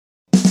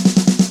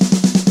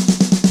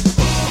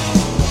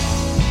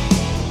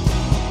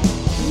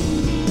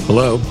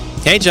Hello.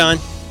 Hey, John.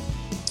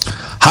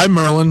 Hi,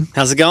 Merlin.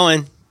 How's it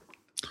going?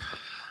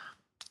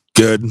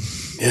 Good.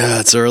 Yeah,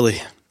 it's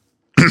early.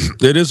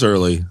 It is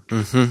early.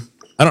 Mm-hmm.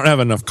 I don't have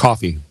enough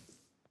coffee.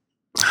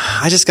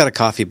 I just got a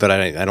coffee, but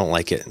I don't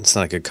like it. It's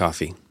not a good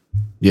coffee.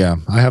 Yeah,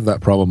 I have that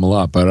problem a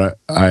lot, but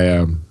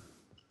I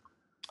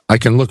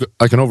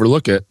can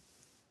overlook it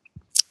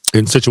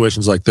in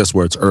situations like this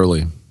where it's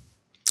early.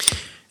 It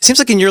seems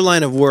like in your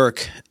line of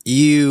work,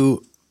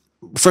 you,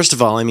 first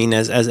of all, I mean,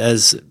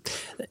 as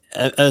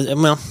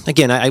well,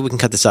 again, we can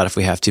cut this out if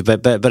we have to,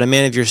 but a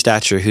man of your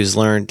stature who's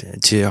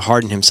learned to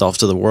harden himself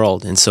to the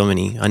world in so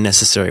many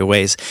unnecessary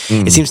ways,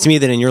 It seems to me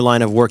that in your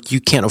line of work,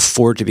 you can't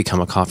afford to become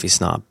a coffee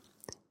snob.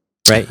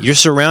 Right? You're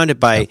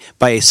surrounded by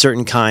a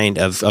certain kind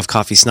of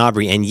coffee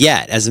snobbery, and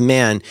yet, as a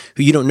man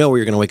who you don't know where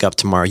you're going to wake up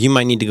tomorrow, you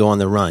might need to go on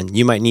the run.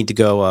 You might need to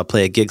go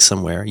play a gig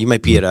somewhere. You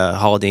might be at a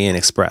Holiday Inn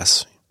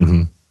Express.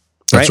 Mm-hmm.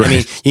 Right? Right? I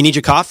mean, you need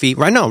your coffee.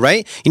 Right? No,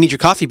 right? You need your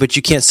coffee, but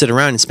you can't sit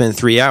around and spend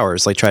 3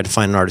 hours trying to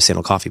find an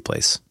artisanal coffee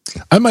place.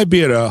 I might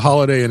be at a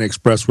Holiday Inn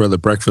Express where the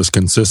breakfast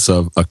consists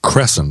of a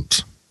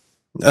crescent.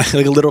 Like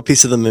a little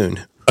piece of the moon.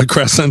 A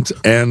crescent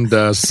and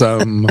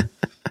some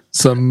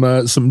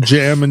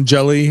jam and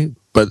jelly,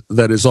 but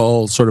that is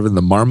all sort of in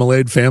the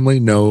marmalade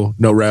family. No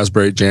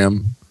raspberry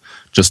jam,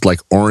 just like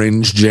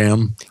orange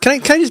jam. Can I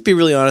just be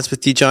really honest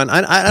with you, John?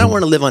 I don't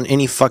want to live on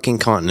any fucking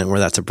continent where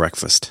that's a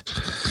breakfast.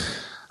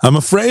 I'm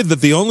afraid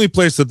that the only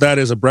place that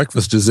is a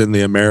breakfast is in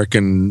the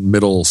American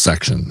middle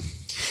section.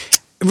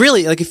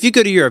 Really, if you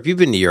go to Europe, you've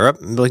been to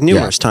Europe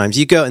numerous times.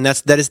 You go, and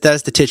that is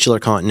the titular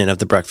continent of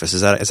the breakfast.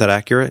 Is that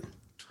accurate?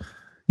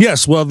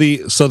 Yes. Well,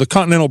 the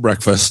continental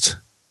breakfast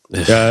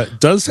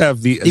does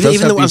have the.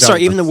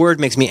 Even the word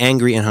makes me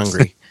angry and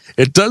hungry.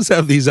 It does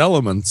have these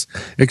elements,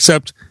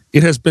 except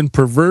it has been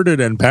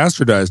perverted and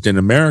bastardized in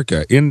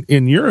America.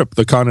 In Europe,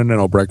 the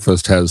continental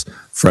breakfast has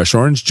fresh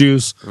orange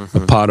juice, a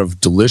pot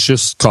of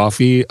delicious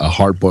coffee, a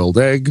hard-boiled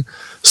egg,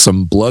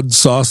 some blood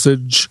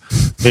sausage,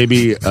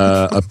 maybe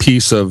a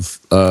piece of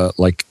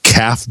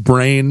calf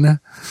brain,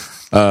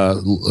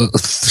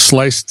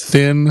 sliced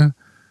thin,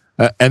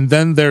 and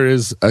then there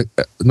is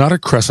not a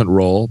crescent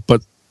roll,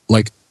 but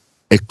a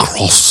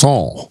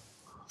croissant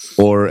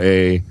or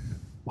a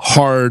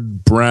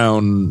hard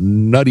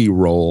brown nutty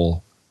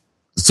roll,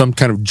 some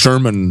kind of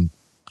German,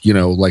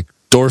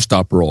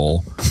 doorstop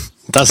roll.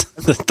 Das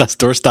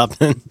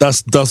Doorstoppen.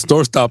 Das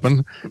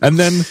Doorstoppen. And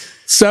then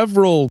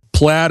several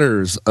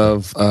platters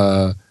of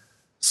that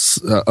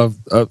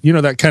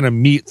kind of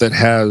meat that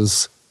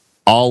has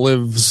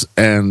olives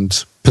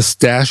and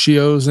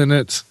pistachios in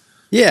it.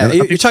 Yeah,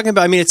 you're talking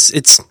about,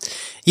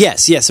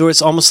 yes, so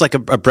it's almost like a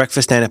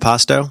breakfast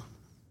antipasto.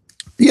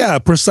 Yeah,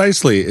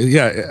 precisely.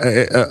 Yeah,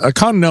 a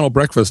continental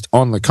breakfast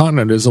on the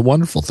continent is a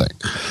wonderful thing.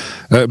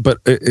 But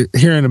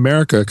here in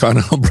America, a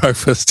continental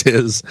breakfast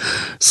is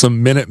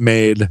some Minute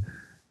Maid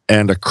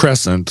and a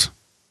crescent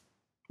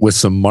with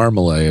some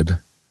marmalade.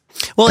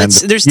 Well,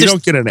 you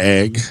don't get an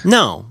egg.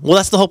 No. Well,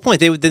 that's the whole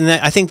point.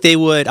 I think they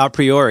would a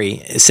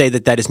priori say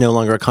that is no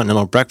longer a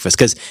continental breakfast,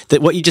 because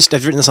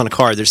I've written this on a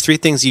card. There's 3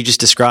 things you just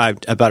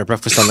described about a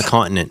breakfast on the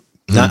continent.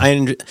 Now,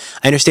 I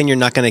understand you're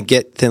not going to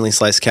get thinly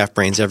sliced calf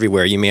brains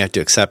everywhere. You may have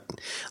to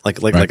accept like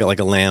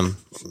a lamb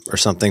or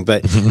something.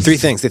 But 3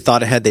 things: they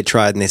thought ahead, they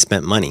tried, and they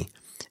spent money.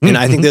 And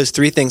I think those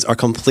 3 things are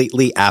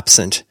completely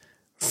absent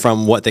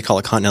from what they call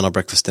a continental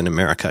breakfast in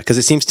America. Because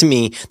it seems to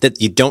me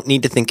that you don't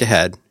need to think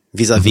ahead.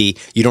 Vis-a-vis,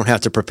 you don't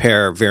have to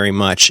prepare very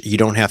much. You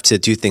don't have to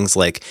do things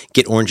like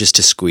get oranges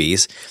to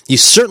squeeze. You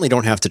certainly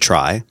don't have to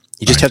try.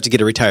 You just have to get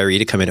a retiree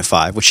to come in at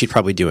 5, which she'd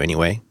probably do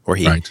anyway, or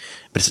he. Right.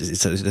 But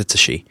it's a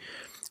she.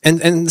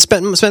 And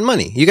spend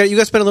money. You got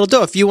to spend a little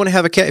dough. If you want to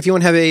have a calf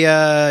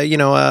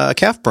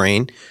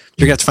brain,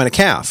 you're gonna have to find a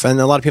calf,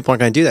 and a lot of people aren't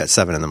going to do that at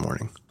 7 in the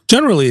morning.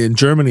 Generally, in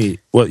Germany,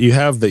 what you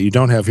have that you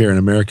don't have here in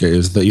America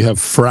is that you have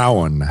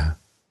Frauen.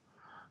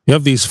 You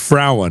have these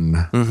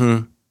Frauen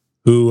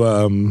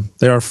who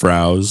they are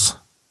Fraus,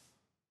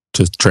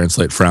 to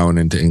translate Frauen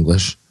into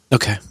English.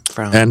 Okay,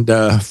 Frauen. And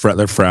they're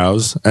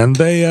Fraus, and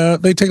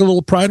they take a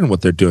little pride in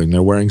what they're doing.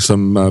 They're wearing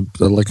some a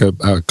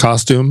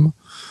costume.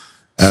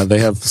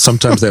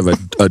 Sometimes they have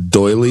a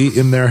doily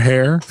in their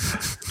hair,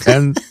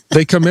 and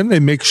they come in, they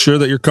make sure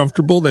that you're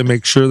comfortable. They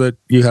make sure that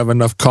you have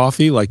enough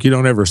coffee. You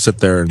don't ever sit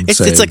there and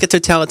say... It's like a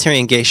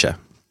totalitarian geisha.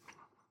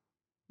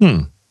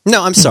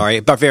 No, I'm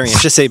sorry. Bavarian.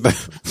 Just say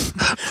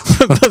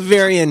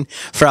Bavarian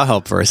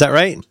Frauhelfer. Is that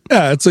right?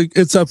 Yeah, it's a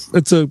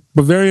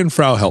Bavarian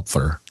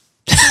Frauhelfer.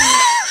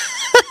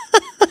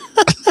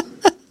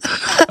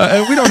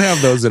 And we don't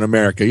have those in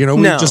America.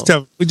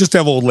 We just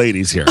have old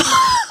ladies here.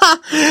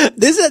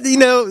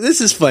 This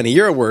is funny.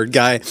 You're a word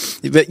guy,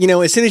 but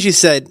as soon as you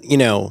said,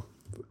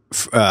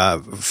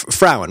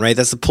 Frauen, right?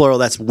 That's the plural.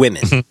 That's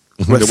women.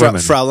 Where The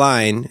women.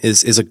 Fraulein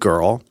is a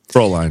girl.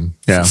 Fräulein.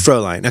 Yeah.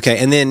 Fräulein. Okay.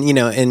 And then,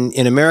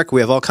 in America,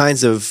 we have all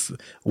kinds of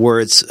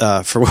words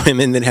for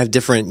women that have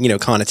different,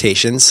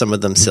 connotations, some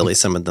of them silly,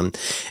 some of them.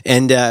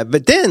 And,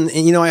 but then,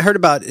 I heard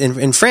about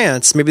in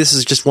France, maybe this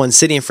is just one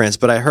city in France,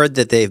 but I heard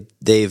that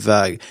they've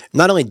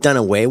not only done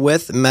away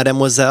with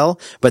Mademoiselle,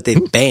 but they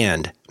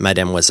banned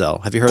Mademoiselle.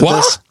 Have you heard Quoi?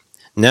 this?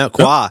 No,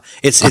 quoi?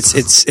 It's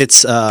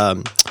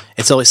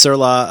only sur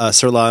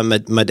la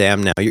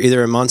madame now. You're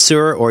either a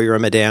monsieur or you're a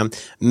madame.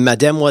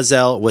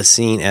 Mademoiselle was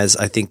seen as,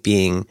 I think,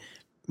 being,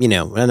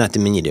 not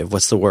diminutive.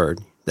 What's the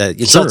word?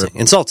 Insulting. Sure.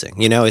 Insulting.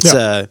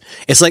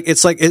 It's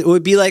like it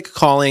would be like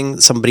calling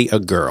somebody a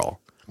girl,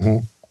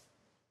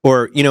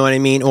 or you know what I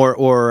mean,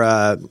 or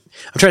I'm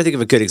trying to think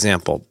of a good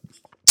example.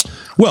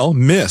 Well,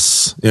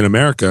 Miss in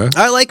America.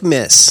 I like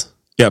Miss.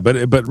 Yeah,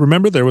 but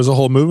remember there was a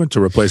whole movement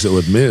to replace it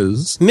with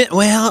Ms.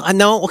 Well, I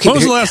know. Okay. When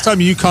was the last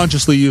time you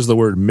consciously used the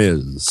word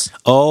Ms?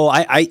 Oh,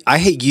 I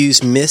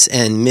use Miss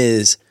and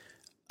Ms.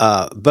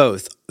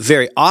 Both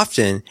very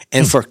often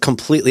and for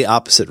completely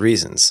opposite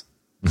reasons.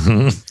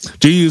 Mm-hmm.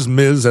 Do you use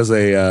Ms. as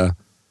a?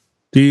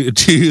 Do you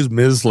use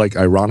Ms. like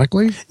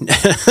ironically?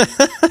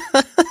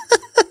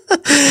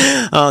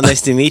 Oh,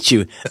 nice to meet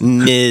you,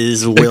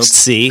 Ms.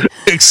 Wiltsey.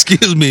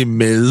 Excuse me,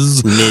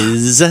 Ms.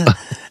 Ms.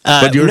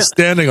 But you're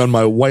standing on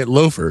my white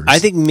loafers. I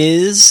think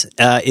Ms.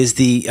 Is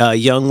the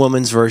young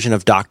woman's version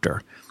of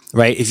doctor,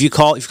 right? If you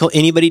call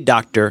anybody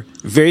doctor,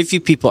 very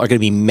few people are going to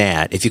be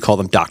mad if you call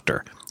them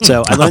doctor.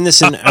 So I learned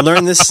this in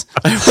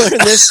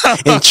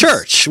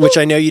church, which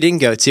I know you didn't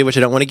go to, which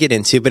I don't want to get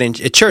into. But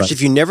at church, right.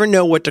 If you never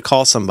know what to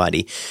call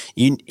somebody,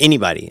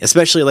 anybody,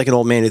 especially like an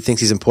old man who thinks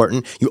he's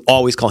important, you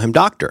always call him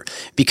doctor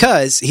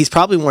because he's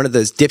probably one of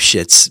those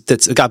dipshits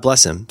that's, God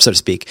bless him, so to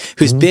speak,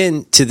 who's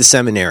been to the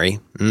seminary.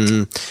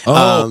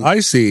 I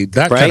see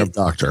that right? Kind of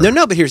doctor.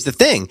 No, but here's the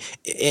thing,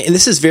 and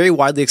this is very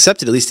widely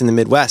accepted, at least in the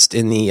Midwest,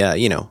 in the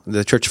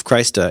the Church of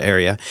Christ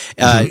area.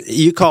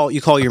 You call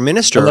your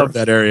minister. I love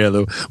that area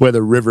though, where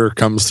the river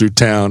comes through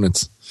town.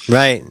 It's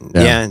right.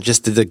 Yeah,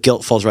 just the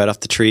guilt falls right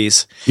off the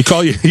trees. You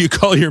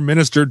call your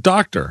minister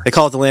doctor. They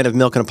call it the land of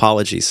milk and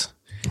apologies.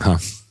 Huh.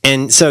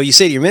 And so you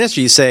say to your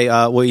minister, you say,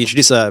 well, you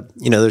introduce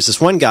there's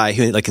this one guy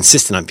who like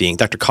insisted on being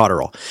Dr.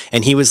 Cotterill.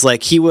 And he was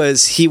like, he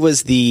was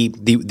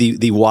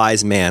the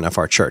wise man of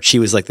our church. He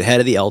was like the head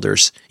of the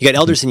elders. You got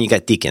elders and you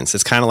got deacons.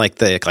 It's kind of like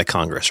like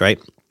Congress, right?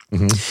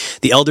 Mm-hmm.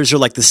 The elders are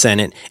like the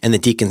Senate, and the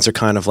deacons are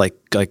kind of like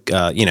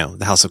the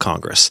House of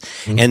Congress,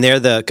 and they're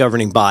the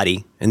governing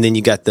body. And then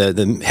you got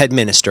the head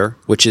minister,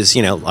 which is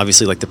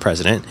obviously like the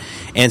president.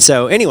 And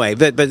so anyway,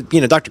 but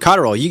Dr.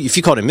 Cotterill, if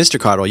you called him Mr.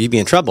 Cotterill, you'd be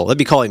in trouble. That'd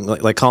be calling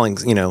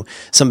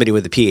somebody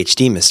with a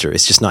PhD, Mister.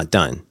 It's just not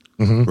done.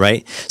 Mm-hmm.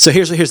 Right. So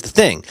here's the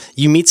thing: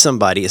 you meet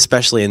somebody,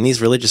 especially in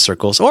these religious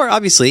circles, or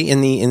obviously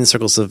in the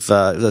circles of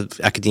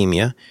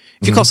academia.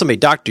 If you call somebody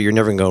doctor, you're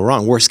never going to go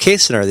wrong. Worst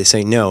case scenario, they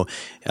say no.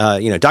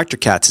 Dr.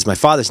 Katz is my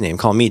father's name.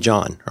 Call me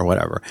John or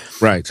whatever.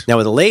 Right. Now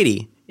with a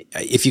lady,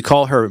 if you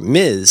call her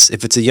Ms.,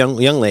 if it's a young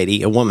lady,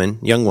 young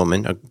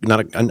woman,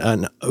 not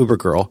an Uber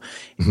girl,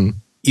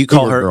 you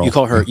call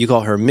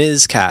her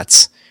Ms.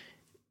 Katz.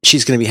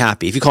 She's going to be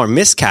happy. If you call her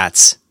Miss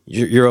Katz,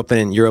 you're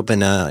opening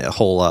a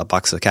whole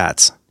box of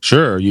cats.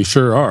 Sure, you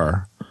sure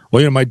are.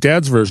 Well, my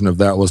dad's version of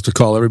that was to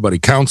call everybody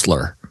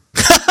counselor.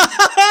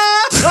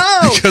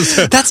 Oh,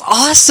 that's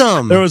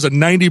awesome. There was a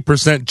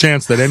 90%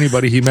 chance that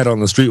anybody he met on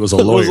the street was a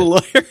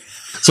lawyer.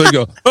 So you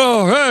go,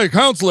 oh, hey,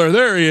 counselor,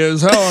 there he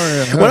is. How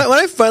are you? When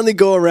I finally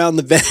go around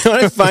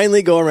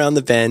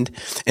the bend,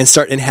 and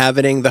start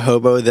inhabiting the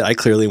hobo that I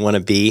clearly want to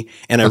be,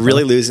 and I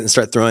really lose it and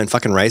start throwing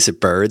fucking rice at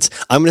birds,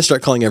 I'm going to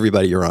start calling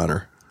everybody Your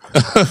Honor.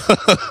 When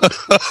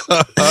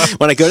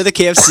I go to the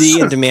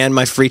KFC and demand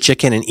my free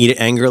chicken and eat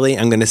it angrily,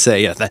 I'm going to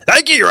say, yeah,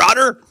 thank you, Your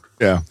Honor.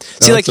 Yeah.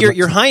 See, like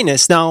your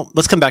Highness. Now,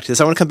 let's come back to this.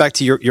 I want to come back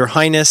to your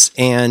Highness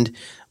and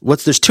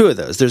there's two of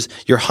those. There's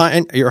your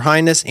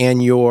Highness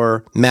and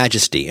your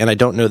Majesty, and I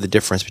don't know the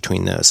difference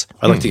between those.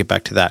 I'd like to get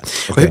back to that.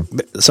 Okay.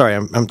 But, sorry,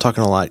 I'm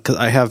talking a lot because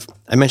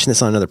I mentioned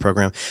this on another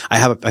program. I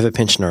have a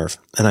pinched nerve,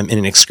 and I'm in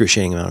an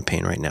excruciating amount of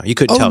pain right now. You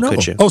couldn't tell,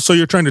 could you? Oh, so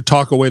you're trying to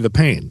talk away the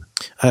pain.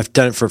 I've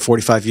done it for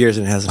 45 years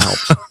and it hasn't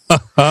helped.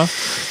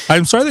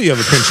 I'm sorry that you have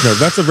a pinched nerve.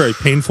 That's a very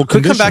painful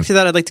condition. Could come back to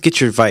that. I'd like to get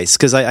your advice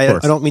because I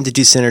don't mean to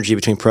do synergy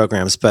between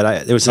programs,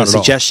 but there was a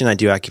suggestion I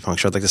do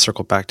acupuncture. I'd like to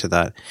circle back to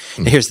that.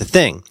 And here's the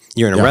thing: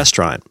 you're in a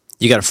restaurant.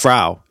 You got a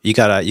Frau. You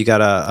got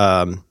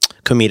a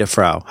Comida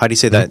Frau. How do you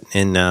say that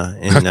in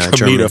German?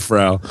 Comida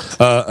Frau.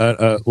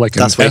 Like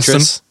an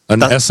Essen,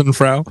 Essen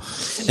Frau.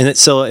 And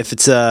so if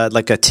it's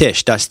like a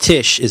Tisch, das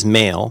Tisch is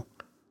male,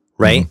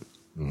 right?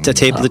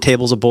 The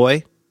table's a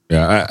boy.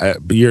 Yeah,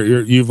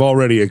 you've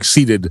already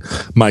exceeded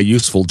my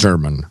useful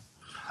German.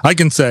 I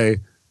can say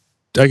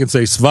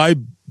zwei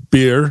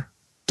Bier,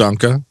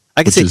 danke.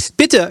 I can say,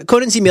 bitte,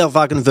 können Sie mir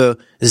wagen für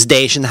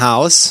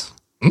Stationhaus?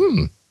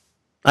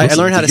 I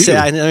learned how to say.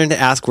 I learned to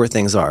ask where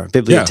things are.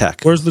 Bibliothek.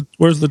 Yeah.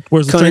 Where's the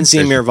können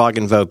Sie mir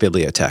wagen für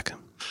Bibliothek?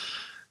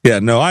 Yeah,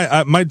 no,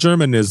 my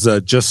German is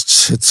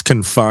it's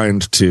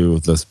confined to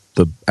the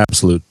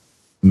absolute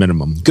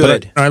minimum.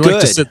 Good. But I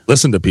like Good. to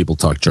listen to people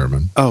talk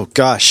German. Oh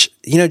gosh,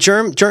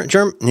 Germ.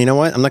 You know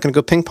what? I'm not going to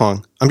go ping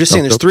pong. I'm just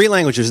saying, there's three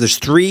languages. There's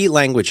three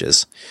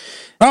languages.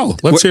 Oh,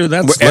 let's hear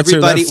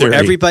that. Where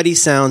everybody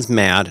sounds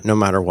mad, no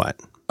matter what.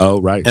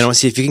 Oh, right. And I want to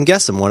see if you can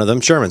guess them. One of them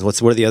German.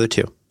 What are the other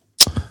two?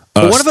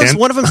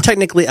 One of them's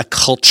technically a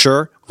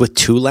culture with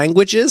two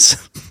languages.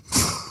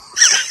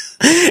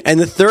 And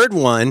the third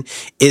one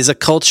is a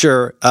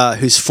culture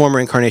whose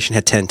former incarnation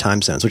had 10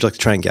 time zones. Would you like to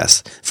try and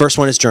guess? First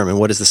one is German.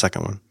 What is the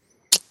second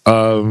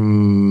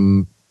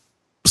one?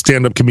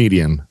 Stand-up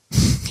comedian.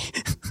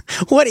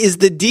 What is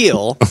the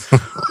deal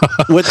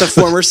with the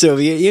former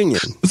Soviet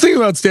Union? The thing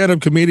about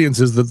stand-up comedians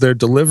is that their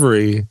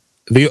delivery,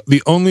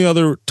 the only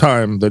other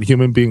time that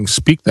human beings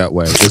speak that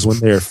way is when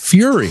they're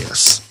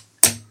furious.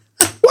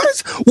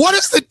 What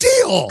is the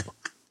deal?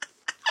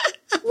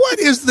 What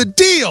is the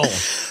deal?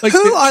 Like,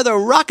 who are the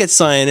rocket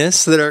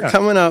scientists that are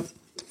coming up?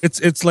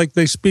 It's like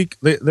they speak.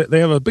 They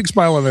have a big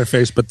smile on their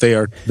face, but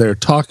they're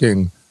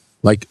talking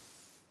like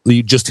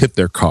you just hit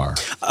their car.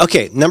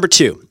 Okay, number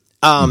two.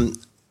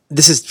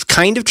 This is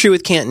kind of true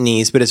with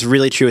Cantonese, but it's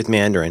really true with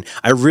Mandarin.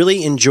 I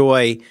really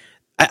enjoy.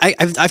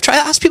 I've tried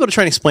to ask people to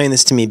try and explain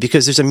this to me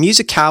because there's a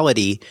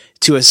musicality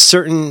to a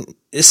certain.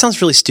 It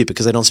sounds really stupid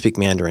because I don't speak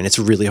Mandarin. It's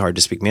really hard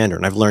to speak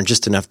Mandarin. I've learned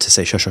just enough to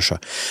say sha sha sha.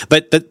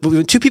 But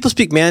when two people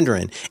speak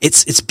Mandarin,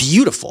 it's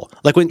beautiful.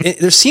 Like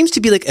there seems to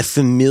be like a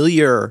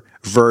familiar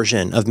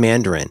version of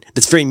Mandarin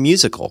that's very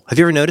musical. Have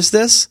you ever noticed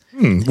this?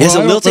 It's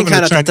a lilting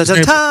kind of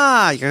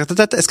ta-ta-ta-ta.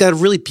 It's got a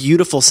really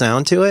beautiful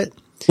sound to it.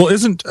 Well,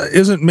 isn't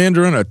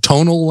Mandarin a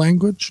tonal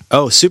language?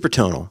 Oh, super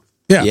tonal.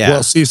 Yeah.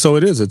 Well, see, so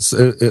it is. It's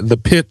the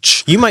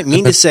pitch. You might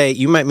mean to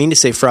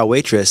say Frau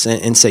Waitress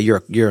and say you're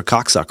a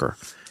cocksucker.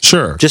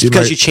 Sure. Just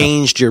because you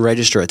changed your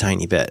register a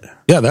tiny bit.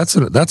 Yeah,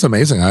 that's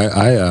amazing.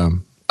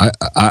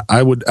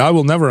 I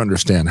will never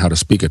understand how to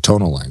speak a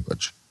tonal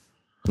language.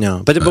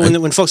 No, but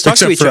when folks talk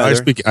to each other, I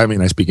speak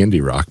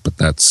indie rock, but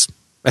that's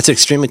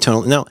extremely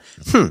tonal. No,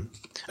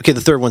 Okay,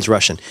 the third one's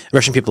Russian.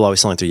 Russian people always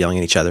sound like they're yelling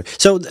at each other.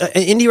 So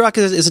indie rock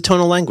is a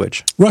tonal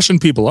language. Russian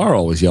people are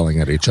always yelling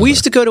at each other. We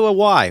used to go to a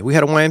Y. We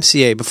had a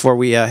YMCA before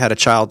we had a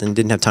child and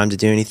didn't have time to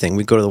do anything.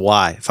 We'd go to the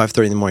Y,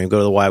 5:30 in the morning. We'd go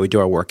to the Y. We'd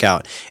do our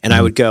workout. And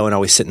I would go and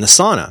always sit in the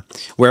sauna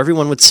where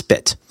everyone would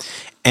spit.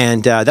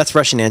 And that's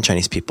Russian and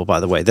Chinese people,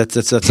 by the way.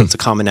 That's a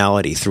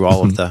commonality through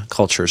all of the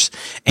cultures.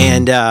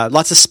 And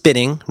lots of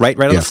spitting right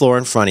on the floor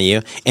in front of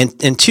you.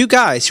 And two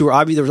guys who were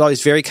obviously, there was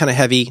always very kind of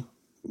heavy,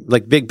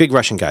 like big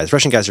Russian guys.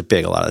 Russian guys are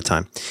big a lot of the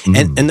time.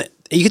 And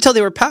you could tell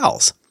they were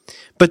pals.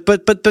 But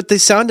they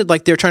sounded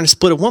like they were trying to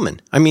split a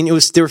woman. I mean,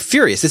 they were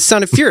furious. It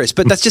sounded furious,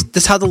 but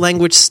that's how the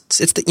language,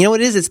 you know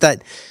what it is? It's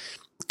that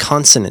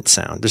consonant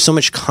sound. There's so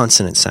much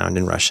consonant sound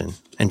in Russian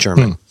and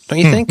German. Don't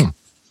you think?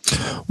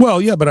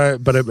 Well, yeah,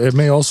 but it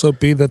may also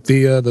be that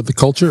the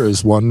culture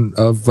is one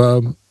of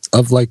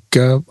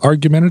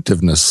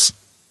argumentativeness.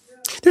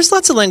 There's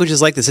lots of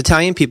languages like this.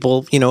 Italian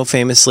people,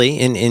 famously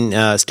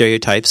in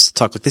stereotypes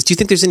talk like this. Do you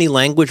think there's any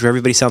language where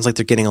everybody sounds like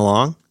they're getting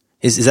along?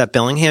 Is that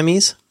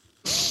Bellinghamese?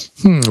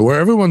 Where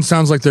everyone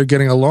sounds like they're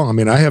getting along. I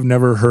mean, I have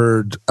never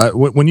heard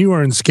when you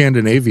are in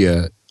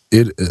Scandinavia,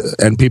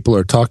 and people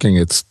are talking.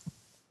 It's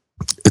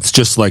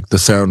just like the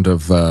sound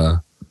of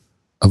a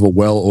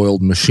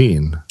well-oiled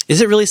machine. Does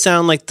it really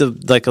sound like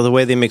the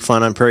way they make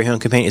fun on Prairie Home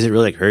Companion? Is it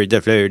really like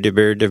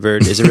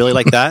is it really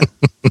like that?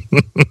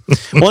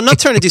 Well, I'm not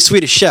trying to do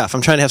Swedish Chef.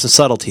 I'm trying to have some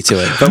subtlety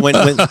to it. But when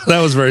that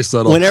was very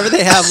subtle. Whenever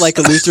they have like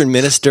a Lutheran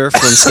minister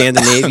from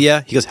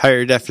Scandinavia, he goes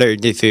and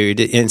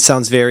it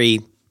sounds very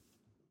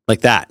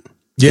like that.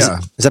 Yeah,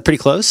 is that pretty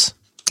close?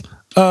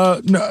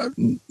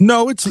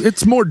 No,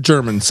 it's more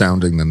German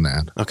sounding than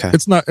that. Okay,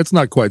 it's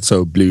not quite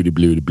so blue to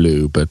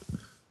blue, but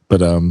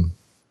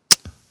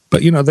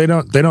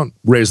they don't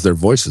raise their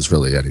voices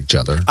really at each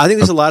other. I think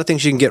there's a lot of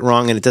things you can get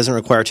wrong, and it doesn't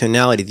require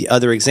tonality. The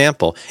other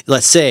example,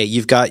 let's say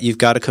you've got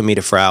a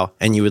Comida Frau,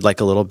 and you would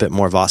like a little bit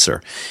more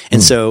Wasser,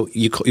 and so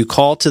you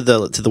call to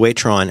the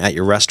waitron at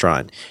your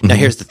restaurant. Now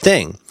here's the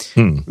thing: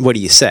 what do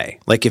you say?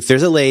 Like if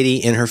there's a lady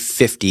in her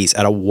 50s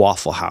at a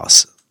Waffle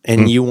House,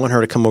 and you want her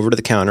to come over to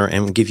the counter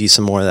and give you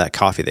some more of that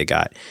coffee they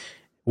got,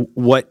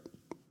 what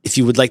if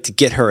you would like to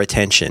get her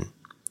attention?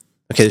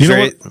 Okay,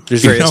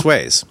 there's various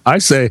ways. I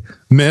say,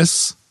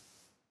 Miss.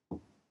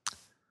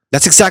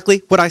 That's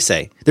exactly what I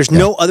say. There's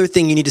no other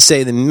thing you need to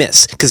say than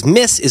Miss, because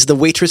Miss is the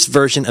waitress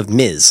version of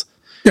Ms.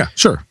 Yeah,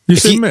 sure. You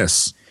say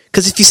Miss.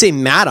 Because if you say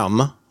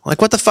Madam,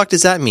 like what the fuck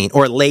does that mean?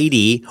 Or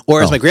Lady,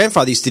 or as my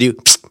grandfather used to do.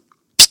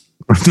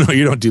 No,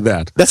 you don't do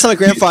that. That's how my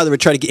grandfather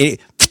would try to get.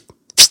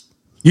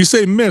 You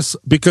say Miss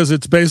because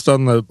it's based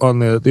on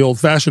the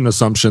old-fashioned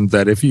assumption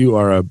that if you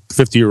are a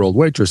 50-year-old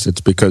waitress, it's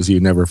because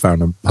you never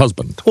found a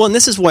husband. Well, and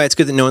this is why it's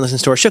good that no one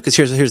listens to our show, because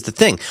here's the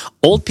thing.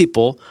 Old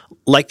people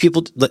like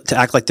people to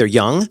act like they're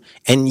young,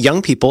 and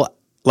young people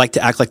like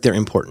to act like they're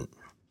important.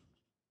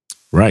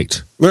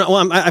 Right.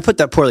 Well, I put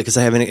that poorly because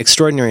I have an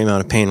extraordinary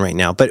amount of pain right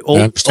now. But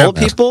old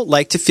people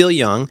like to feel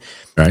young,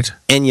 right?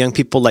 And young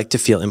people like to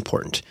feel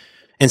important.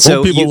 And so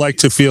old people like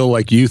to feel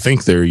like you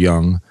think they're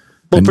young,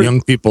 And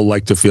young people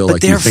like to feel but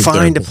like they're you think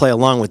fine to play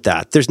along with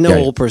that. There's no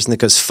old person that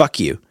goes, fuck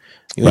you,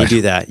 when you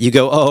do that. You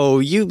go, oh,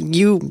 you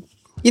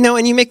know,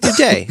 and you make their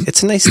day.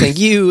 It's a nice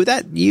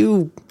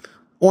thing.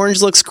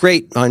 Orange looks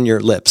great on your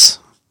lips.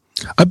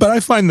 But I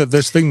find that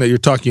this thing that you're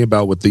talking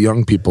about with the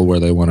young people where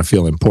they want to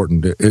feel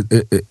important,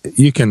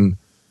 you can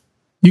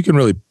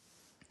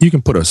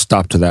put a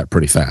stop to that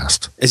pretty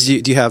fast. Do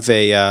you have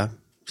a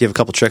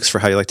couple tricks for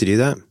how you like to do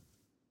that?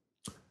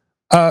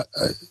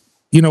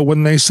 You know,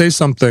 when they say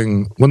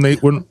something,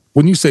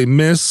 when you say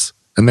miss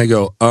and they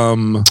go,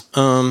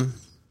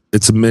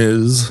 it's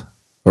Ms.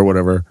 or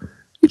whatever,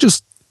 you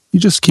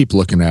just keep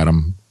looking at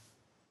them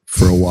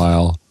for a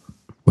while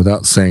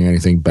without saying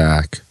anything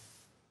back.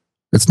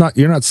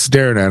 You're not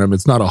staring at them.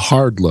 It's not a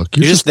hard look.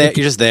 You're just there.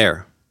 You're just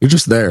there. You're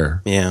just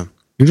there. Yeah.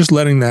 You're just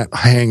letting that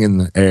hang in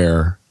the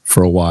air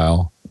for a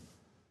while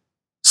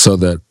so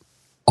that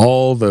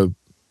all the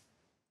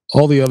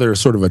other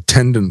sort of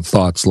attendant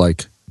thoughts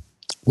like,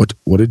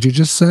 what did you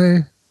just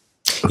say?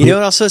 You know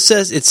what also it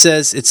says? It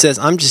says,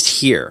 I'm just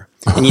here.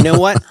 And you know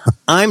what?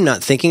 I'm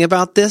not thinking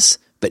about this,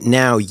 but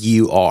now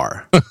you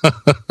are.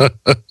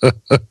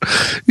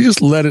 You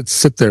just let it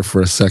sit there for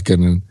a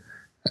second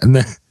and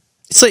then...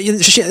 So, you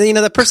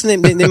know, that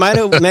person, they might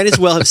as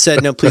well have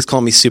said, no, please call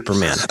me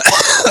Superman.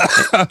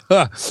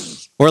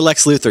 Or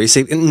Lex Luthor. You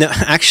say, no,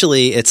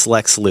 actually, it's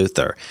Lex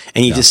Luthor.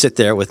 And you just sit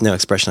there with no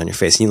expression on your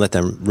face and you let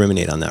them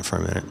ruminate on that for a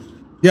minute.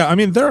 Yeah, I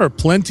mean, there are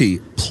plenty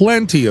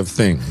of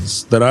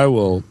things that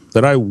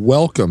I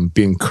welcome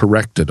being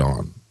corrected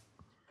on.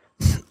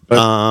 But,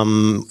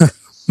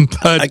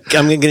 but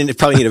I'm going to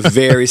probably need a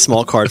very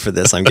small card for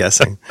this, I'm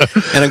guessing.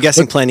 And I'm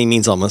guessing plenty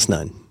means almost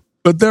none.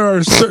 But there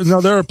are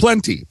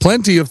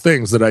plenty of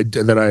things that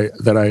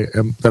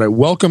I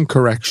welcome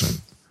correction.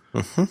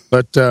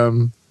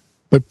 Mm-hmm.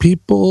 But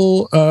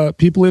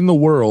people in the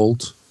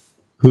world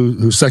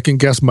who second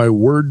guess my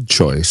word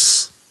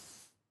choice,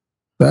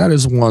 that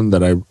is one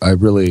that I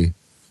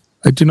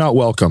do not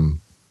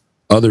welcome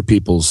other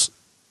people's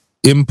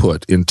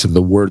input into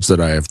the words that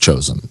I have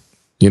chosen.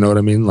 You know what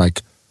I mean?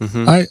 Like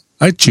I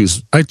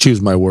choose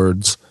my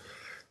words,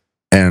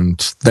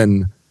 and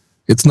then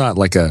it's not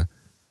like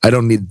I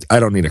don't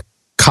need a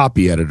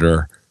copy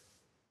editor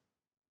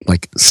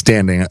like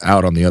standing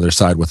out on the other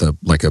side with some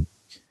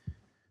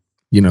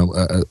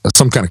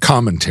kind of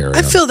commentary.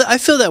 I feel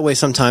that way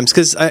sometimes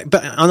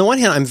but on the one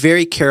hand, I'm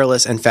very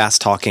careless and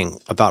fast talking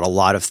about a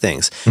lot of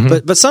things.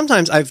 Mm-hmm. But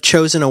sometimes I've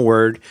chosen a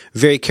word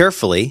very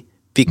carefully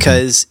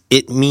because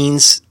it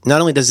means, not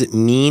only does it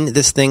mean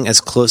this thing as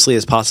closely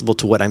as possible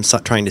to what I'm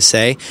trying to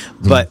say,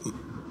 but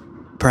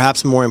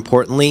perhaps more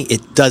importantly,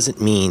 it doesn't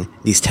mean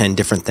these 10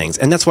 different things.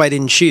 And that's why I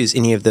didn't choose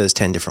any of those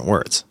 10 different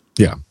words.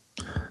 Yeah.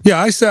 Yeah,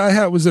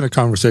 I was in a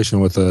conversation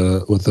with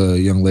a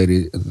young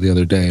lady the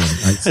other day.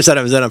 Was that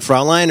a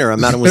Fraulein or a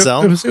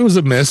Mademoiselle? It was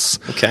a miss.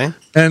 Okay.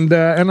 And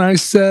I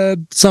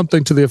said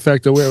something to the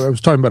effect of, I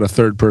was talking about a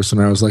third person.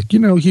 I was like,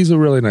 he's a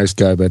really nice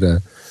guy, but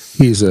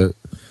his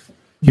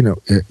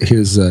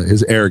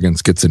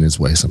arrogance gets in his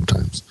way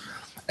sometimes.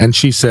 And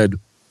she said,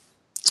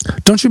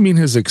 "Don't you mean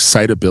his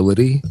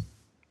excitability?"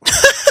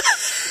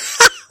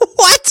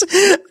 What?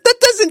 That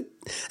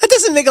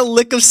doesn't make a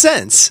lick of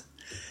sense.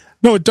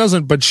 No, it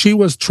doesn't. But she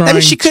was trying. I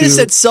mean, she could have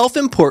said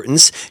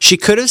self-importance. She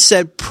could have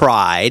said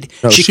pride.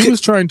 No, she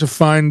was trying to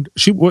find.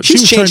 She was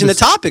changing the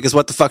topic. Is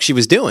what the fuck she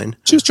was doing.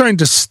 She was trying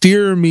to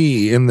steer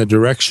me in the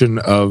direction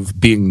of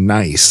being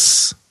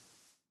nice.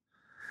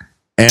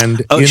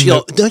 And don't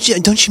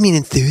you mean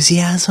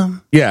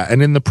enthusiasm? Yeah,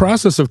 and in the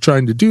process of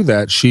trying to do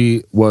that,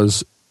 she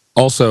was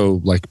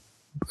also like,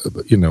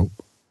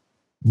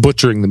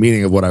 butchering the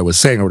meaning of what I was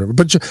saying or whatever.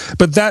 But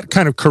that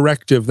kind of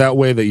corrective, that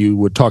way that you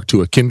would talk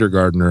to a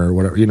kindergartner or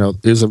whatever,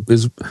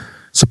 is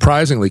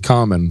surprisingly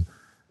common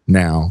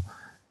now.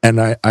 And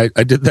I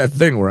did that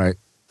thing where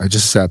I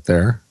just sat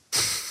there,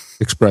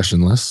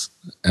 expressionless,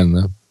 and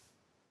the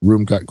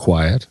room got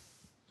quiet.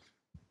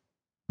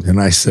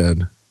 And I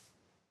said,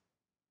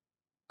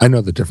 "I know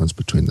the difference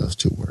between those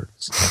two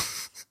words."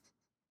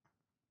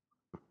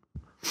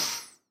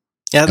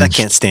 Yeah, that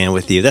can't stand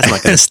with you. That's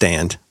not going to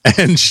stand.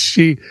 And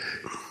she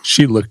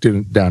looked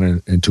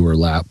down into her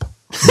lap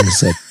and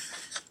said,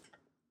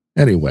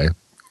 "Anyway,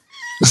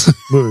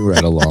 moving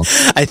right along."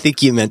 I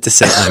think you meant to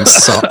say, "I'm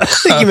sorry." I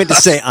think you meant to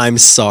say, "I'm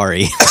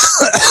sorry."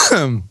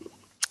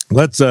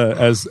 Let's,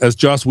 as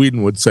Joss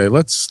Whedon would say,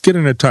 let's get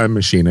in a time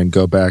machine and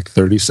go back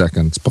 30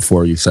 seconds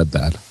before you said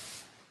that.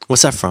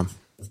 What's that from?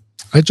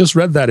 I just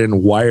read that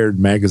in Wired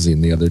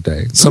magazine the other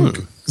day.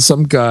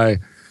 Some guy,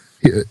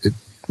 it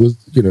was,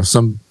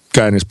 some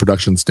guy in his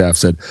production staff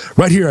said,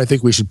 "Right here, I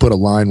think we should put a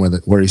line with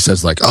it where he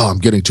says like, 'Oh, I'm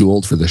getting too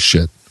old for this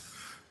shit.'"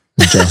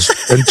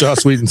 And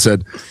Joss Whedon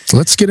said,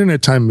 "Let's get in a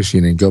time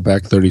machine and go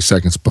back 30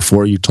 seconds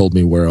before you told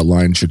me where a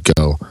line should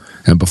go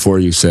and before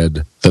you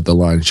said that the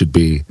line should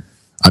be,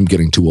 'I'm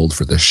getting too old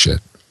for this shit.'"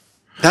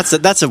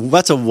 That's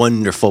a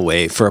wonderful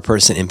way for a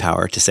person in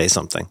power to say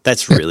something.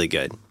 That's really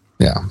good.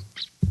 Yeah.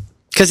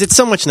 Because it's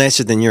so much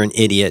nicer than "you're an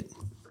idiot."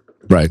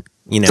 Right.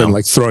 Than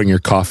like throwing your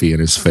coffee in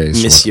his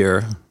face.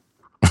 Monsieur.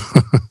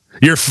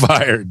 You're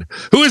fired.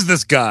 Who is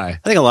this guy?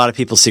 I think a lot of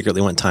people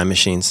secretly want time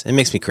machines. It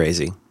makes me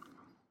crazy.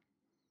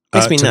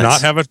 Makes me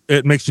nuts.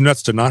 It makes you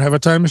nuts to not have a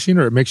time machine,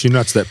 or it makes you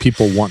nuts that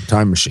people want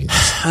time machines?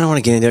 I don't want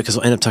to get into it because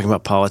we'll end up talking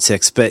about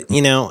politics. But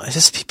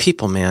just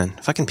people, man,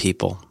 fucking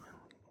people.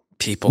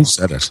 Who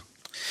said it?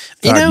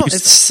 You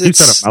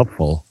said a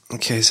mouthful.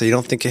 Okay, so you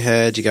don't think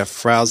ahead. You got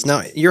frowns.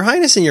 Now, Your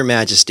Highness and Your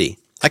Majesty.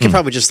 I could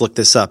probably just look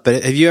this up.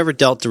 But have you ever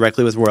dealt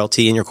directly with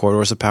royalty in your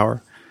corridors of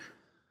power?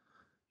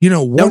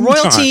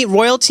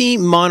 Royalty,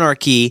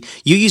 monarchy.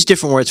 You use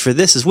different words for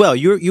this as well.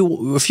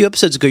 You a few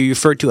episodes ago, you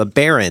referred to a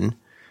baron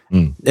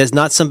as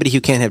not somebody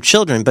who can't have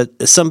children,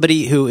 but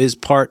somebody who is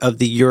part of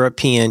the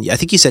European. I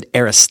think you said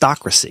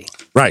aristocracy.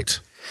 Right.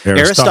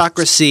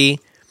 Aristocracy.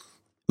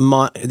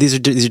 These are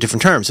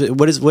different terms.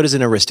 What is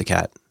an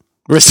aristocrat?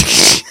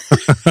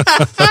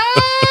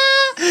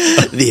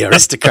 The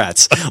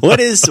aristocrats. What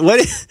is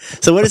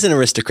an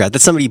aristocrat?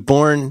 That's somebody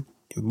born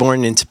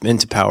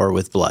into power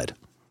with blood.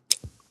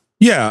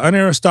 Yeah, an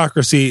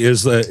aristocracy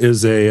is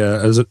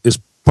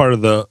part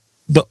of the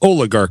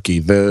oligarchy,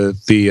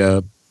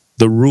 the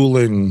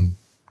ruling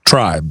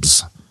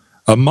tribes.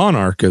 A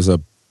monarch is a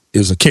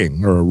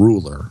king or a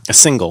ruler. A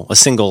single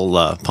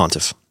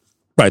pontiff.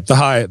 Right, the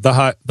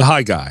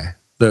high guy,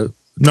 the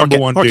number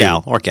one or dude.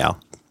 gal.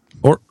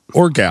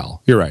 Or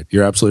gal. You're right.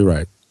 You're absolutely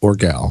right. Or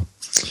gal.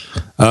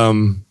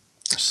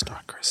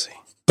 Aristocracy.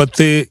 But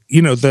there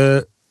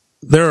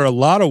are a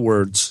lot of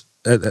words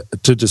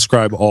to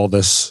describe all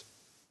this,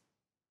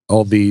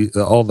 all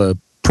the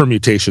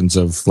permutations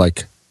of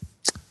like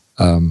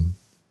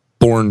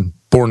born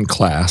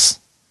class,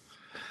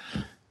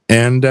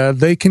 and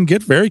they can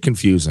get very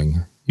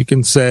confusing. You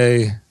can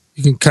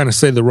kind of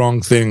say the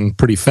wrong thing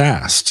pretty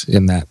fast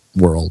in that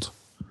world.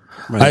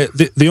 Right.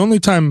 The only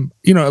time,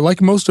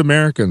 like most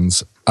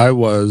Americans, I've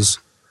always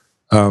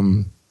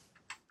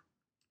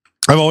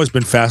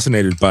been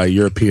fascinated by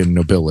European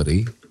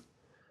nobility,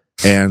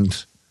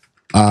 and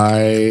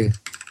I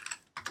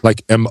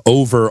am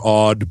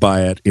overawed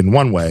by it in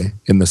one way,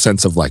 in the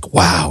sense of like,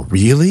 wow,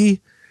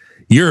 really?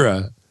 You're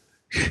a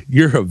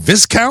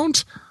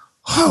Viscount?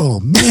 Oh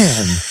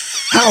man,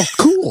 how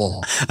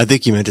cool. I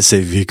think you meant to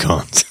say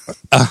Viscount.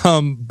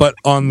 But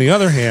on the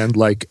other hand,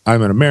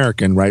 I'm an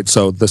American, right?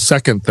 So the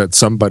second that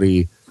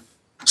somebody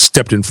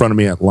stepped in front of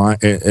me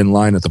in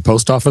line at the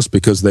post office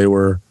because they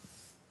were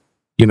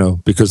an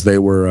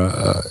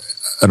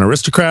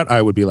aristocrat,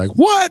 I would be like,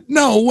 what?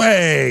 No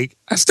way.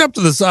 I stepped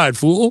to the side,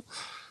 fool.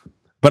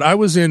 But I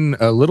was in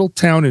a little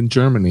town in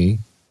Germany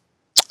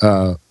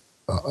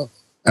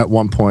at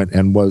one point,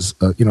 and was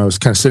I was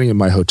kind of sitting in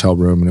my hotel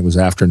room, and it was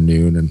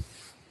afternoon, and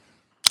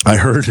I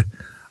heard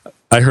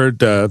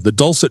the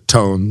dulcet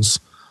tones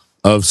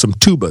of some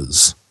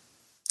tubas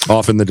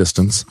off in the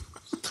distance,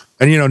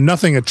 and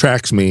nothing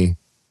attracts me,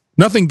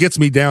 nothing gets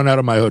me down out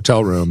of my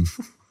hotel room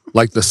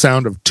like the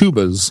sound of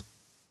tubas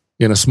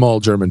in a small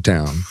German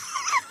town.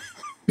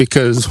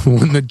 Because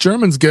when the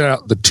Germans get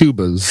out the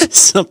tubas,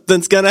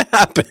 something's gonna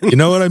happen. You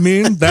know what I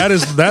mean?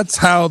 That's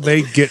how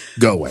they get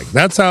going.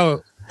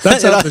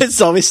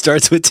 It always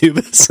starts with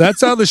tubas.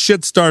 That's how the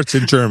shit starts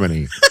in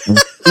Germany.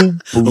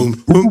 And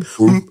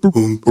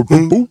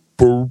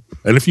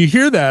if you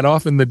hear that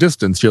off in the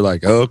distance, you're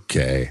like,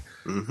 okay,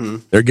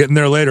 they're getting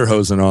their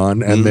lederhosen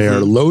on, and they are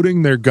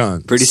loading their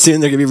guns. Pretty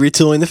soon they're going to be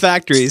retooling the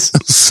factories.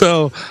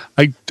 So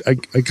I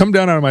come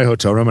down out of my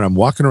hotel room, and I'm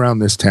walking around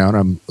this town.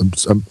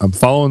 I'm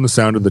following the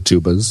sound of the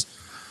tubas,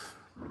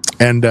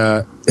 and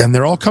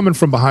they're all coming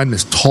from behind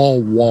this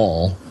tall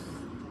wall.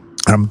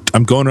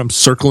 I'm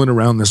circling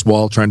around this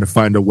wall trying to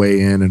find a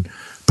way in, and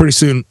pretty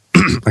soon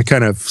I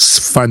kind of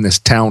find this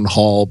town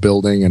hall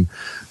building and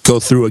go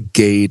through a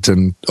gate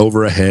and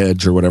over a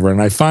hedge or whatever,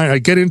 and I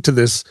get into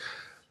this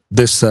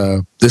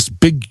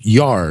big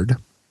yard,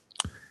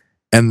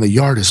 and the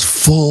yard is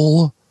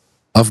full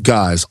of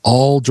guys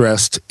all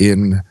dressed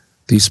in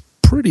these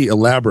pretty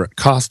elaborate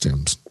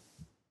costumes,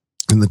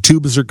 and the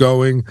tubas are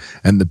going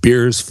and the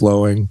beer is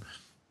flowing,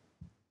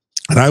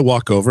 and I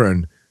walk over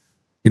and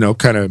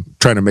kind of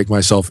trying to make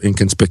myself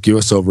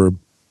inconspicuous over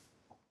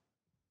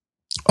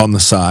on the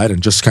side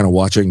and just kind of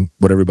watching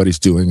what everybody's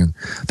doing. And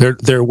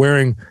they're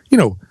wearing,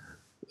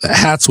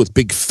 hats with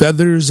big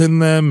feathers in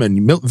them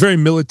and very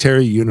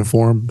military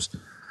uniforms.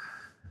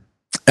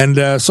 And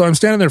so I'm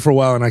standing there for a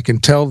while, and I can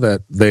tell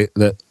that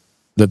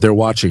they're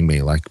watching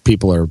me. Like,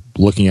 people are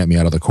looking at me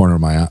out of the corner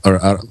of out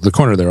of the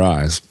corner of their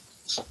eyes.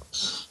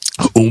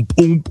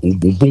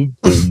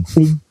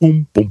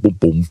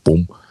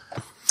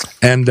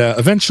 And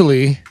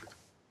eventually,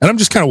 and I'm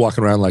just kind of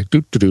walking around like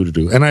do.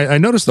 And I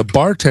noticed the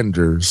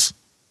bartenders,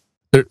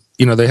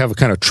 they have a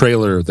kind of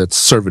trailer that's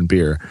serving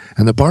beer,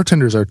 and the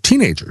bartenders are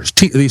teenagers,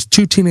 these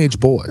two teenage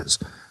boys,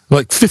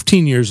 like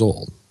 15 years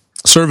old,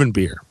 serving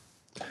beer.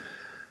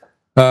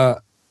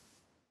 And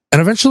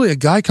eventually a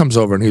guy comes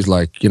over, and he's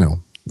like,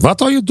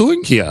 what are you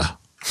doing here?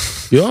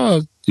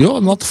 You're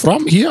not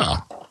from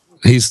here.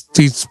 He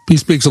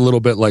speaks a little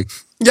bit like,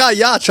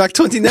 yeah, track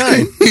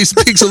 29. He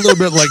speaks a little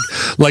bit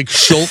like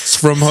Schultz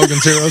from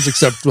Hogan's Heroes,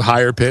 except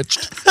higher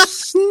pitched.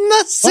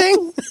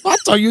 Nothing. What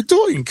are you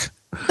doing?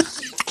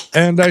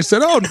 And I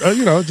said,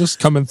 just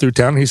coming through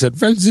town. He said,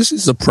 well, this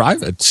is a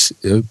private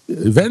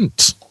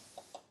event.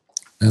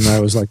 And I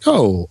was like,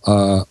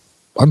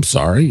 I'm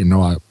sorry,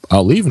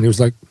 I'll leave. And he was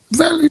like,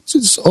 well,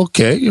 it's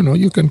okay.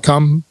 You can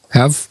come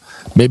have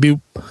maybe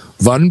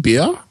one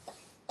beer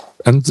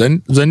and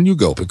then you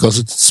go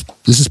because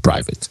this is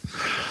private.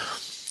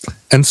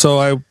 And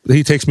so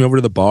he takes me over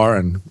to the bar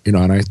and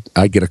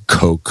I get a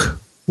Coke,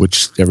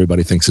 which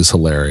everybody thinks is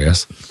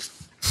hilarious.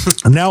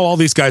 And now all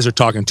these guys are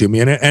talking to me,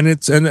 and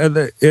it's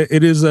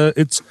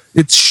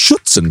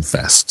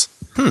Schützenfest.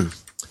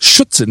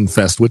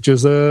 Schützenfest,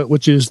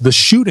 which is the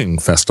shooting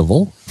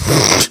festival.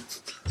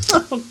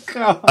 Oh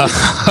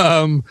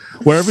God!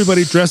 Where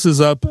everybody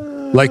dresses up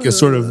like a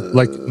sort of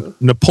like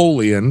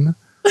Napoleon,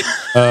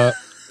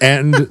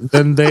 and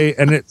then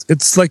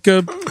it's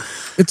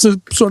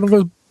a sort of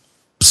a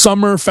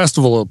summer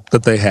festival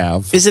that they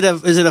have. Is it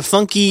a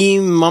funky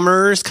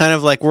mummers kind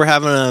of like we're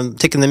having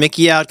taking the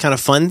Mickey out kind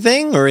of fun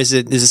thing, or is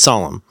it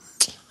solemn?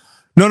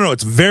 No,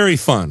 it's very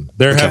fun.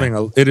 They're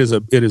having it is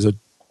a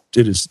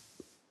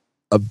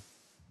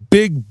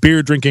big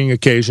beer drinking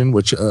occasion,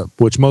 which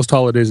most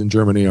holidays in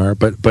Germany are,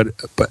 but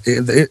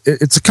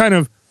it's a kind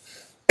of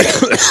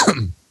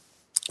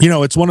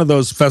it's one of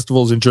those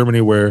festivals in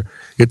Germany where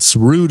it's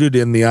rooted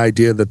in the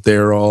idea that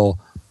they're all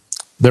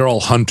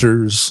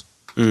hunters.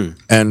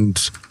 And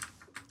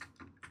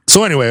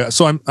so anyway,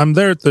 I'm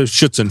there at the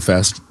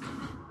Schützenfest,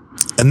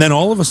 and then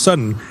all of a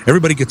sudden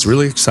everybody gets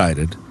really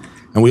excited,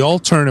 and we all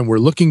turn and we're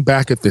looking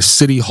back at this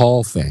city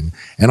hall thing,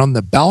 and on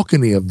the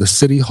balcony of the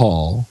city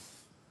hall,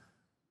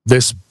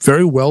 this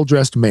very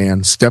well-dressed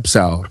man steps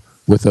out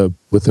with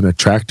an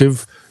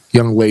attractive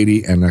young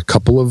lady and a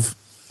couple of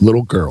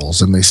little girls,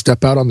 and they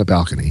step out on the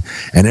balcony,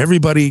 and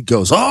everybody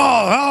goes,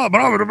 blah,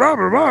 blah, blah,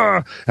 blah,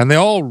 blah, and they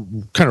all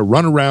kind of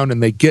run around,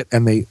 and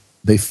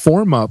they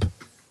form up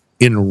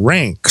in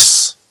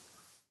ranks.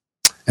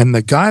 And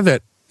the guy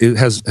that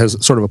has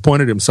sort of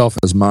appointed himself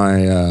as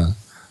my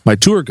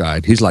tour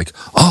guide, he's like,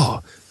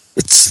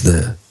 it's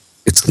the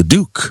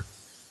Duke.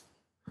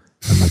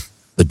 I'm like,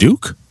 the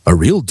Duke? A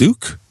real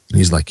Duke? And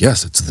he's like,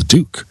 yes, it's the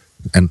Duke.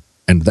 And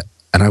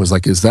I was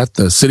like, is that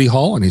the city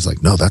hall? And he's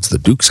like, no, that's the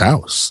Duke's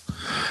house.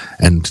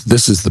 And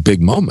this is the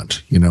big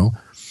moment,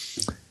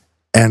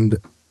 And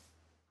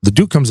the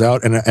Duke comes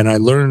out, and I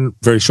learn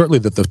very shortly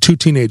that the two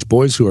teenage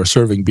boys who are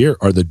serving beer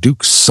are the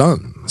Duke's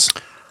sons.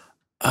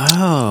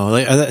 Oh,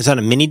 is that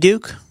a mini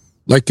Duke?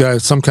 Like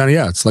some kind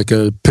of, it's like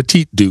a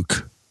petite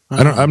Duke.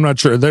 I'm not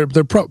sure. They're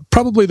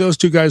probably those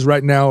two guys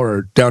right now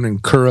are down in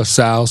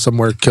Curacao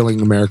somewhere,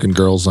 killing American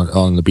girls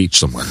on the beach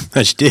somewhere.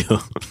 As you do.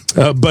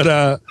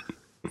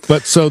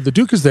 But so the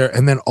Duke is there,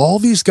 and then all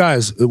these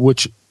guys,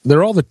 which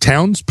they're all the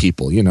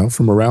townspeople,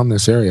 from around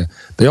this area,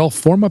 they all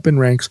form up in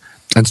ranks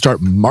and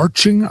start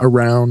marching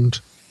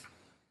around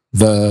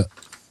the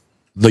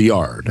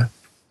yard.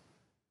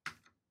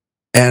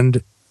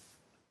 And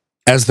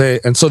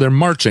so they're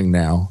marching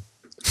now,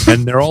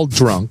 and they're all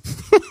drunk.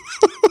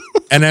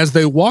 And as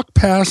they walk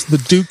past the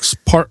Duke's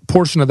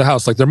portion of the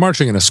house, like they're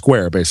marching in a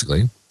square,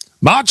 basically,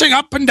 marching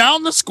up and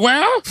down the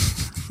square.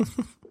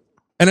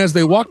 And as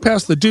they walk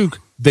past the Duke,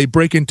 they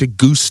break into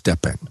goose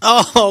stepping.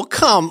 Oh,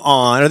 come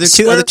on. Are the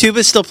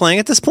tubas still playing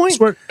at this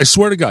point? I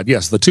swear to God,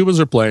 yes. The tubas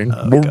are playing.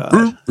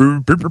 Oh,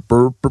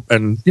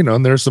 and,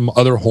 and there's some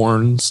other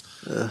horns.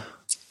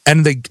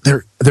 And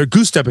they're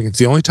goose stepping. It's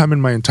the only time in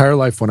my entire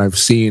life when I've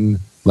seen,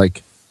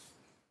 like,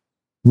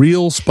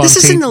 real spontaneous...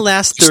 This is in the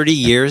last 30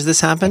 years this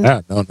happened?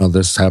 Yeah, no,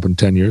 this happened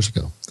 10 years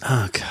ago.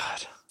 Oh,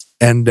 God.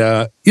 And,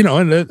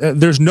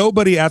 there's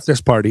nobody at this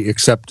party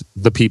except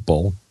the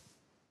people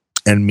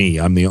and me.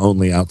 I'm the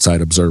only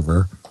outside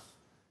observer.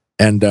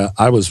 And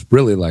I was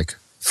really, like,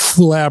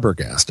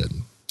 flabbergasted.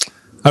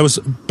 I was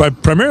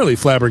primarily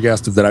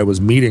flabbergasted that I was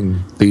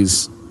meeting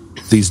these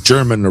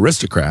German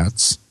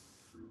aristocrats,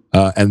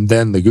 and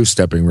then the goose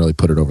stepping really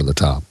put it over the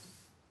top.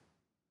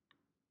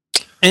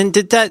 And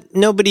did that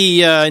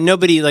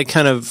nobody like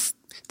kind of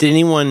did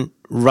anyone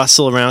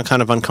rustle around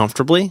kind of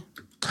uncomfortably?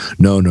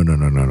 No.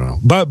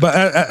 But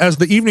as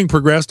the evening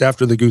progressed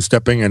after the goose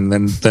stepping, and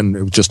then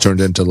it just turned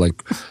into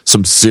like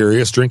some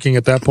serious drinking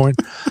at that point,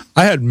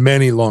 I had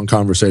many long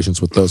conversations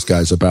with those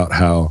guys about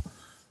how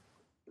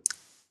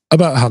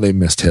they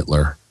missed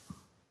Hitler.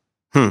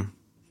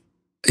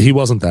 He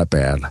wasn't that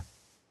bad.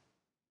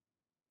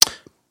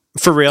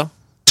 For real?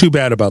 Too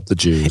bad about the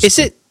Jews. Is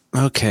it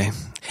okay?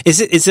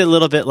 Is it a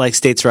little bit like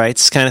states'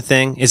 rights kind of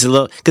thing? Is it a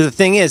little, because the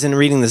thing is, in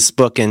reading this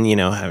book and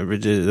I've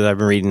been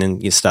reading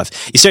and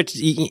stuff, you start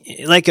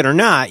to, like it or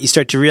not, you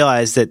start to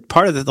realize that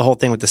part of the whole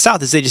thing with the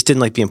South is they just didn't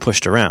like being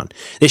pushed around.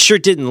 They sure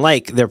didn't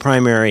like their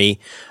primary.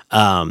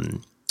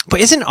 But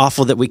isn't it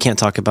awful that we can't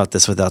talk about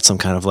this without some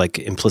kind of like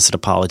implicit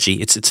apology?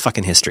 It's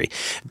fucking history.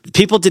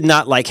 People did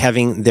not like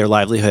having their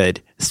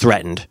livelihood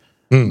threatened.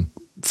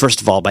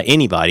 First of all, by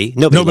anybody.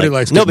 Nobody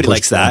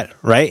likes that,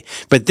 right?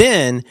 But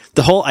then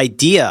the whole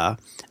idea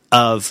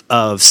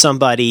of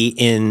somebody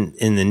in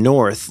the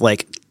North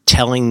like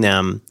telling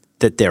them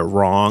that they're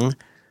wrong,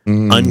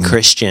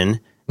 unchristian,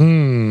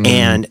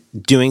 and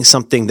doing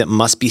something that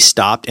must be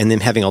stopped and then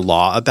having a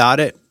law about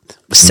it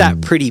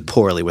sat pretty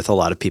poorly with a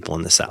lot of people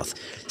in the South,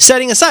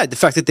 setting aside the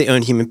fact that they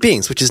own human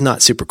beings, which is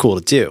not super cool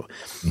to do.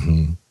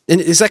 And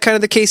is that kind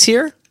of the case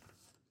here?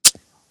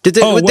 Did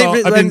they,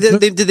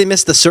 did they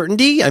miss the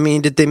certainty? I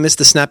mean, did they miss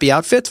the snappy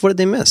outfits? What did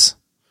they miss?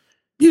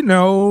 You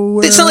know,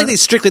 it's not like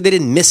they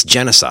didn't miss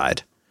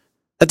genocide.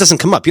 That doesn't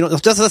come up. You know,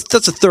 that's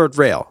a third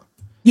rail.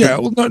 Yeah,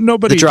 well,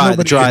 nobody.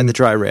 The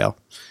dry rail.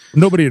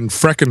 Nobody in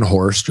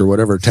Freckenhorst or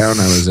whatever town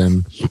I was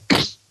in,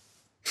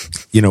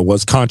 you know,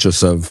 was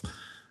conscious of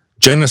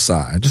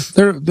genocide.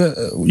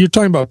 You're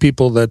talking about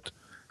people that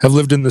have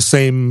lived in the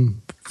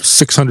same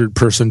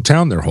 600-person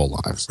town their whole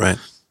lives, right?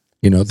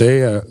 You know,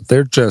 they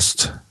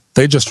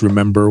just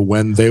remember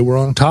when they were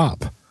on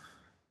top,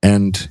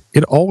 and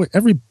it always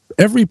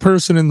every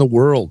person in the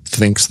world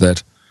thinks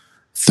that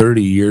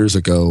 30 years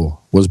ago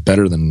was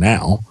better than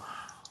now,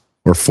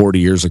 or 40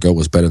 years ago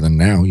was better than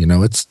now. You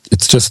know, it's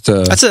just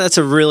that's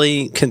a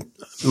really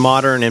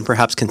modern and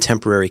perhaps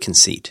contemporary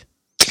conceit.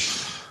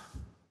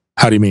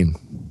 How do you mean?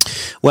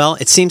 Well,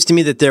 it seems to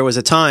me that there was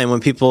a time when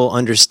people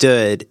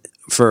understood,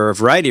 for a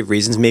variety of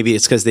reasons. Maybe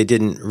it's because they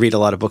didn't read a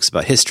lot of books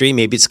about history.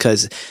 Maybe it's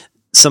because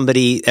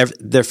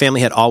their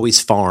family had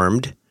always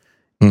farmed.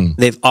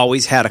 They've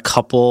always had a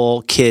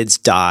couple kids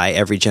die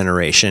every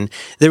generation.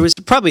 There was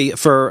probably,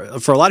 for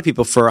a lot of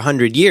people, for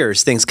 100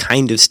 years, things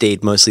kind of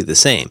stayed mostly the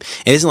same.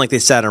 It isn't like they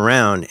sat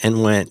around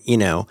and went, you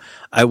know,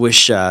 I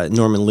wish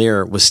Norman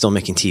Lear was still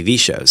making TV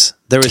shows.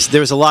 There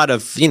was a lot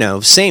of, you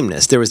know,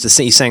 sameness. There was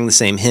he sang the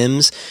same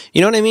hymns.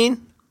 You know what I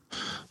mean?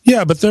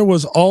 Yeah, but there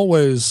was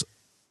always,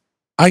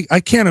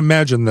 I can't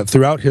imagine that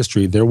throughout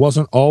history, there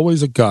wasn't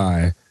always a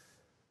guy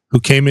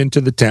who came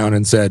into the town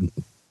and said,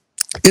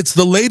 it's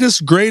the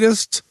latest,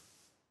 greatest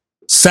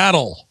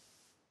saddle.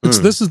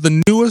 This is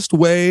the newest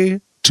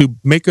way to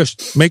make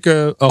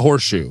a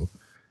horseshoe,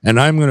 and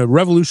I'm going to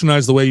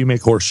revolutionize the way you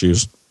make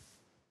horseshoes.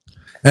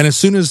 And as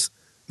soon as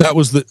that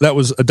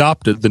was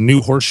adopted, the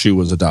new horseshoe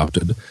was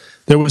adopted,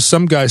 there was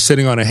some guy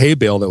sitting on a hay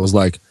bale that was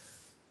like,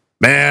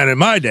 "Man, in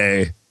my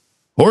day,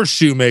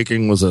 horseshoe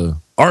making was a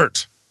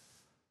art."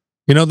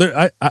 You know, you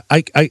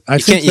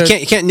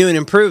can't new and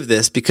improve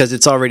this because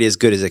it's already as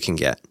good as it can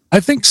get. I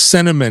think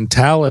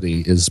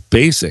sentimentality is a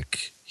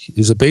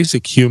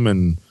basic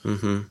human.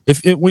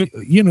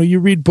 You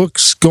read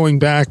books going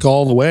back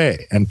all the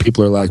way, and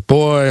people are like,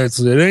 "Boy, it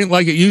ain't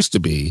like it used to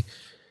be."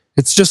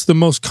 It's just the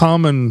most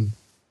common.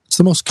 It's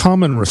the most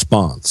common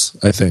response,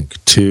 I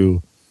think,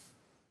 to.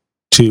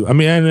 I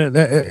mean,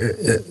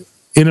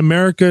 in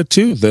America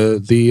too,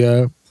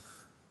 the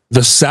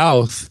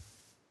South.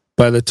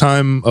 By the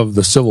time of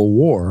the Civil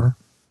War,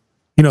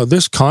 you know,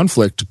 this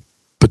conflict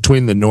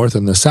between the North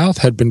and the South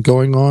had been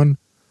going on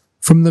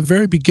from the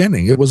very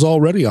beginning. It was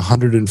already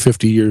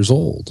 150 years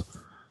old.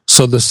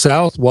 So the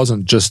South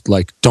wasn't just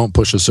like, don't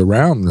push us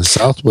around. The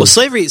South was... Well,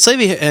 slavery,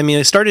 I mean,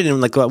 it started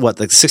in like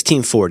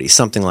 1640,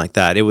 something like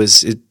that. It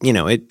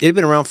had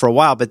been around for a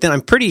while, but then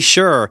I'm pretty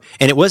sure,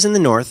 and it was in the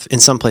North in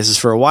some places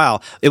for a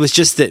while. It was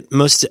just that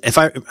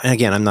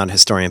again, I'm not a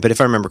historian, but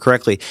if I remember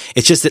correctly,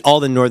 it's just that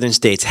all the northern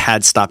states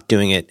had stopped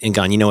doing it and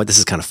gone, you know what, this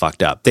is kind of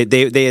fucked up.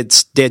 They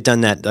had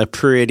done that a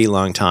pretty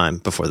long time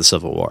before the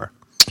Civil War.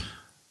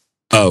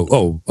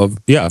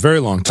 Yeah, a very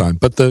long time.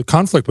 But the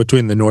conflict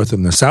between the North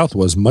and the South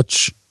was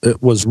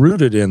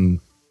rooted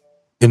in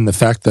the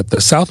fact that the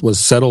South was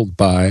settled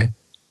by,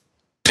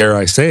 dare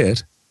I say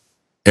it,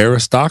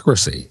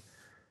 aristocracy.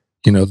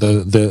 You know,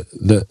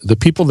 the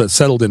people that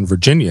settled in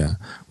Virginia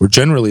were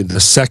generally the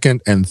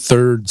second and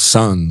third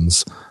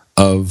sons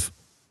of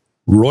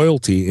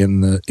royalty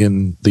in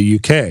the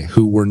UK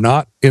who were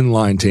not in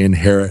line to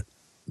inherit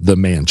the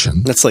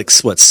mansion. That's like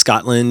what,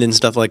 Scotland and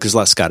stuff like. There's a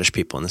lot of Scottish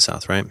people in the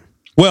South, right?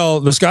 Well,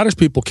 the Scottish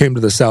people came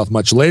to the South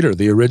much later.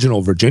 The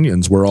original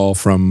Virginians were all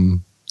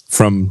from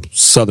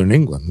southern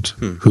England,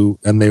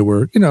 they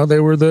were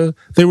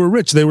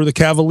rich. They were the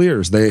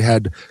Cavaliers. They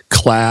had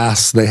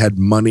class, they had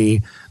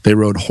money, they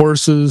rode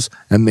horses,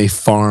 and they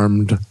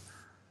farmed,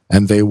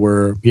 and they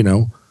were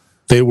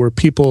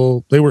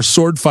people, they were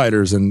sword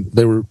fighters, and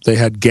they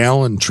had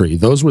gallantry.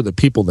 Those were the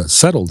people that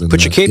settled in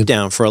Put your cape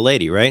down for a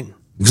lady, right?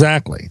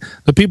 Exactly.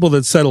 The people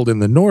that settled in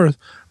the North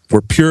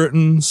were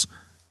Puritans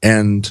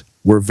and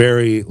were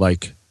very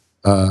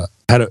had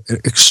an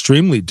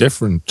extremely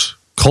different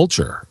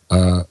culture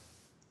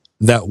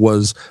that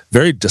was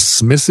very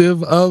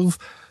dismissive of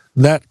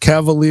that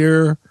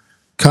Cavalier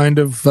kind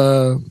of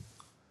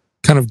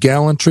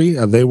gallantry.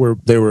 They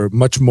were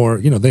much more,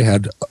 you know, they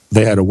had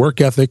a work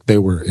ethic. They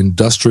were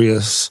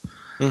industrious,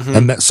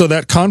 and so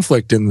that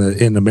conflict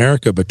in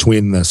America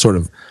between the sort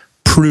of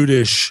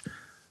prudish,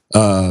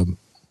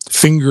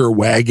 finger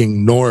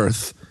wagging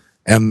North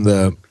and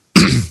the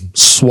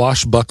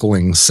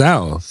swashbuckling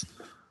South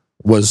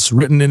was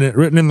written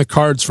in the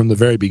cards from the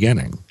very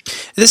beginning.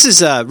 This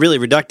is really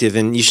reductive,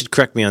 and you should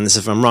correct me on this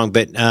if I'm wrong,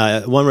 but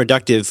one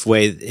reductive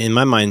way in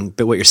my mind,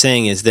 but what you're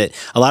saying is that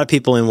a lot of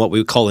people in what we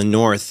would call the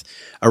North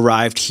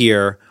arrived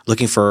here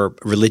looking for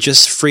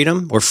religious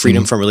freedom or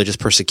freedom from religious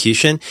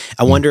persecution.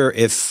 I wonder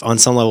if, on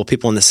some level,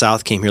 people in the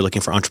South came here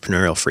looking for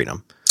entrepreneurial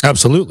freedom.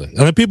 Absolutely.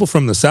 And the people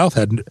from the South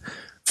had,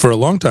 for a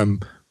long time,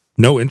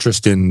 no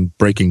interest in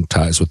breaking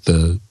ties with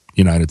the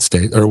United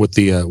States or with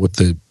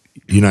the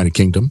United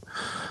Kingdom,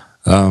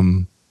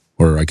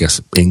 or I guess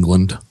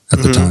England at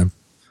the time.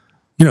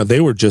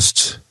 They were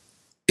just.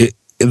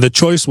 The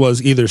choice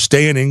was either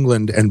stay in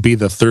England and be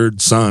the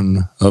third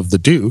son of the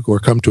Duke, or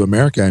come to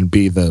America and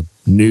be the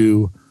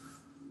new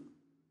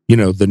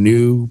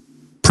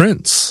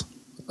prince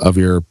of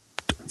your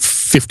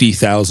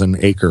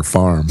 50,000 acre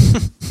farm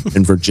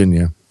in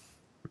Virginia.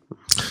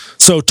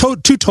 So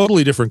two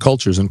totally different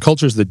cultures, and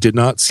cultures that did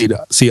not see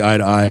eye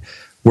to eye,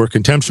 were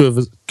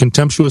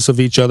contemptuous of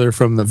each other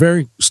from the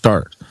very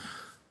start.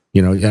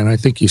 And I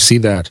think you see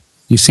that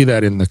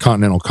in the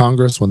Continental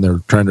Congress when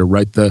they're trying to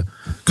write the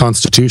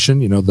Constitution.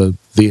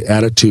 The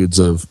attitudes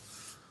of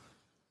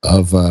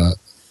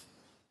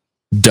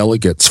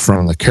delegates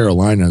from the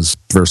Carolinas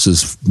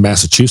versus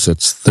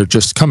Massachusetts, they're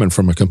just coming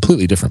from a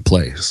completely different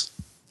place.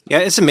 Yeah,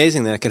 it's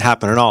amazing that it could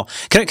happen at all.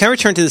 Can I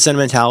return to the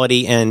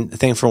sentimentality and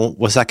thing for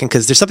a second?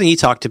 Because there's something you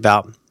talked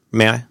about.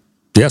 May I?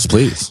 Yes,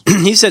 please.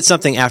 You said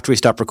something after we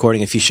stopped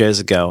recording a few shows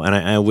ago, and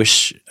I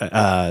wish we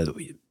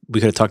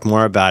could have talked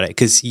more about it,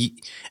 because you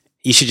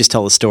should just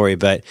tell the story.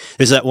 But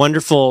there's that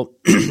wonderful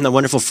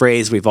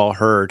phrase we've all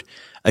heard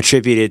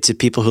attributed to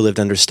people who lived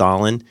under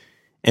Stalin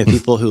and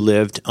people who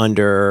lived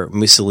under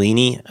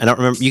Mussolini. I don't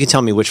remember. You can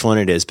tell me which one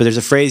it is, but there's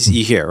a phrase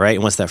you hear, right?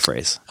 And what's that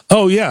phrase?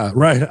 Oh yeah,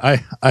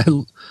 right.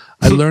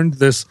 I learned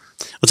this.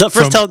 Well,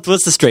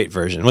 what's the straight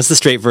version? What's the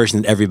straight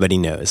version that everybody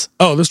knows?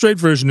 Oh, the straight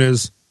version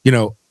is,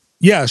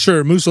 yeah,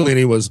 sure,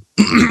 Mussolini was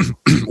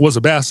was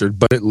a bastard,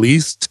 but at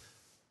least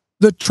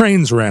the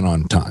trains ran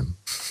on time,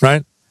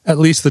 right? At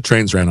least the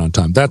trains ran on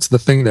time. That's the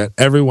thing that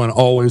everyone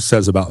always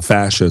says about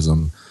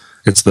fascism.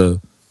 It's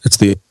the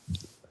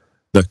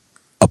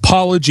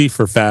apology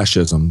for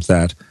fascism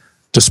that,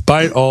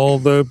 despite all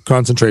the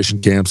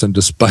concentration camps and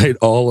despite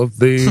all of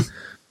the,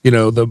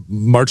 the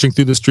marching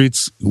through the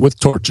streets with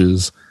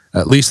torches,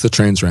 at least the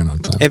trains ran on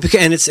time.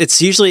 And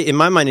it's usually, in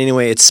my mind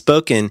anyway, it's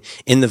spoken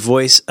in the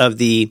voice of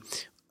the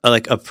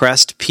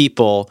oppressed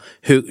people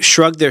who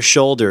shrug their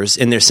shoulders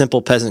in their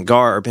simple peasant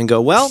garb and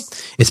go, well,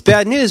 it's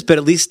bad news, but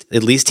at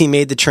least he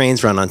made the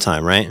trains run on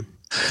time, right?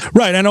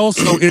 Right. And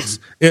also it's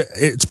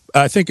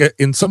I think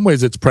in some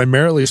ways it's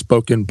primarily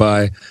spoken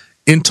by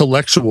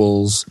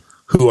intellectuals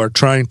who are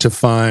trying to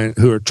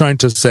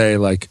say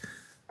like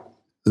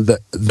that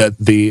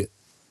the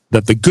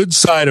good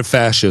side of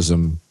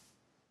fascism,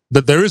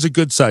 that there is a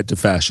good side to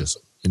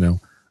fascism.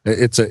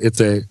 It's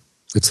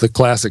the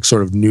classic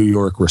sort of New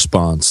York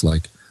response,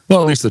 like,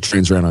 well, at least the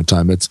trains ran on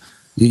time.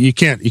 You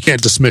can't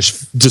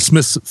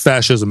dismiss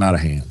fascism out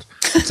of hand.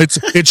 It's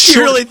short,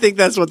 you really think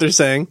that's what they're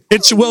saying?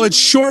 It's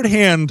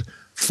shorthand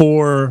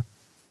for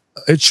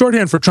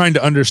trying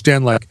to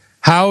understand, like,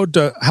 how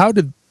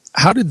did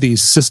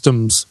these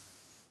systems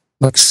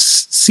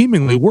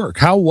seemingly work?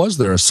 How was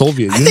there a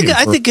Soviet Union?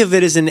 I think of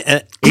it as an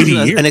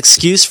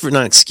excuse for,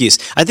 not excuse.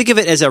 I think of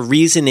it as a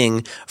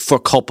reasoning for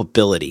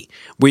culpability,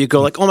 where you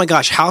go like, oh my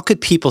gosh, how could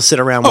people sit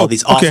around while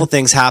these awful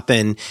things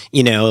happen?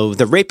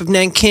 The rape of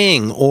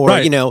Nanking, or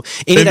any of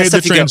that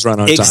stuff. Run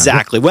on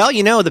exactly. Time.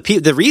 Well,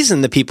 the reason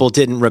the people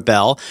didn't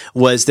rebel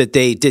was that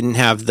they didn't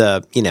have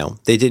the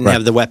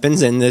have the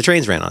weapons, and the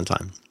trains ran on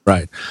time.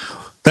 Right.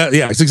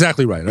 It's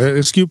exactly right.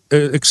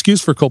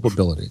 Excuse for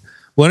culpability.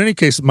 Well, in any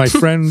case, my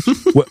friend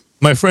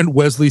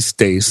Wesley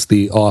Stace,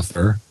 the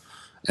author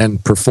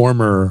and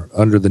performer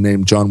under the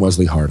name John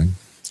Wesley Harding,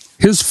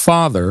 his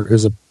father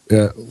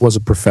was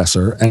a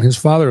professor, and his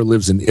father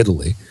lives in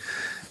Italy.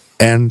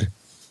 And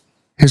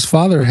his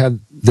father had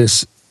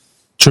this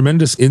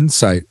tremendous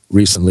insight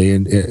recently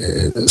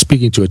in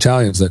speaking to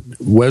Italians that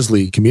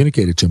Wesley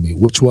communicated to me,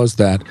 which was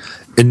that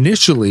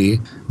initially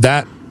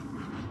that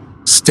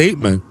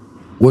statement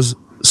was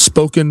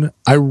spoken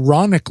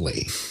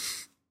ironically.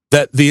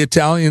 That the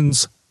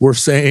Italians were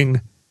saying,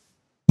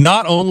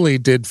 not only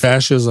did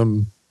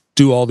fascism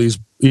do all these,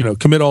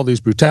 commit all these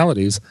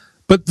brutalities,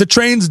 but the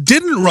trains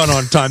didn't run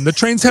on time. The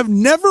trains have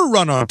never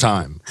run on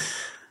time.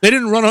 They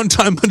didn't run on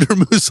time under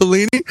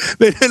Mussolini.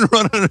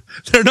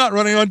 They're not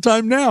running on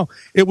time now.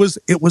 It was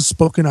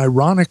spoken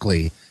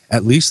ironically.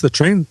 At least the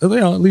trains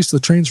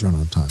run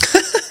on time.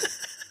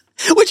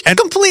 Which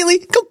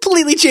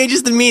completely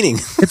changes the meaning.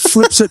 It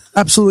flips it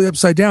absolutely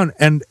upside down.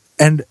 And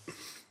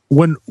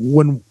when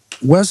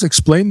Wes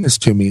explained this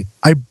to me,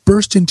 I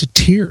burst into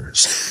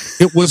tears.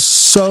 It was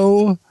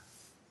so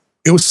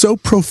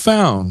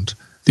profound,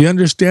 the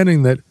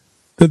understanding that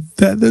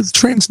the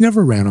trains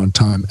never ran on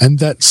time, and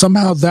that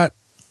somehow that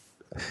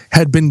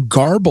had been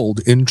garbled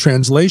in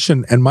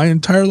translation. And my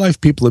entire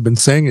life, people have been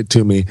saying it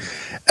to me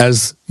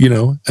as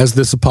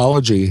this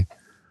apology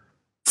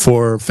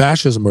for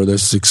fascism, or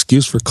this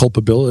excuse for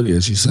culpability,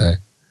 as you say,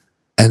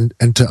 and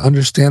to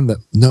understand that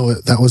no,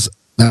 that was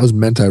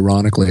meant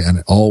ironically, and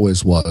it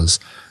always was.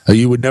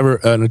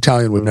 An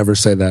Italian would never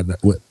say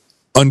that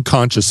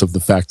unconscious of the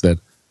fact that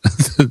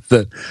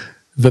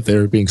that they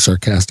were being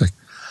sarcastic.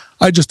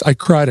 I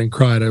cried and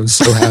cried. I was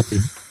so happy.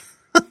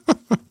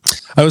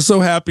 I was so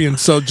happy and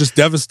so just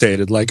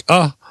devastated. Like,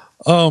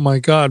 oh my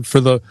God,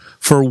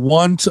 for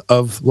want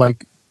of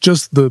like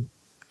just the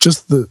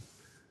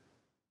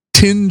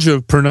tinge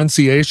of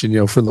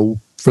pronunciation, for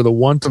the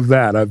want of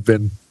that, I've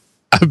been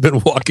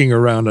walking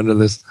around under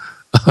this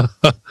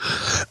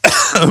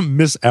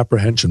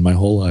misapprehension my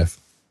whole life.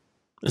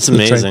 It's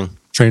amazing.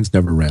 Trains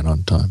never ran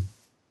on time.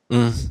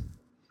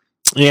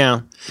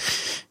 Yeah.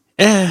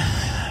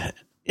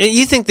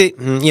 You think that,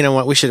 you know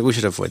what, we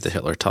should avoid the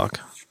Hitler talk.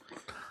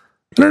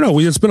 I don't know.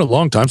 It's been a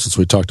long time since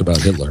we talked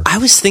about Hitler. I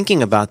was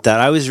thinking about that.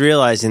 I was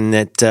realizing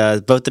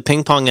that both the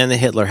ping pong and the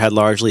Hitler had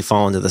largely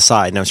fallen to the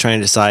side, and I was trying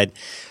to decide,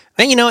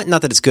 and you know what,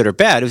 not that it's good or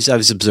bad. I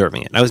was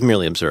observing it. I was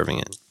merely observing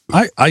it.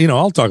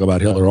 I'll talk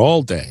about Hitler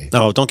all day.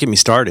 Oh, don't get me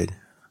started.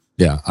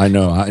 Yeah, I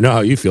know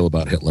how you feel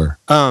about Hitler.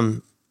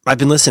 I've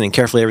been listening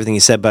carefully to everything he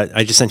said, but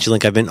I just sent you a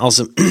link. I've been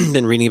also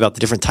been reading about the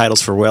different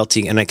titles for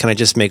royalty, and can I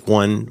just make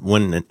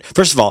one?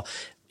 First of all,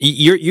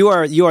 you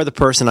are the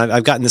person.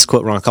 I've gotten this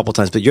quote wrong a couple of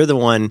times, but you're the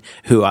one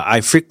who I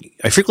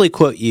frequently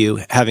quote you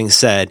having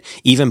said,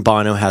 "Even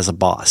Bono has a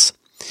boss."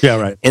 Yeah,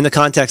 right. In the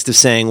context of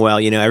saying, well,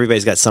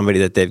 everybody's got somebody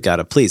that they've got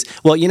to please.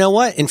 Well, you know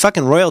what? In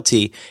fucking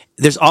royalty,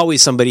 there's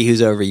always somebody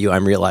who's over you.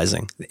 I'm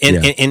realizing.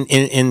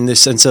 In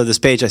this, and so this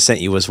page I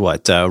sent you was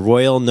what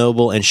royal,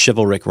 noble, and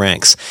chivalric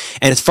ranks,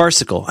 and it's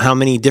farcical. How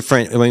many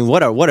different? I mean,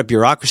 what a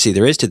bureaucracy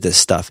there is to this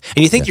stuff.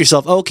 And you think to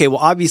yourself, okay, well,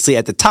 obviously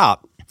at the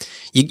top,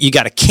 you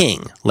got a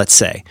king, let's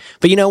say,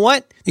 but you know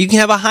what? You can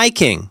have a high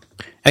king.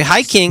 A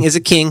high king is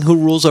a king who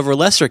rules over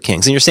lesser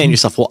kings. And you're saying to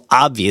yourself, well,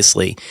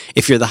 obviously,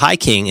 if you're the high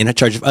king in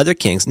charge of other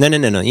kings, no.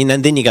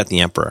 Then you got the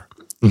emperor.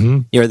 Mm-hmm.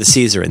 You're the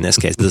Caesar in this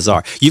case, the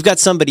czar. You've got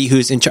somebody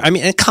who's in charge. I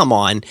mean, come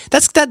on.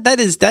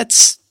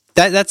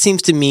 That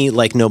seems to me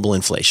like noble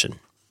inflation.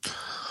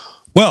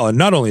 Well, and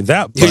not only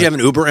that, because you have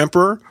an uber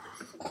emperor.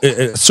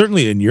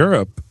 Certainly in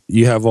Europe,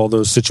 you have all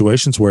those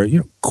situations where,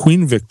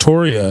 Queen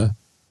Victoria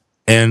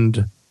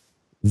and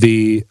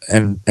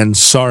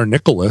Tsar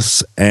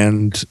Nicholas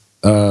and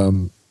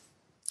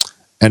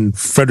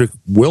Frederick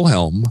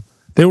Wilhelm,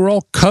 they were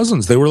all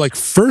cousins. They were like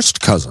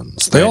first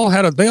cousins. They all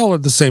had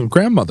the same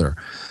grandmother.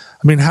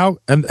 I mean, how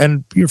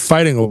and you're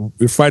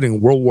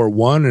fighting World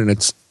War I, and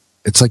it's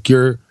like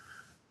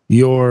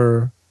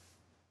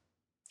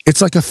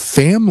it's like a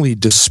family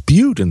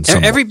dispute in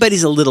some way.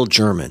 Everybody's a little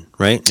German,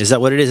 right? Is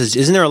that what it is?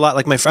 Isn't there a lot?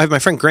 Like my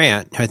friend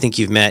Grant, who I think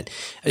you've met,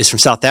 is from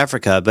South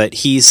Africa, but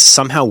he's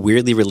somehow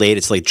weirdly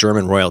related to like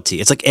German royalty.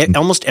 It's like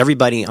almost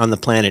everybody on the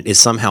planet is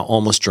somehow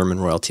almost German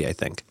royalty, I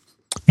think.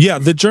 Yeah,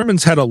 the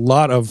Germans had a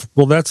lot of,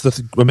 well, that's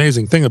the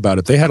amazing thing about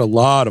it. They had a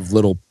lot of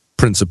little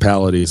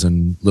principalities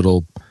and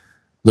little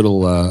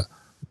the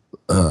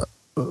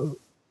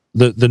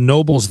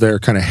nobles there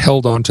kind of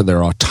held on to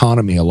their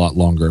autonomy a lot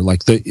longer.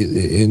 Like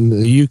in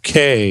the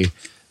UK,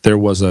 there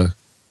was the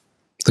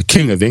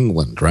King of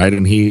England, right?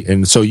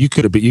 And so you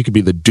could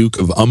be the Duke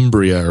of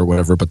Umbria or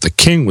whatever, but the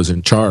king was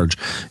in charge.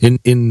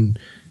 In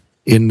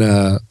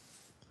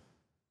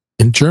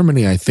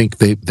Germany, I think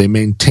they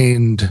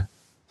maintained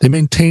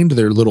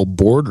their little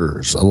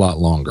borders a lot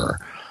longer.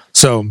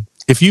 So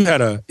if you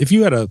had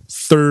a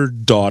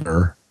third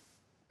daughter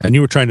and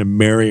you were trying to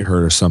marry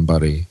her to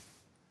somebody,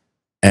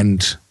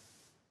 and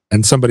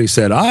somebody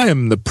said, "I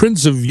am the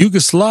Prince of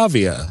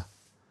Yugoslavia,"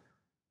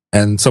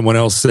 and someone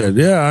else said,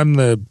 "Yeah, I'm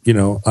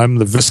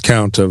the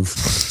Viscount of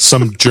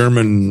some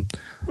German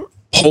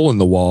hole in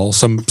the wall,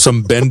 some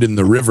bend in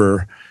the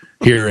river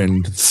here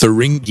in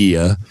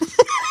Thuringia."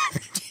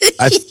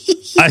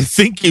 I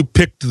think you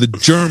picked the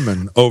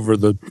German over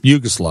the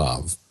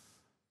Yugoslav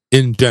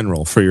in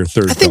general for your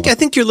third. I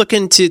think you're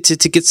looking to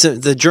get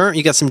some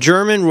you got some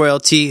German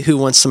royalty who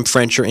wants some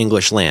French or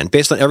English land.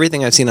 Based on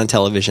everything I've seen on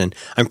television,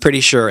 I'm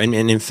pretty sure, and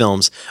in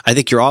films, I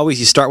think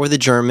you start with a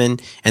German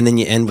and then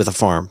you end with a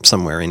farm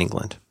somewhere in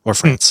England or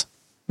France.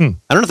 I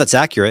don't know if that's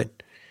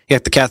accurate. You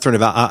got the Catherine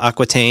of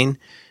Aquitaine.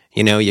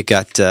 You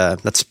got I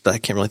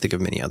can't really think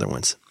of many other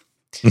ones.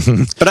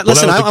 But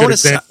listen, I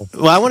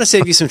want to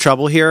save you some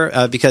trouble here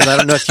because I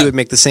don't know if you would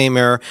make the same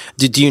error.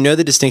 Do you know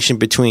the distinction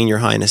between Your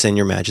Highness and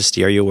Your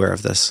Majesty? Are you aware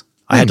of this?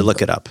 I had to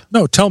look it up.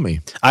 No, tell me.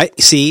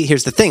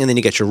 Here's the thing, and then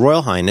you get Your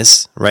Royal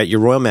Highness, right? Your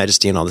Royal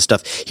Majesty and all this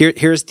stuff.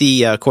 Here's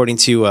the according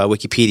to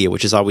Wikipedia,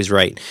 which is always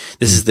right.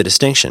 This is the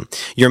distinction.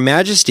 Your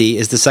Majesty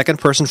is the second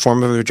person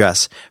form of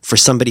address for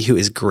somebody who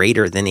is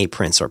greater than a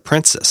prince or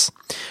princess.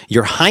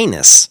 Your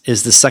Highness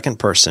is the second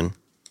person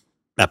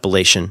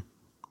appellation,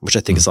 which I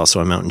think is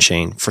also a mountain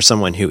chain for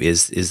someone who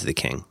is the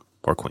king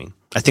or queen.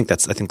 I think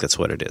that's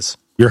what it is.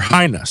 Your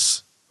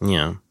Highness.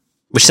 Yeah.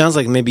 Which sounds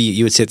like maybe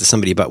you would say it to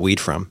somebody you bought weed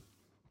from.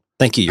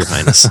 Thank you, Your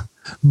Highness.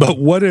 But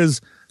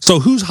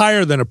who's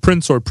higher than a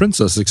prince or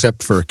princess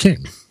except for a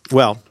king?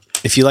 Well,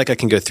 if you like, I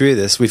can go through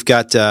this. We've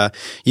got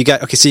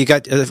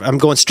I'm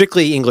going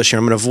strictly English here.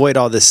 I'm going to avoid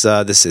all this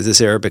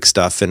Arabic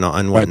stuff and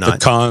Right, whatnot.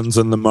 the Khans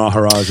and the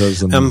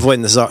Maharajas. And I'm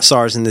avoiding the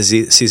Tsars and the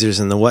Caesars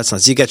and the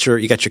whatnots. You got your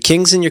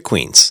kings and your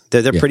queens.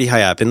 They're pretty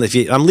high up. And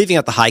I'm leaving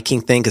out the high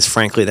king thing because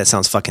frankly that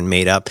sounds fucking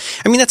made up.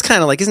 I mean, that's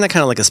kind of like, isn't that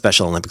kind of like a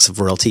Special Olympics of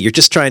royalty? You're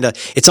just trying to.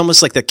 It's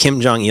almost like the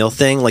Kim Jong Il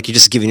thing. Like you're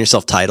just giving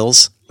yourself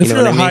titles. If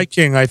you're a high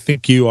king, I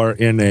think you are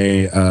in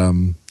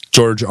a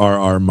George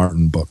R.R.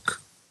 Martin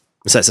book.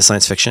 Is that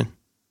science fiction?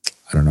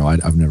 I don't know.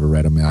 I've never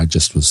read them. I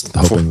just was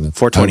hoping that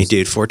 420,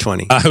 dude.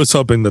 420. I was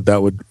hoping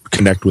that would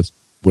connect with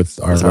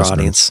our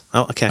audience.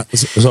 Oh, okay. I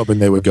was hoping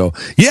they would go,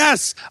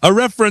 yes, a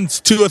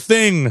reference to a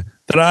thing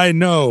that I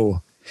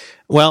know.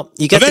 Well,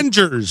 you get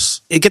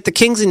Avengers. You get the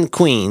kings and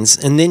queens,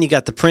 and then you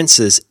got the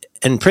princes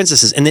and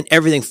princesses, and then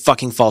everything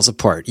fucking falls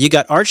apart. You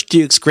got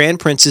archdukes, grand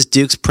princes,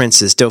 dukes,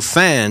 princes,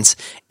 dauphins,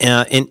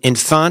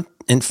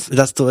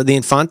 that's the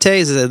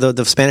infantes,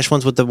 the Spanish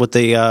ones with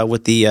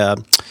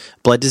the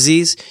blood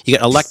disease. You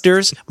got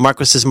electors,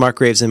 marquises,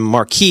 markgraves, and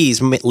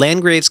marquises,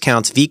 landgraves,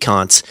 counts,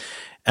 viscounts,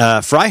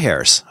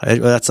 freiherrs.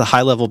 That's a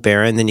high level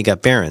baron. Then you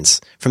got barons.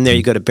 From there,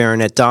 you go to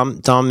baronet,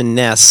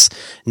 dominess,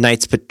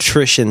 knights,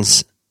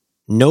 patricians,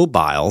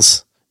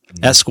 nobiles,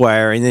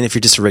 esquire, and then if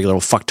you're just a regular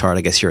old fucktard,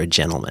 I guess you're a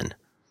gentleman.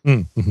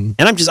 Mm-hmm.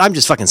 And I'm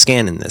just fucking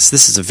scanning this.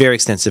 This is a very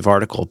extensive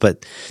article,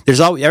 but there's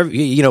always, I don't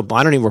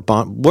even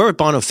where would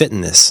Bono fit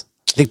in this?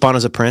 I think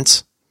Bono's a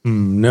prince.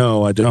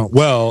 No, I don't.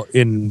 Well,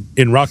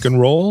 in rock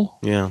and roll,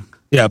 yeah,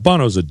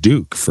 Bono's a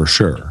duke for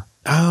sure.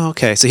 Oh,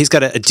 okay. So he's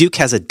got a duke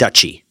has a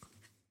duchy,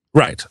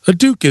 right? A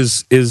duke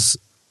is.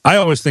 I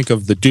always think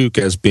of the duke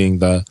as being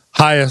the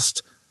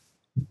highest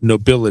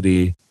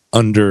nobility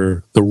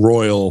under the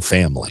royal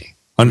family,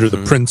 under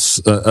the prince.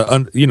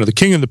 The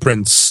king and the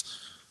prince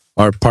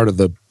are are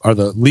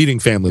the leading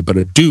family, but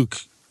a duke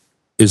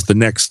is the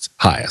next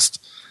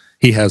highest.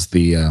 He has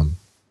the.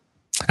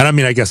 And I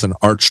mean, I guess an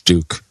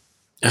archduke.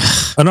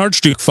 An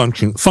archduke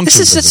functions. This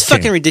is just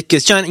fucking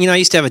ridiculous, John. I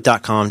used to have a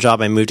 .com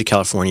job. I moved to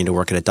California to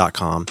work at a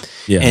 .com,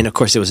 and of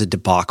course, it was a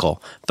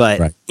debacle. But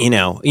right. you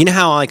know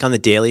how like on the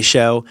Daily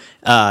Show.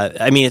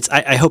 I mean,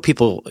 I hope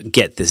people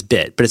get this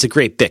bit, but it's a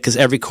great bit because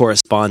every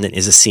correspondent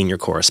is a senior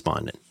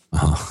correspondent.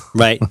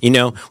 Right?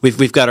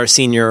 We've got our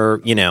senior,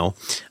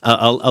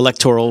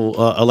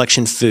 electoral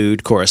election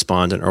food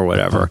correspondent or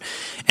whatever.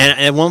 And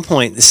at one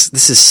point,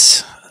 this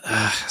is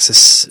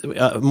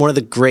one of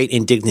the great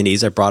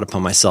indignities I brought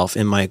upon myself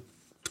in my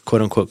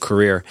quote unquote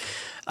career.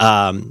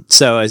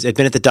 So I'd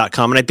been at the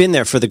 .com and I'd been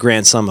there for the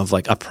grand sum of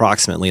like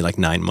approximately like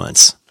 9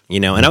 months,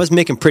 and I was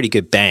making pretty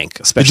good bank.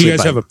 Especially, did you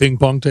guys have a ping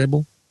pong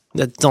table?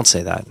 Don't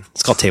say that.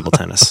 It's called table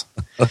tennis.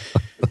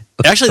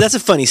 Actually, that's a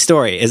funny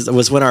story.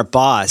 Was when our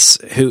boss,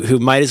 who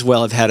might as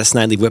well have had a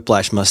Snidely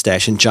Whiplash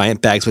mustache and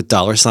giant bags with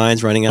dollar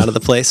signs running out of the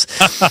place,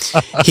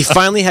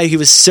 he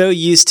was so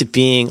used to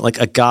being like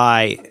a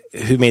guy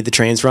who made the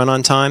trains run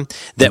on time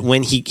that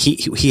when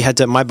he had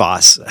to, my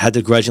boss had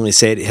to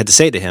say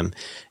to him,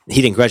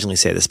 he didn't grudgingly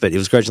say this, but it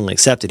was grudgingly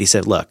accepted. He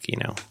said, "Look,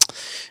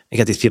 I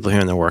got these people here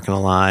and they're working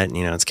a lot.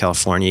 It's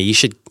California. You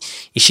should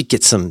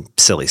get some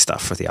silly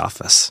stuff for the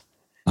office."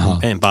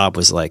 And Bob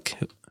was like,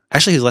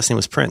 actually, his last name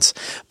was Prince.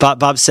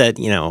 Bob said,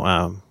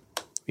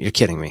 "You're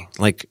kidding me."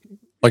 Like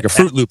a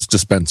Fruit Loops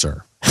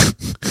dispenser.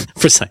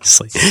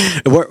 Precisely.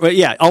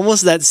 Yeah,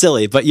 almost that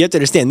silly. But you have to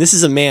understand, this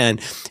is a man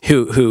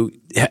who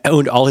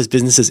owned all his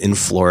businesses in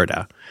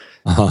Florida.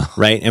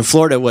 Right? And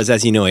Florida was,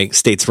 as you know, a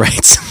states'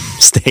 rights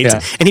state.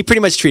 Yeah. And he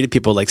pretty much treated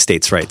people like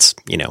states' rights,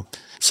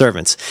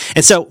 servants.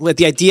 And so with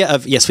the idea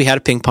of, yes, we had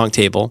a ping pong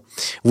table.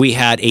 We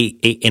had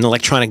an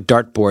electronic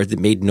dartboard that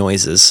made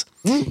noises.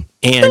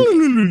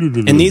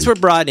 And these were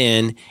brought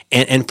in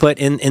and put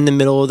in the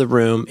middle of the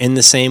room in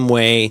the same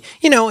way.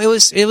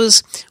 It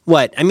was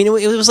what? I mean,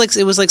 it was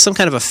like some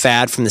kind of a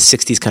fad from the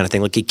 60s kind of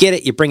thing. Like you get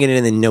it, you bring it in,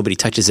 and then nobody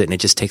touches it, and it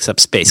just takes up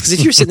space. Because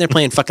if you're sitting there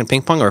playing fucking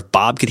ping pong, or if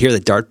Bob could hear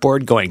the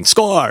dartboard going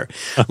score,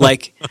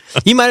 like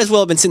you might as well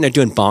have been sitting there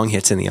doing bong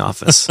hits in the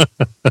office.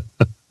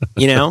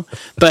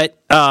 But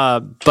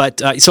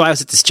so I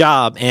was at this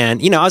job, and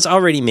I was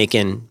already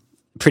making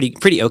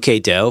pretty okay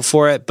dough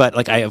for it, but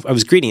like I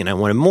was greedy and I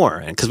wanted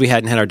more because we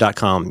hadn't had our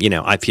 .com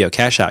IPO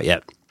cash out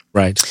yet.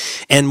 Right.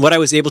 And what I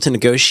was able to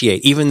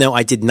negotiate, even though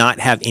I did not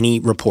have any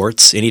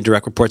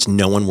direct reports,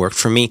 no one worked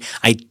for me.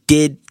 I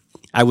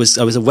was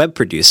a web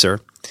producer,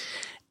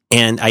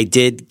 and I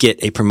did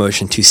get a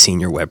promotion to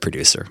senior web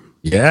producer.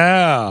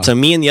 Yeah. So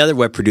me and the other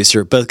web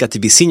producer both got to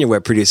be senior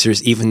web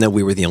producers, even though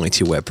we were the only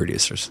two web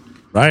producers.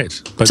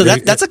 Right. But so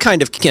that's a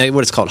kind of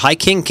what it's called, high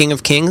king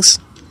of kings.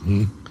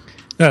 Mm-hmm.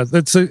 Yeah,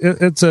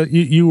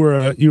 you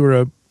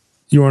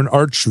were an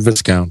arch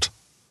viscount.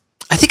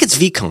 I think it's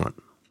vicomte.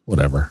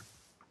 Whatever.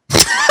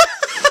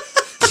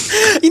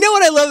 You know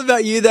what I love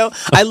about you, though?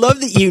 I love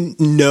that you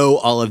know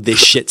all of this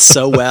shit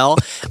so well.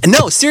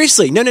 No,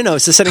 seriously. No.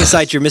 So setting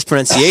aside your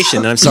mispronunciation,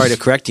 and I'm sorry to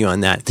correct you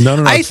on that.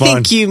 No, I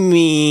think you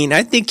mean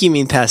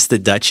past the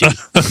duchy.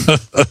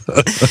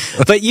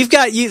 But you've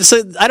got.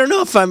 So I don't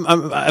know if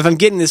I'm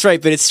getting this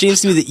right, but it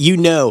seems to me that you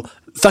know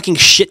fucking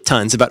shit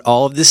tons about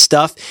all of this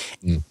stuff,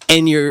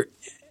 and you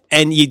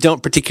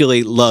don't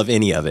particularly love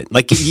any of it.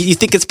 Like you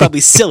think it's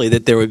probably silly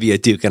that there would be a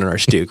duke and an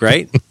archduke,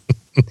 right?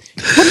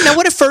 Now,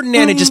 what if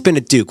Ferdinand had just been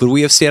a duke? Would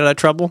we have stayed out of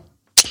trouble?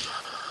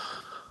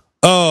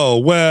 Oh,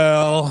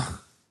 well,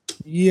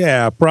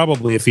 yeah,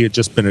 probably if he had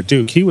just been a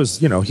duke. He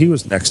was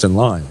next in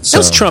line. So. That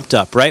was trumped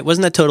up, right?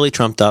 Wasn't that totally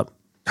trumped up?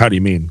 How do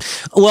you mean?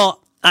 Well,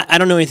 I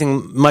don't know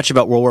anything much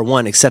about World War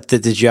I, except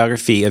that the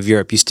geography of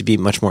Europe used to be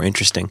much more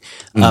interesting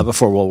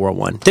before World War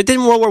I. Then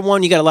in World War I,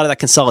 you got a lot of that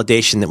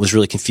consolidation that was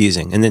really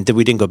confusing, and then that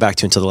we didn't go back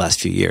to until the last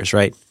few years,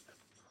 right?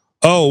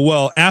 Oh,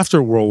 well,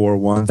 after World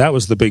War I, that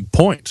was the big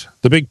point.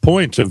 The big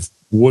point of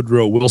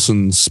Woodrow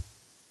Wilson's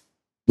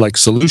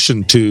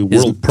solution to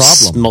world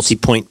problems.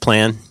 Multi-point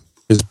plan.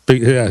 That's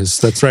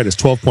right. His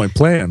 12-point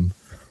plan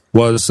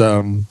was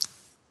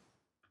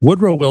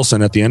Woodrow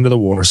Wilson at the end of the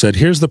war said,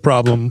 here's the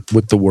problem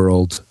with the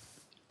world.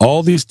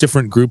 All these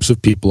different groups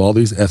of people, all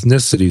these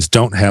ethnicities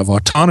don't have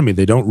autonomy.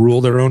 They don't rule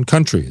their own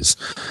countries.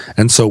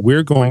 And so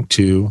we're going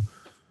to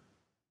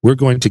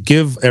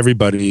give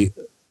everybody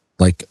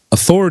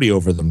authority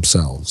over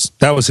themselves.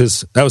 That was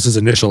his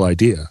initial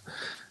idea.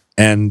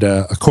 And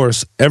of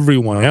course,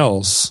 everyone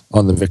else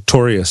on the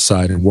victorious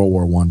side in World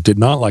War I did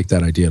not like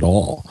that idea at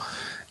all.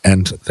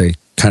 And they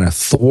kind of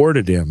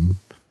thwarted him.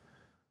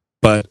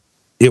 But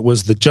it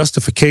was the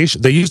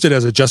justification. They used it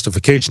as a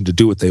justification to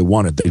do what they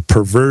wanted. They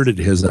perverted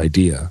his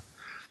idea.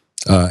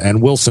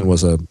 And Wilson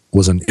was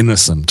an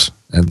innocent.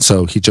 And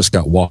so he just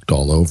got walked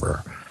all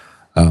over.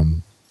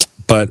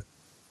 But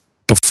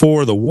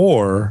before the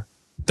war,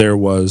 there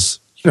was,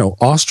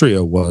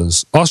 Austro-Hungary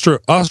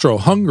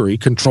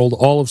controlled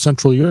all of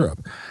Central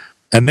Europe,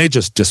 and they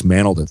just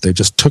dismantled it. They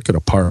just took it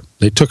apart.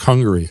 They took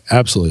Hungary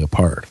absolutely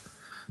apart.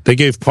 They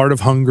gave part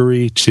of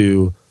Hungary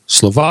to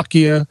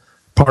Slovakia,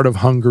 part of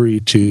Hungary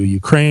to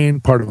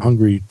Ukraine,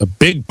 a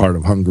big part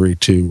of Hungary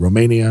to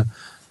Romania,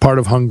 part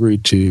of Hungary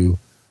to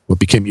what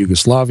became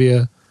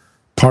Yugoslavia,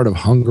 part of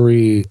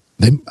Hungary.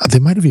 They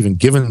might have even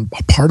given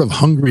a part of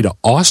Hungary to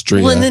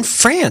Austria. Well, and then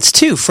France,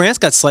 too. France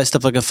got sliced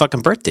up like a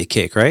fucking birthday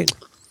cake, right?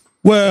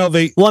 Well,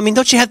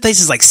 don't you have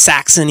places like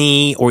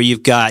Saxony, or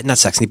you've got, not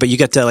Saxony, but you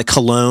got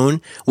Cologne,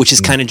 which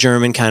is kind of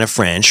German, kind of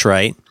French,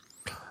 right?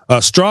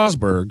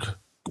 Strasbourg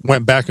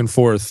went back and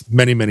forth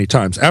many, many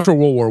times. After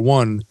World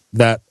War I,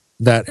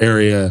 that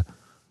area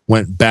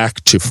went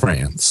back to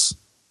France.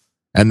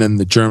 And then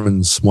the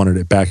Germans wanted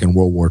it back in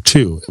World War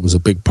II. It was a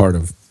big part,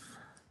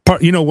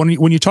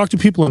 when you talk to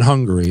people in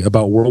Hungary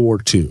about World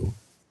War II,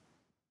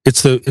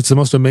 it's the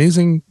most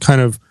amazing kind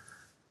of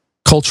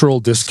cultural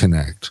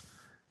disconnect.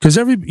 Because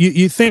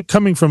you think,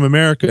 coming from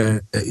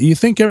America, you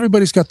think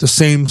everybody's got the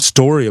same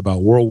story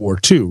about World War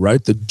II,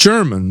 right? The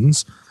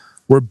Germans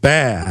were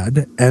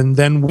bad, and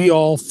then we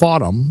all fought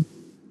them.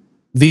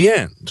 The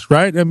end,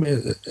 right? I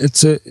mean,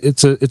 it's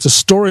a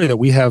story that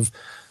we have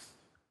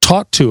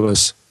taught to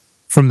us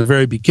from the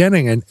very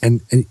beginning, and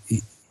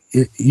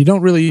you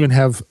don't really even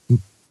have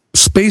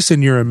space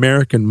in your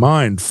American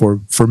mind for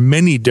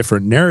many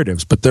different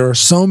narratives, but there are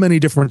so many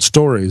different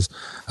stories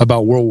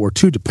about World War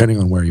II depending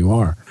on where you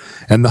are.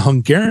 And the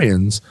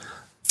Hungarians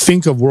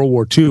think of World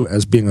War II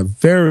as being a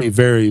very,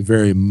 very,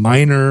 very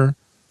minor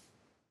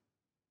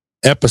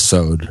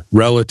episode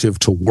relative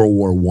to World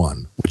War I,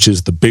 which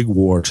is the big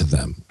war to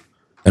them.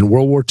 And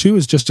World War II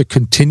is just a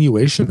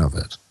continuation of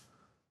it.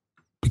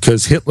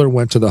 Because Hitler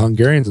went to the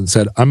Hungarians and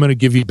said, I'm going to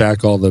give you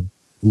back all the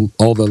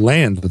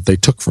land that they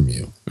took from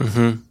you.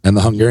 Mm-hmm. And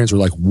the Hungarians were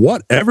like,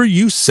 whatever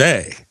you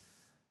say,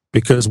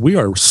 because we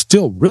are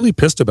still really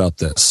pissed about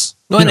this.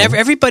 Well, and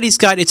everybody's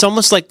got, it's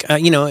almost like,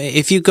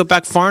 if you go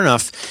back far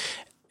enough,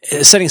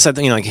 setting aside,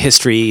 like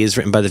history is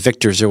written by the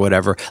victors or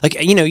whatever,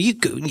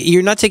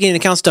 you're not taking into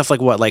account stuff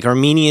like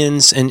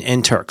Armenians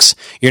and Turks.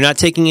 You're not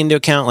taking into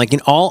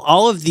account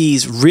all of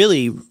these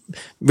really,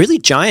 really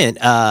giant,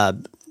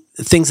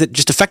 things that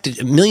just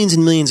affected millions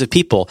and millions of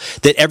people,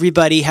 that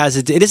everybody has.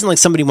 It isn't like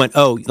somebody went,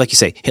 oh, like you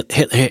say,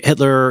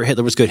 Hitler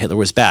was good, Hitler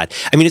was bad.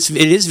 I mean, it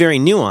is very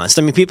nuanced.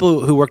 I mean,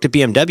 people who worked at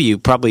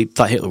BMW probably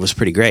thought Hitler was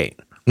pretty great.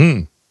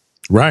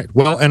 Right.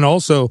 Well, and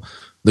also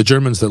the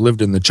Germans that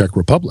lived in the Czech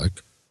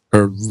Republic,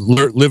 or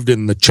lived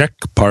in the Czech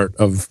part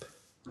of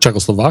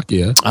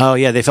Czechoslovakia. Oh,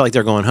 yeah, they felt like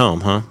they're going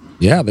home, huh?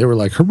 Yeah, they were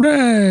like,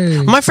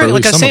 hooray! My friend,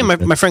 like I was saying,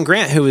 my friend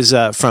Grant, who is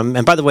from,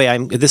 and by the way,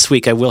 this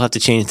week I will have to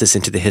change this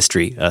into the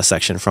history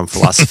section from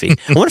philosophy.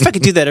 I wonder if I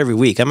could do that every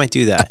week. I might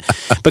do that.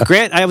 But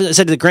Grant, I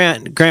said to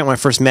Grant when I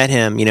first met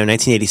him,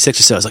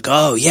 1986 or so, I was like,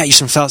 oh yeah, you're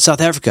from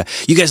South Africa.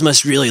 You guys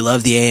must really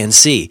love the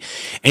ANC.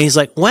 And he's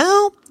like,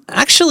 well,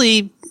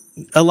 actually,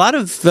 a lot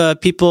of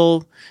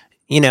people,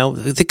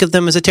 think of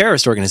them as a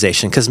terrorist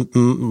organization, because a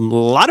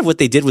lot of what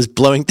they did was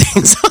blowing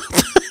things up.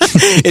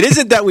 It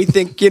isn't that we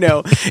think, it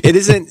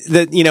isn't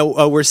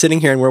that, we're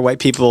sitting here and we're white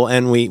people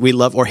and we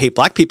love or hate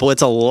black people.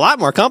 It's a lot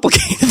more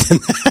complicated than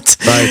that.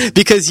 Right.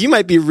 Because you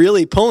might be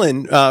really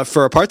pulling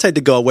for apartheid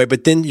to go away,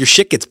 but then your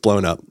shit gets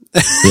blown up.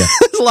 Yeah.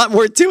 There's a lot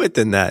more to it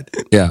than that.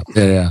 Yeah.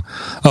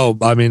 Oh,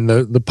 I mean,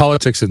 the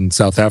politics in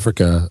South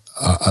Africa,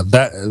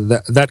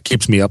 that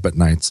keeps me up at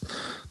nights.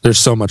 there's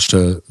so much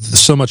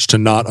to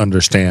not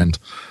understand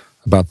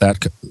about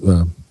that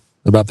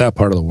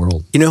part of the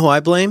world. You know who I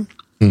blame?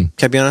 Can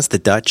I be honest? The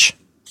Dutch.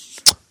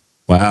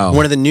 Wow.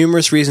 One of the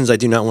numerous reasons I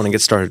do not want to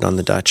get started on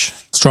the Dutch.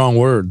 Strong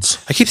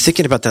words. I keep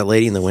thinking about that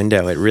lady in the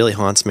window. It really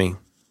haunts me.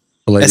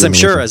 As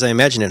As I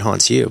imagine it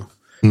haunts you.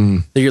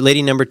 Your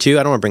lady number 2,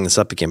 I don't want to bring this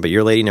up again, but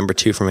your lady number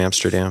 2 from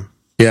Amsterdam.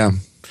 Yeah.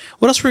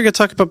 What else were we going to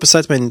talk about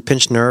besides my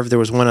pinched nerve? There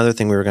was one other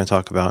thing we were going to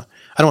talk about.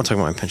 I don't want to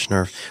talk about my pinched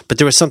nerve, but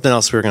there was something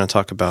else we were going to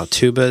talk about.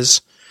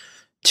 Tubas.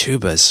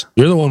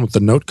 You're the one with the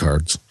note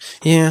cards.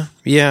 Yeah.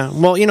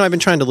 Well, I've been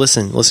trying to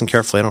listen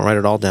carefully. I don't write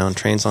it all down.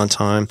 Trains on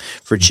time,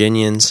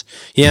 Virginians.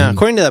 Yeah.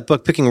 According to that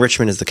book, picking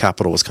Richmond as the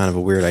capital was kind of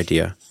a weird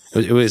idea.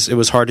 It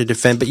was hard to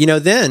defend, but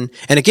then,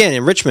 and again,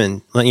 in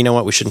Richmond, you know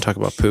what? We shouldn't talk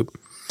about poop,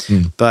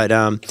 but,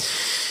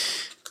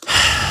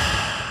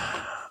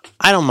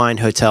 I don't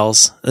mind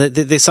hotels.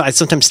 I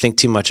sometimes think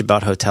too much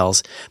about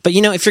hotels, but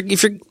if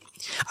you're,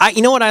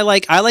 you know what I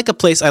like? I like a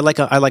place. I like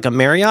a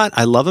Marriott.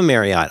 I love a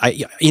Marriott.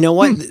 You know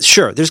what?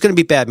 Sure, there's going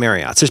to be bad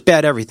Marriotts. There's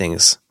bad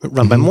everything's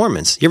run by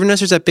Mormons. You ever notice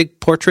there's that big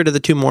portrait of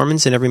the 2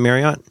 Mormons in every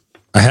Marriott?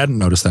 I hadn't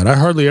noticed that. I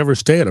hardly ever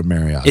stay at a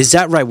Marriott. Is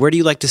that right? Where do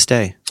you like to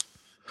stay?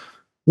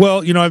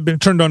 Well, I've been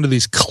turned on to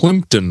these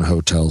Climpton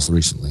hotels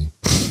recently.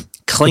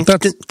 Climpton.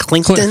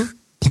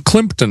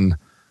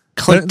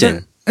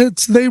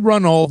 They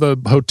run all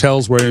the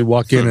hotels where you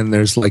walk in and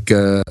there's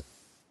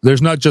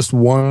there's not just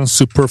one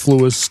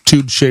superfluous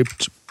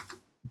tube-shaped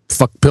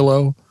fuck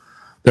pillow.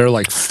 There are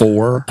like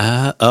 4.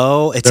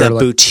 It's a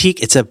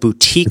boutique. It's a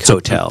boutique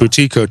hotel.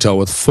 Boutique hotel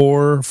with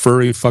 4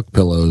 furry fuck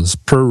pillows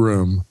per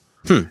room,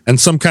 and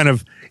some kind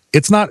of.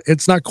 It's not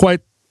quite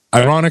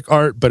ironic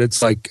art, but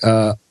it's like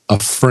a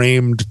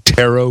framed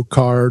tarot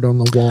card on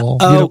the wall.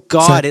 Oh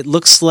God! It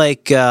looks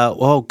like.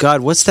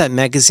 What's that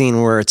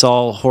magazine where it's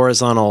all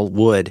horizontal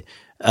wood?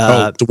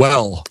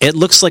 Dwell. It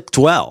looks like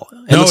Dwell.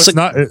 It's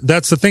not.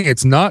 That's the thing.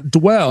 It's not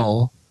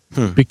Dwell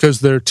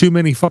because there are too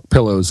many fuck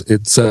pillows.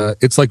 It's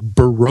like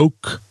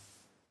Baroque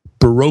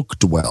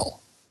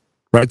Dwell,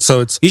 right?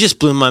 So you just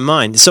blew my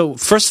mind. So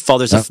first of all,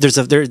 there's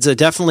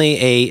definitely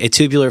a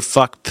tubular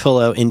fuck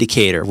pillow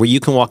indicator where you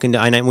can walk into.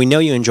 And we know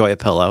you enjoy a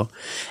pillow,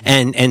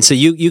 and so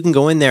you can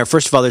go in there.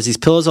 First of all, there's these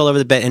pillows all over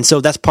the bed, and so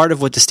that's part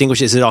of what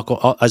distinguishes. Is it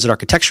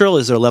architectural?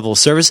 Is there a level of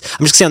service?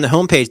 I'm just saying on the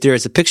homepage there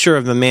is a picture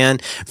of a man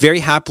very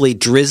happily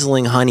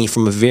drizzling honey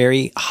from a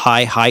very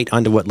high height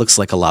onto what looks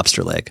like a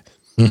lobster leg.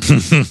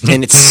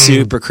 And it's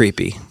super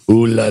creepy.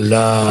 Ooh la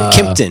la.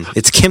 Kimpton.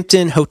 It's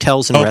Kimpton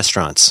Hotels and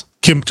Restaurants.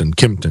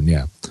 Kimpton,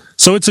 yeah.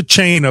 So it's a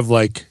chain of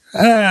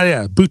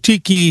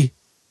boutique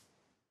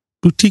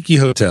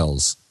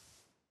hotels.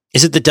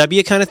 Is it the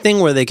W kind of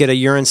thing where they get a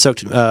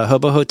urine-soaked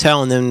hobo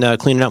hotel and then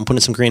clean it out and put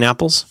in some green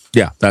apples?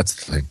 Yeah, that's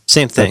the thing.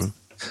 Same thing.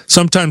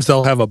 Sometimes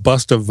they'll have a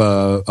bust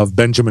of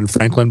Benjamin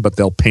Franklin, but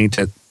they'll paint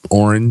it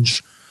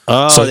orange.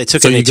 Oh, so they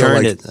took it and they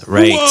turned it.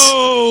 Right.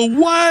 Whoa,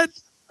 what?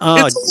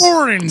 Oh, it's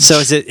orange. So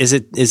is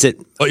it?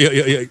 Oh,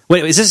 yeah.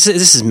 Wait, this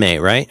is May,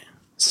 right?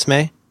 Is this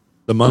May?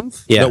 The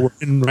month that we're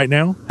in right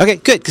now? Okay,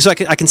 good, because I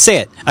can say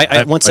it.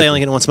 I only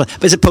get it once a month.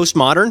 But is it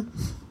postmodern?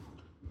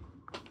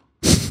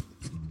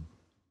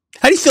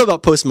 How do you feel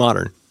about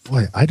postmodern?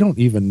 Boy, I don't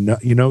even know.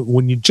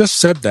 When you just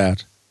said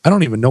that, I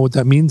don't even know what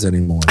that means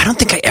anymore. I don't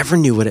think I ever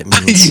knew what it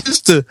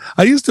means.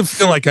 I used to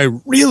feel like I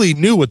really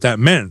knew what that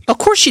meant. Of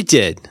course you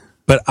did.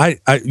 But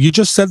you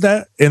just said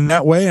that in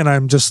that way, and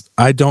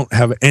I don't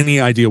have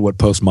any idea what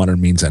postmodern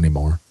means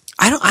anymore.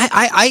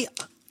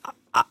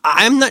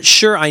 I'm not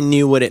sure I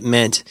knew what it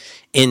meant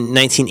in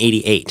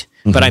 1988,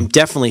 but I'm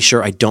definitely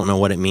sure I don't know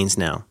what it means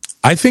now.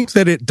 I think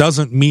that it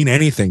doesn't mean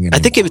anything anymore. I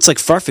think it's like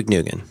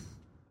Farfignugan.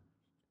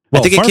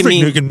 Well,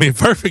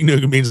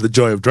 Farfignugan means the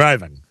joy of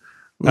driving.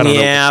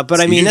 Yeah, but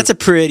I mean, that's a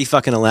pretty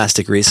fucking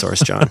elastic resource,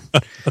 John.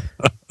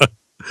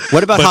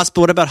 What about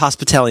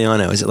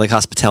Hospitaliano? Is it like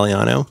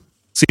Hospitaliano?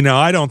 See, now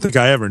I don't think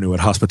I ever knew what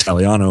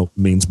Hospitaliano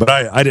means, but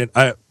I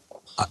didn't.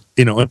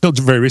 Until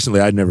very recently,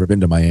 I'd never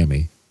been to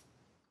Miami.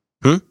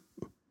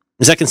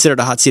 Is that considered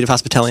a hot seat of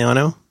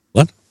Hospitaliano?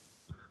 What?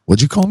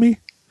 What'd you call me?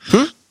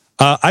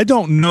 I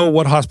don't know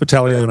what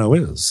Hospitaliano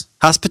is.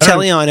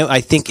 Hospitaliano,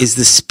 I think, is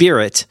the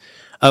spirit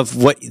of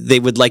what they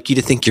would like you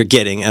to think you're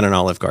getting at an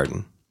Olive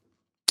Garden.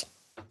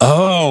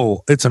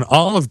 Oh, it's an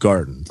Olive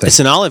Garden thing. It's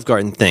an Olive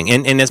Garden thing.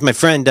 And as my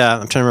friend, I'm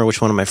trying to remember which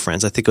one of my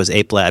friends, I think it was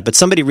Ape Lad, but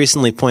somebody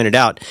recently pointed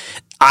out,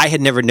 I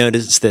had never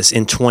noticed this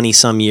in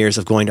 20-some years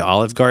of going to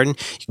Olive Garden.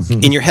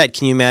 In your head,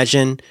 can you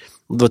imagine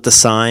what the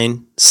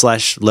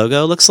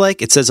sign/logo looks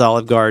like? It says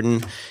Olive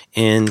Garden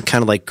in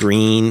kind of like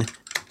green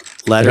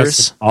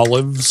letters.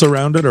 Olives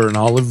around it or an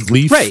olive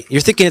leaf? Right.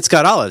 You're thinking it's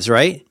got olives,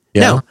 right?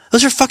 Yeah. No,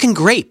 those are fucking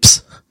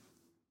grapes.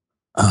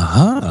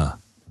 Uh-huh.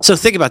 So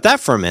think about that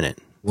for a minute.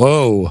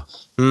 Whoa.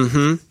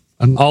 Mm-hmm.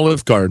 An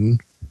Olive Garden.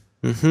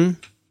 Mm-hmm.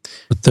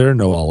 But there are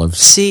no olives.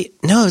 See,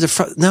 no,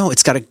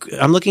 it's got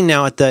I'm looking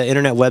now at the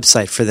internet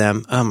website for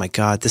them. Oh my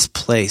God, this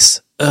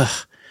place. Ugh.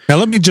 Now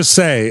let me just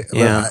say,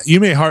 you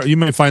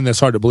may find this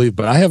hard to believe,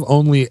 but I have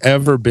only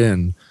ever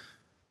been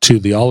to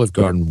the Olive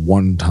Garden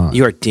one time.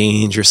 You are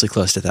dangerously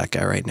close to that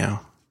guy right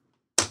now.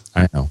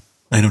 I know.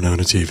 I don't own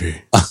a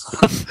TV.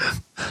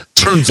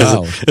 Turns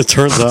out. It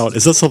turns out.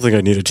 Is that something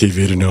I need a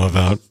TV to know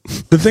about?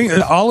 The thing,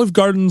 Olive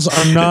Gardens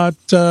are not.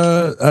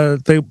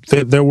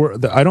 There were.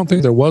 I don't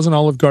think there was an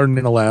Olive Garden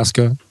in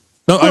Alaska.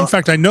 No, in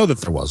fact, I know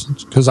that there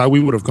wasn't because we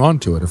would have gone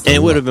to it. And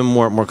it would have been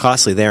more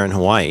costly there in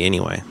Hawaii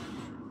anyway.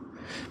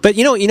 But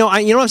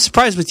I'm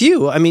surprised with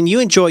you. I mean, you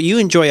enjoy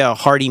a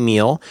hearty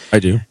meal. I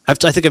do. I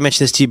think I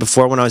mentioned this to you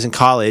before. When I was in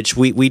college,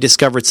 we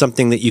discovered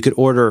something that you could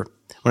order.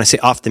 When I say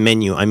off the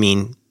menu, I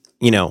mean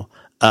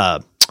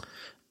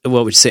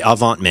what would you say,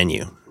 avant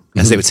menu,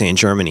 as they would say in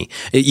Germany.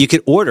 You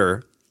could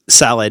order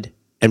salad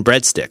and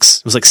breadsticks.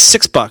 It was like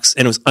 $6,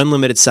 and it was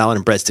unlimited salad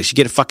and breadsticks. You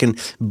get a fucking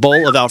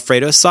bowl of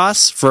Alfredo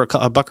sauce for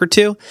a buck or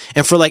two,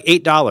 and for like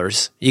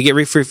 $8, you get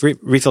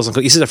refills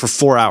on. You sit there for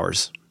 4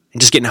 hours, and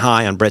just getting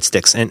high on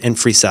breadsticks and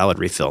free salad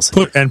refills.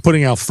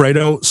 Putting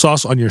Alfredo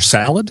sauce on your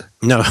salad?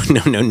 No.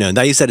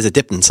 That you said is a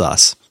dipping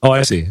sauce. Oh,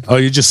 I see. Oh,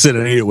 you just sit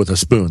and eat it with a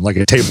spoon, like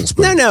a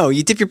tablespoon. No,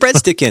 you dip your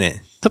breadstick in it.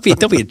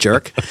 Don't be a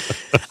jerk.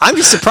 I'm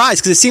just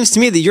surprised because it seems to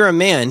me that you're a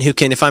man who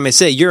can, if I may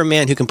say, you're a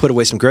man who can put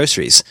away some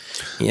groceries.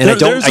 And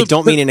I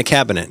don't mean in a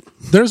cabinet.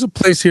 There's a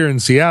place here in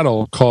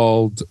Seattle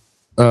called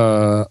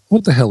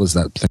what the hell is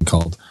that thing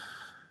called?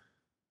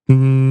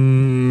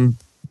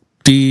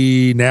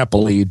 Di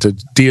Napoli,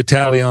 Di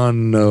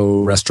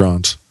Italiano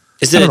restaurant.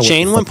 Is it a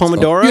chain one,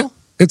 Pomodoro? Yeah,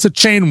 it's a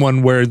chain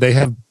one where they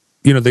have,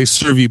 they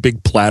serve you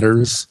big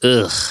platters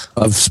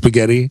of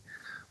spaghetti.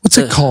 What's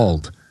it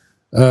called?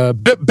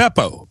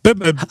 Beppo. Beppo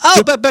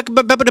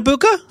de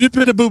Buca?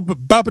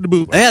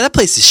 Yeah, that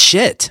place is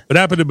shit.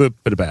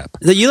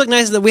 You Look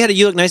Nice. We had a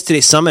You Look Nice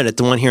Today summit at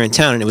the one here in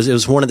town, and it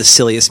was one of the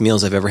silliest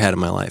meals I've ever had in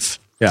my life.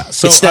 Yeah,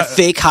 so it's that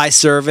fake high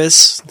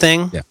service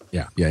thing.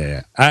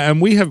 Yeah.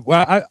 And we have.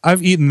 Well,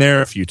 I've eaten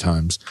there a few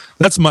times.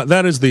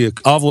 That is the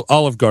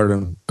Olive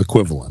Garden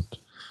equivalent.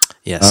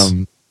 Yes.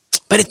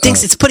 But it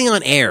thinks it's putting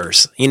on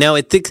airs.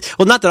 It thinks,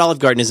 well, not that Olive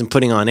Garden isn't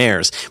putting on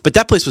airs, but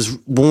that place was,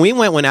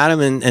 when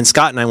Adam and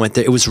Scott and I went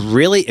there, it was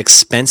really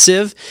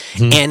expensive.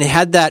 And it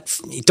had that,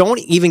 don't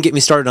even get me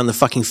started on the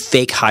fucking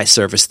fake high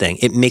service thing.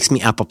 It makes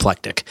me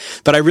apoplectic.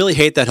 But I really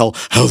hate that whole,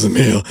 how's the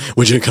meal?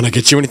 Can I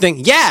get you anything?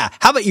 Yeah.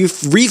 How about you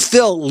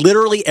refill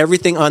literally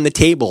everything on the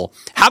table?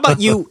 How about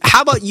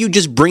you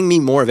just bring me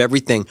more of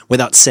everything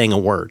without saying a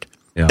word?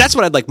 Yeah. That's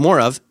what I'd like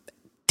more of,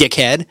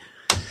 dickhead.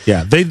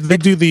 Yeah, they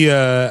do the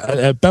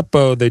at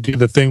Beppo. They do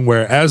the thing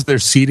where as they're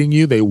seating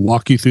you, they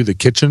walk you through the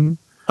kitchen.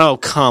 Oh,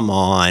 come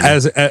on!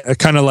 As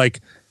kind of like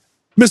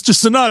Mr.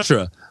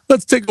 Sinatra.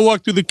 Let's take a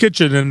walk through the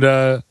kitchen, and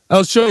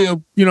I'll show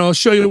you. I'll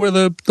show you where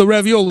the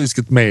raviolis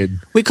get made.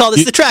 We call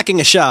this the tracking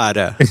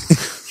ashada.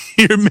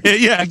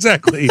 Yeah,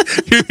 exactly.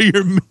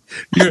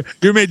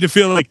 You're made to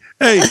feel like,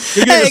 hey,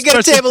 got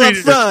a table up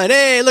front.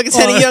 Hey, look, it's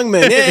Henny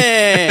Youngman.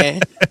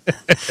 Hey.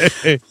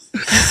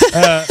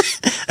 I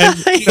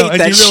hate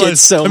that shit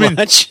so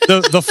much.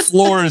 The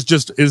floor is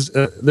just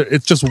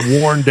it's just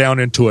worn down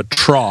into a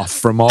trough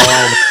from all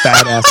the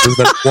fat asses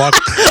that walk.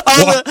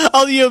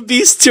 All the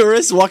obese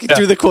tourists walking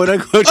through the quote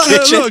unquote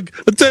kitchen. Look,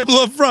 a table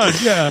up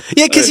front. Yeah,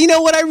 because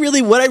what I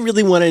really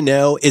want to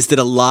know is that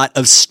a lot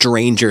of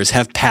strangers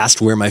have passed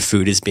where my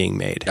food is being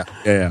made.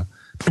 Yeah.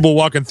 People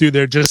walking through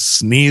there just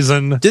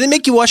sneezing. Do they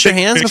make you wash your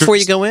hands before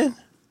you go in?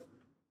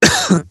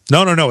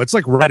 No. It's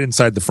like right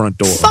inside the front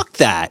door. Fuck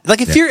that.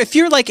 Like if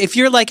you're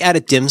like at a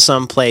dim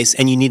sum place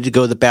and you need to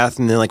go to the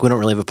bathroom, they're like, we don't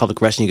really have a public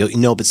restroom. You go,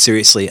 no, but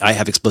seriously, I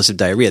have explosive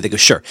diarrhea. They go,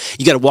 sure.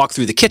 You got to walk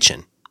through the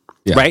kitchen.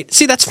 Yeah. Right?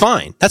 See, that's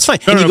fine. That's fine.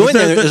 You go in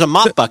there's a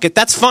mop bucket.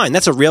 That's fine.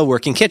 That's a real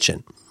working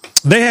kitchen.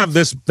 They have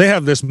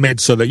this made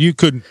so that you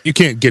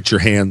can't get your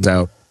hands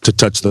out to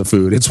touch the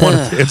food. It's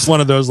one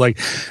of those like,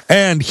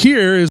 and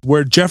here is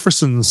where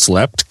Jefferson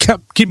slept.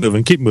 Keep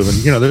moving.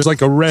 There's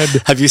like a red.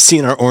 Have you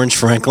seen our Orange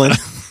Franklin?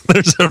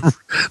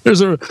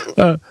 there's a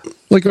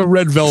like a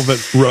red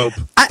velvet rope.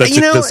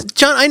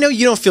 John, I know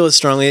you don't feel as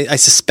strongly. I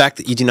suspect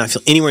that you do not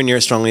feel anywhere near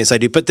as strongly as I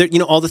do. But there,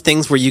 all the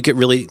things where you get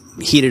really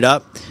heated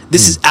up.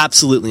 This is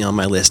absolutely on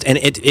my list, and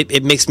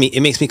it makes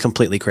me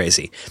completely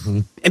crazy.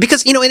 And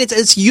because and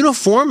it's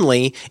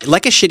uniformly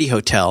like a shitty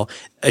hotel,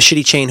 a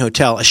shitty chain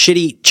hotel, a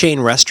shitty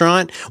chain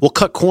restaurant will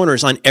cut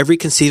corners on every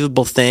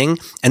conceivable thing,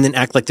 and then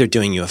act like they're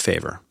doing you a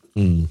favor.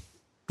 And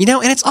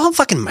it's all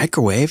fucking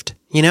microwaved.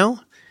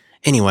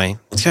 Anyway,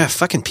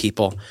 fucking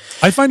people.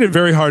 I find it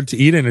very hard to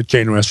eat in a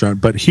chain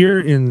restaurant, but here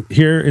in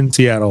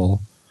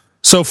Seattle.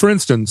 So, for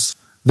instance,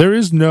 there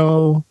is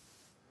no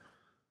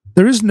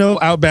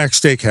Outback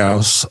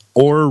Steakhouse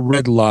or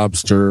Red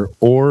Lobster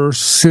or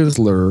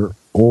Sizzler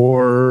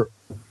or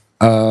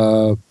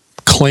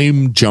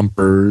Claim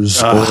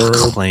Jumpers or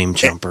Claim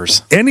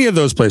Jumpers. Any of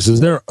those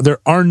places. There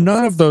are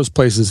none of those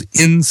places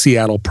in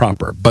Seattle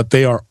proper, but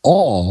they are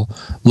all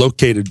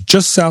located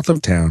just south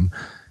of town.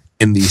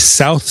 In the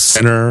South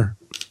Center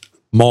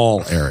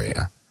Mall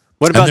area.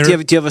 What about do you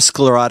have a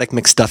sclerotic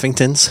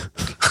McStuffingtons?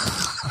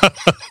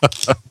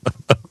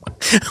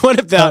 What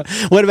about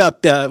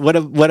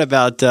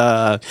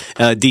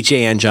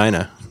DJ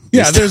Angina?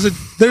 Yeah, there's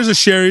a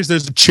Sherry's,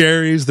 there's a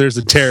Cherry's, there's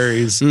a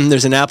Terry's.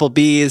 There's an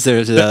Applebee's,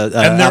 there's a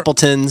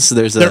Appleton's,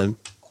 there's a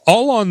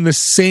all on the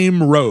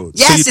same road.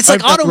 Yes, it's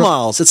like auto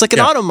malls. It's like an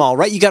auto mall,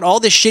 right? You got all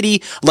this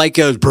shitty, like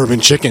bourbon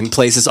chicken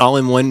places all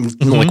in one,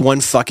 like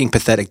one fucking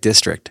pathetic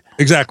district.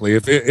 Exactly.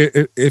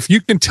 If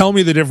you can tell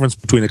me the difference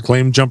between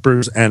Acclaim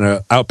Jumpers and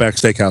a Outback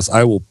Steakhouse,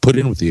 I will put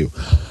in with you.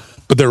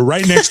 But they're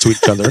right next to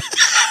each other.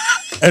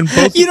 And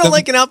both you don't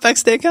like an Outback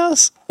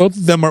Steakhouse? Both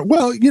of them are,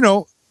 well, you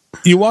know,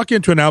 you walk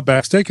into an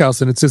Outback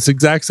Steakhouse and it's this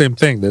exact same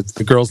thing.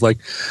 The girl's like,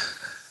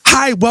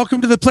 hi,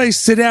 welcome to the place.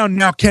 Sit down.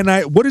 Now,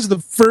 what is the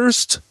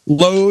first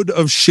load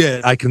of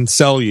shit I can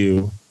sell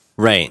you?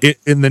 Right.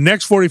 In the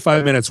next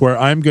 45 minutes where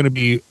I'm going to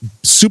be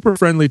super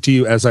friendly to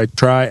you as I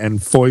try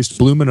and foist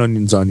bloomin'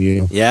 onions on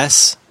you.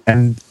 Yes.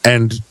 And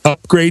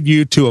upgrade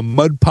you to a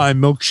mud pie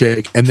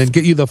milkshake and then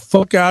get you the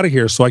fuck out of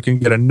here so I can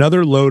get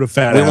another load of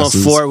fat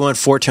asses. We want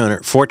four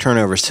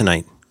turnovers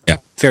tonight. Yeah.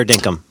 Fair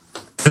dinkum.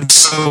 And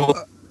so,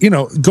 you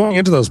know, going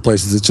into those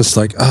places, it's just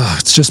like,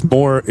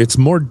 it's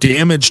more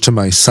damage to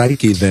my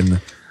psyche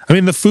than, I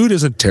mean, the food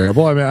isn't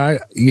terrible. I mean, I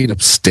eat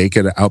a steak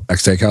at an Outback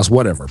Steakhouse,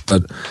 whatever.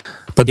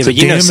 But you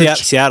damage...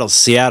 know,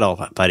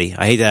 Seattle, buddy.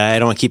 I hate that. I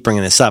don't want to keep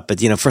bringing this up,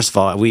 but, you know, first of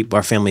all,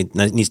 our family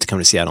needs to come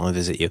to Seattle and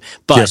visit you.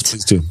 But, yes,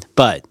 please do.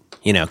 But,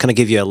 you know, can I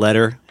give you a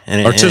letter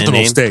and artisanal and a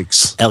name?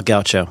 Steaks. El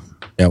Gaucho.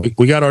 Yeah,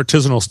 we got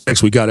artisanal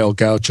steaks. We got El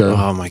Gaucho.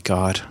 Oh, my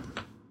God.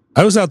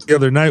 I was out the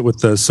other night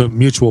with some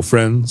mutual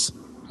friends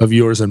of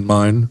yours and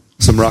mine,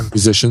 some rock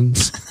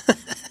musicians.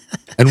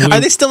 And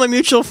are they still my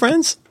mutual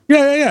friends?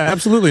 Yeah,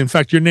 absolutely. In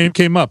fact, your name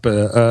came up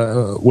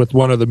with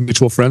one of the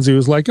mutual friends. He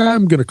was like,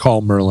 "I'm going to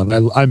call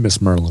Merlin. I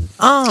miss Merlin."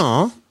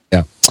 Oh,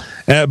 yeah.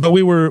 But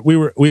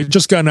we had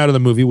just gotten out of the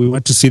movie. We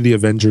went to see the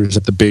Avengers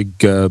at the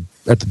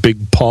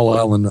big Paul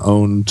Allen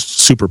owned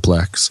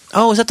Superplex.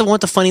 Oh, is that the one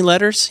with the funny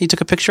letters you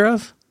took a picture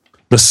of?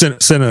 The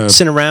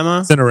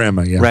Cinerama.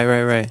 Cinerama, yeah.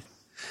 Right.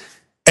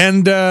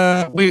 And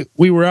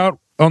we were out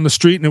on the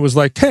street, and it was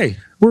like, "Hey,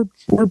 we're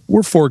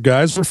four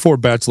guys. We're four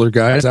bachelor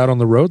guys out on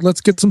the road.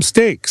 Let's get some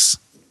steaks."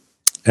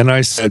 And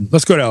I said,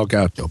 let's go to El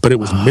Gaucho. But it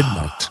was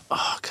midnight.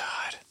 Oh,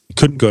 God. We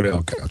couldn't go to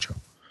El Gaucho.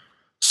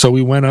 So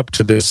we went up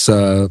to this,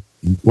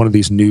 one of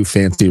these new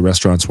fancy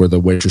restaurants where the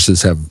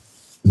waitresses have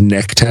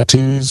neck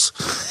tattoos,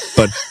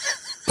 but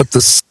the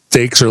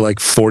steaks are like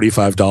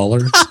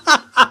 $45.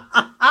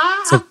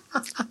 So,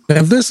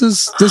 and this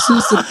is this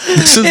new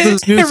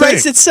thing. It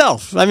writes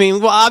itself. I mean,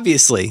 well,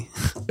 obviously.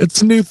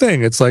 It's a new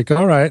thing. It's like,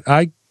 all right,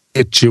 I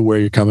get you where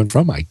you're coming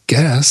from, I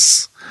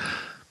guess.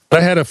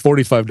 But I had a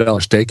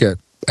 $45 steak at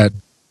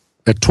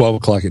 12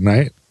 o'clock at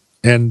night,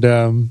 and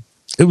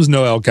it was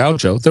no El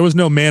Gaucho. There was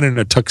no man in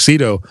a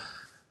tuxedo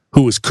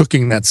who was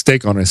cooking that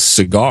steak on a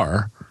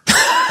cigar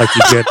like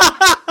you get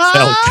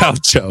El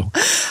Gaucho.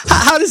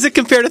 How does it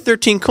compare to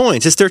 13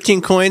 Coins? Is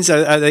 13 Coins,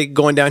 are they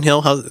going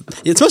downhill?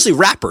 It's mostly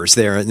rappers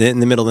there in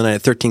the middle of the night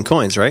at 13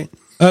 Coins, right?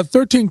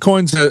 13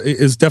 Coins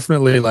is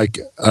definitely like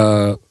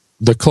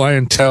the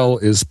clientele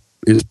is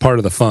part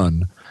of the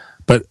fun,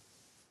 but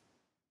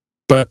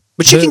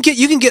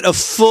you can get a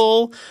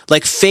full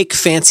like fake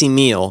fancy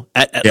meal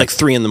at like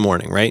 3 a.m,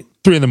 right?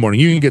 3 a.m.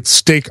 You can get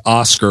steak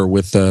Oscar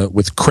with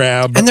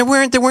crab, and they're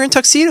wearing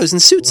tuxedos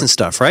and suits and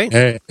stuff,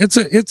 right?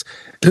 It's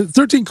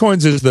 13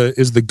 Coins is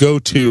the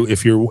go-to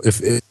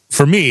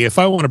for me if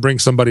I want to bring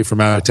somebody from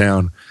out of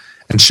town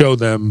and show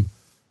them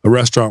a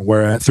restaurant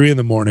where at 3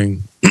 a.m.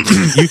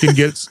 you can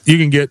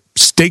get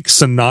steak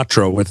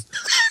Sinatra with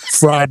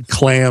fried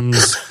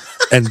clams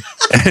and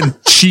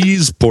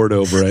cheese poured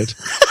over it.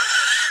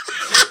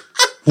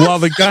 While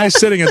the guy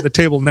sitting at the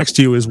table next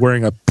to you is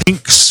wearing a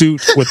pink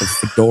suit with a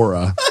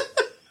fedora.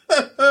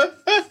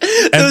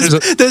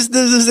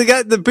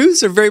 The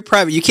booths are very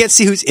private. You can't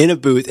see who's in a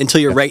booth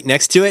until you're right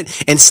next to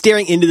it. And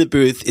staring into the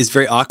booth is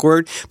very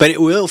awkward, but it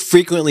will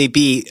frequently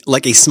be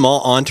like a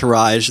small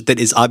entourage that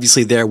is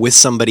obviously there with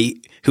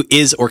somebody who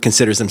is or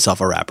considers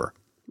himself a rapper.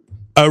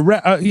 A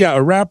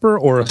rapper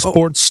or a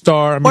sports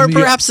star. I mean, or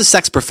perhaps a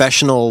sex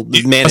professional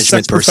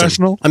management person.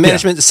 Professional?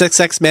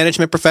 Sex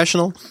management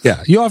professional.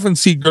 Yeah. You often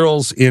see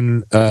girls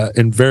in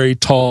very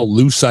tall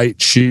lucite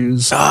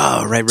shoes.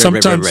 Oh, right.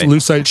 Sometimes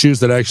lucite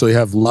shoes that actually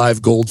have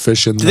live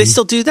goldfish in them. Do they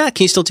still do that?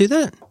 Can you still do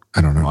that?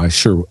 I don't know.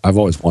 I've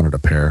always wanted a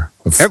pair.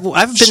 I've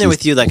been there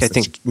with you, like I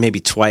think maybe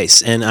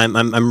twice, and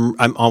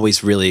I'm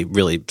always really,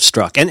 really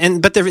struck.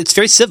 But it's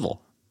very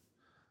civil.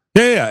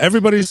 Yeah.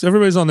 Everybody's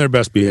on their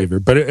best behavior,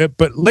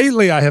 but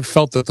lately I have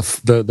felt that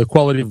the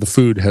quality of the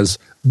food has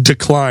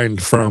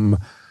declined from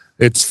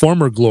its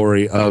former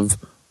glory of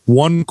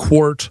 1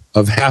 quart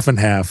of half and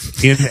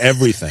half in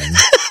everything.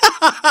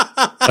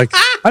 Like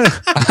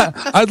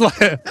I'd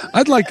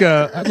like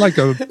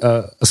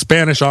a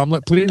Spanish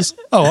omelet, please.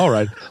 Oh, all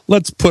right.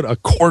 Let's put a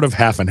quart of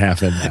half and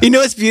half in there. You know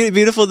what's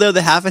beautiful though?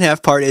 The half and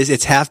half part is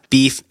it's half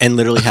beef and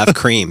literally half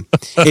cream.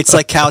 It's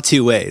like cow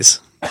two ways.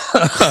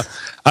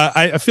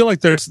 I feel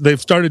like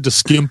they've started to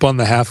skimp on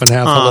the half and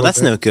half. Oh,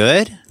 that's no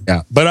good.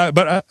 Yeah, but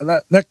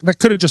that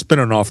could have just been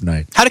an off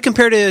night. How to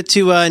compare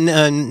to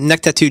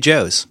Neck Tattoo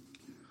Joe's?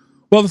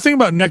 Well, the thing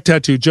about Neck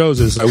Tattoo Joe's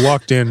is I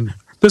walked in.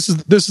 This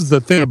is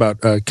the thing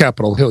about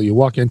Capitol Hill. You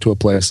walk into a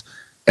place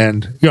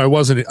And I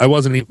wasn't.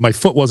 My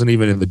foot wasn't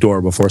even in the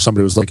door before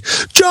somebody was like,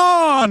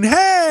 "John,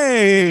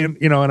 hey!" And,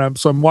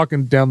 I'm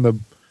walking down the.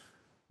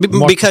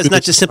 Because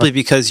not just simply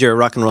because you're a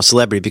rock and roll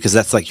celebrity, because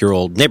that's like your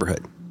old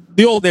neighborhood.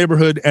 The old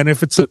neighborhood, and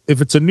if it's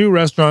a new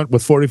restaurant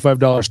with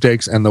 $45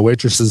 steaks and the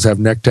waitresses have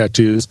neck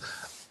tattoos,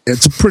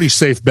 it's a pretty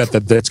safe bet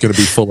that that's going to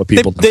be full of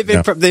people.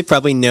 They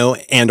probably know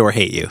and or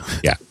hate you.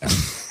 Yeah.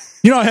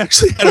 I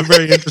actually had a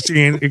very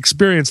interesting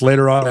experience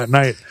later on that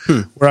night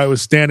where I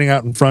was standing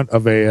out in front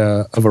of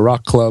a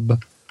rock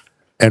club,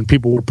 and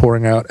people were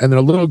pouring out, and then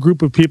a little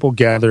group of people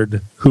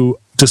gathered who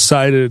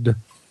decided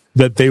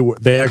that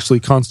they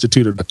actually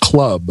constituted a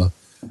club,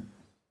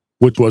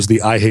 which was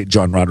the I Hate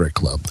John Roderick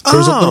Club. There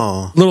was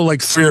a little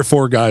like 3 or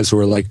 4 guys who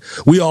were like,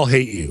 "We all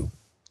hate you,"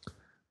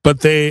 but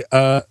they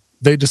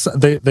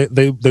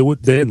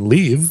didn't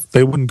leave.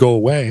 They wouldn't go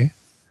away.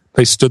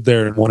 They stood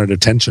there and wanted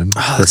attention.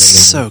 Oh, that's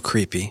so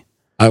creepy.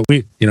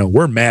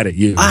 We're mad at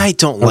you. I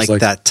don't like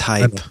that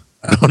type.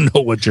 I don't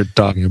know what you're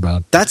talking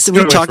about.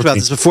 We've talked about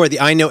this before.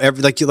 I know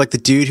like the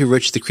dude who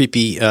wrote the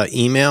creepy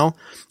email.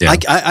 Yeah.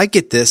 I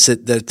get this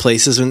at the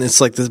places, and it's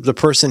like the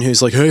person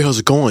who's like, "Hey, how's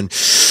it going?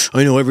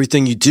 I know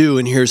everything you do,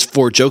 and here's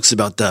 4 jokes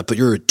about that, but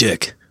you're a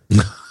dick."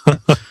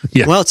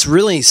 Yeah. Well, it's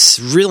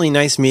really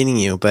nice meeting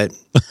you, but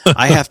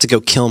I have to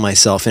go kill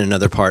myself in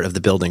another part of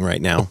the building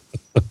right now.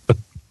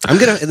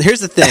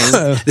 Here's the thing.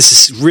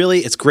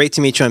 It's great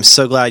to meet you. I'm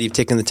so glad you've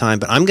taken the time,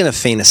 but I'm going to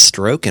feign a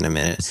stroke in a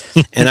minute.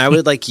 And I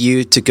would like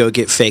you to go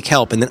get fake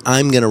help. And then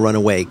I'm going to run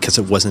away because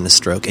it wasn't a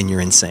stroke and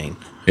you're insane.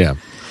 Yeah.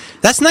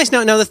 That's nice.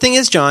 Now the thing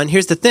is, John,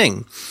 here's the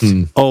thing.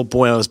 Oh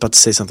boy, I was about to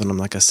say something. I'm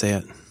not going to say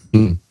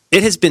it.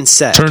 It has been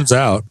said. Turns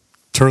out.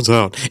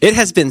 It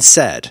has been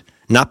said,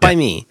 not by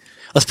me.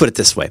 Let's put it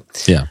this way.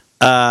 Yeah.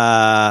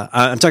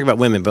 I'm talking about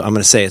women, but I'm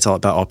going to say it's all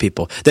about all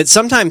people. That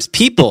sometimes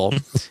people,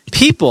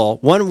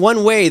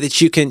 one way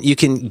that you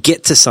can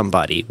get to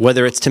somebody,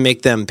 whether it's to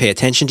make them pay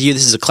attention to you.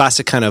 This is a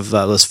classic kind of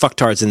those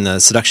fucktards in the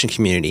seduction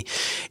community.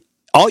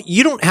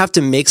 You don't have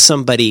to make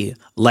somebody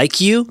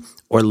like you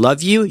or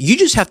love you. You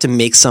just have to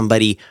make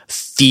somebody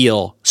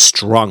feel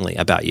strongly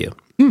about you.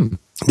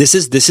 This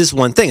is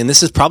one thing, and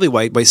this is probably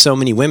why so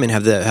many women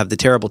have the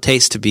terrible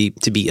taste to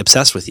be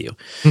obsessed with you.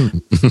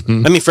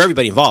 I mean, for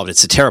everybody involved,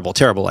 it's a terrible,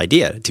 terrible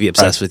idea to be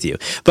obsessed with you.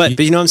 But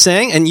you know what I'm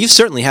saying? And you've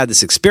certainly had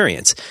this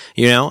experience.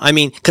 I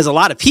mean, because a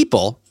lot of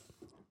people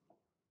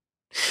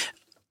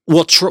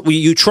will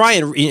try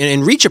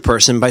and reach a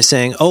person by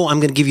saying, "Oh, I'm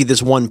going to give you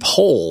this one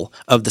pole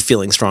of the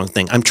feeling strong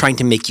thing. I'm trying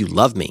to make you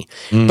love me."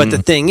 But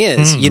the thing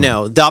is,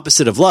 the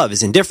opposite of love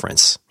is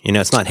indifference.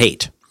 It's not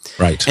hate.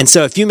 Right. And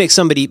so if you get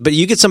somebody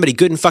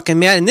good and fucking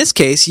mad, in this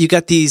case, you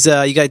got these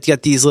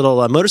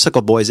little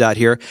motorcycle boys out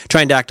here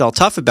trying to act all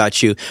tough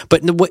about you.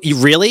 But you're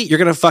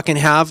going to fucking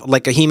have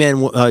like a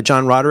He-Man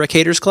John Roderick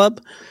haters club?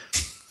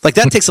 Like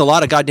that takes a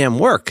lot of goddamn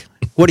work.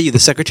 What are you, the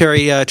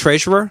secretary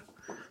treasurer?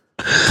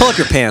 Pull up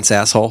your pants,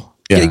 asshole.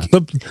 Yeah.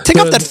 Take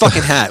off that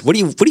fucking hat. What are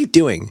you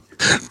doing?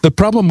 The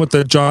problem with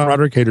the John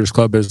Roderick haters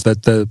club is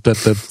that the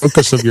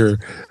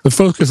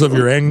focus of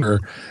your anger,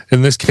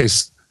 in this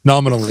case,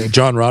 nominally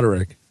John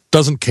Roderick,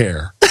 doesn't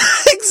care.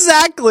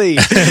 Exactly.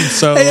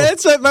 So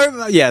that's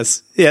what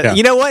yes. Yeah.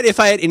 You know what?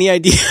 If I had any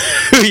idea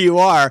who you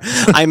are,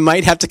 I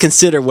might have to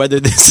consider whether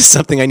this is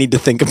something I need to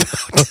think about.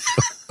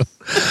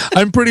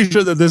 I'm pretty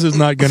sure that this is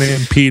not going to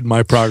impede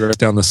my progress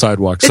down the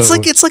sidewalk.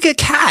 It's like a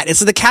cat. It's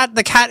the cat.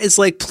 The cat is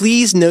like,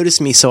 "Please notice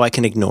me so I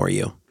can ignore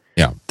you."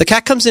 Yeah. The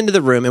cat comes into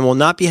the room and will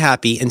not be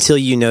happy until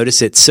you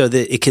notice it, so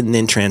that it can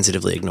then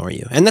transitively ignore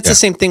you. And that's the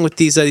same thing with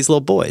these little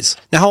boys.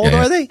 Now, how old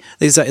are they?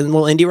 These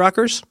little indie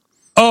rockers?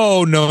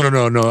 Oh no! The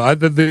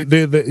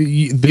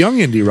young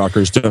indie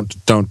rockers don't.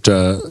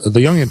 The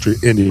young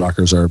indie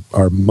rockers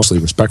are mostly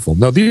respectful.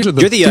 No, these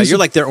are you're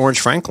like their Orange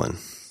Franklin.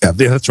 Yeah,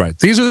 that's right.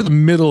 These are the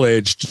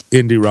middle-aged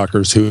indie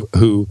rockers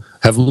who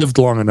have lived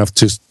long enough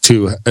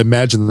to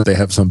imagine that they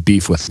have some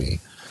beef with me.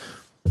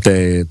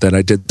 That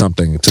I did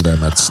something to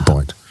them at some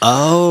point.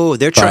 Oh,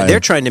 they're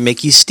trying to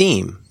make you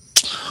steam.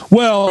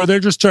 Well,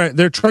 they're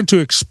trying to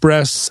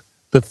express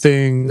the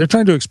thing. They're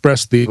trying to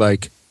express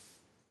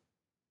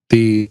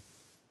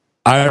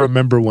I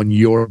remember when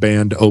your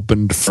band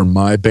opened for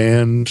my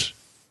band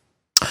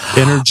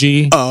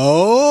energy.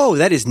 Oh,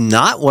 that is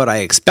not what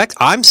I expect.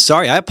 I'm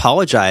sorry. I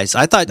apologize.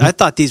 I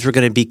thought these were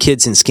going to be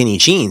kids in skinny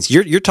jeans.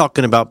 You're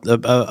talking about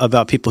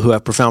people who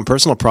have profound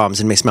personal problems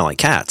and may smell like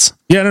cats.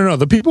 Yeah, no.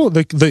 The people,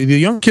 the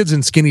young kids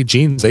in skinny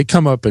jeans, they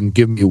come up and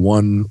give me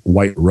one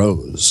white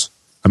rose.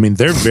 I mean,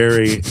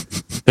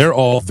 they're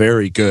all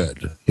very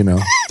good.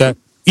 That.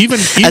 Even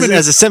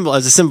as a symbol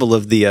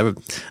of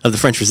the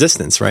French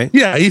Resistance, right?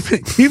 Yeah,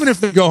 even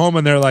if they go home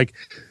and they're like,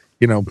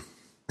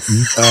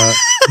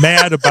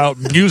 mad about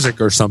music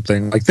or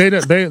something, like they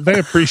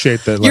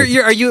appreciate that. Like,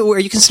 are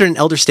you considered an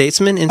elder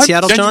statesman in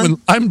Seattle,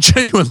 John? I'm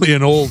genuinely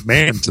an old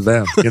man to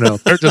them.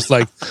 They're just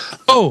like,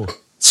 "Oh,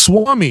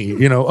 Swami,"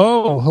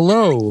 "Oh,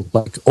 hello,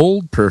 like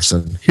old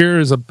person.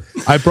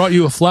 I brought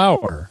you a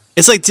flower."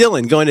 It's like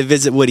Dylan going to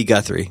visit Woody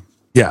Guthrie.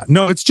 Yeah,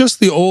 no, it's just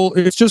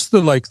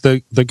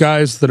the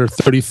guys that are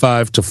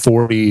 35 to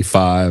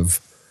 45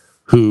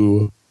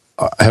 who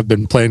have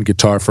been playing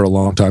guitar for a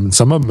long time, and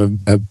some of them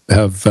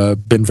have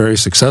been very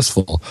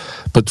successful,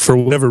 but for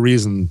whatever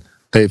reason,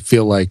 they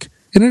feel like,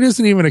 and it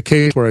isn't even a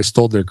case where I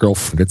stole their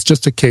girlfriend. It's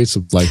just a case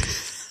of like,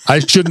 I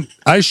shouldn't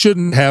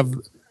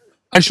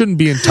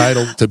be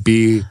entitled to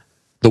be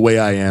the way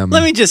I am.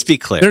 Let me just be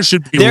clear.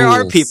 There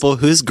are people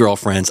whose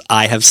girlfriends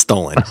I have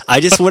stolen. I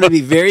just want to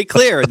be very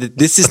clear that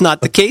this is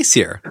not the case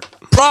here.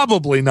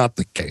 Probably not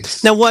the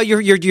case. Now, well,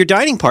 your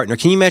dining partner,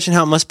 can you imagine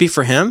how it must be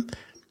for him?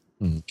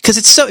 Because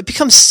it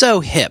becomes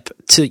so hip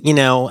to,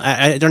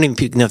 I don't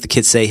even know if the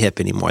kids say hip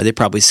anymore. They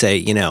probably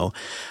say,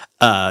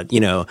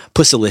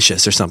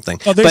 pussalicious or something.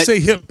 Oh, they say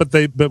hip,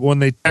 but when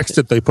they text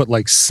it, they put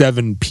like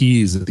 7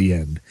 P's at the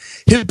end.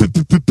 Hip.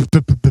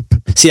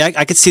 See,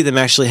 I could see them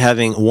actually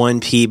having 1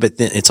 P, but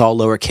then it's all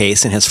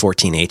lowercase and has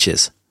 14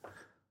 H's.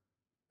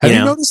 Have you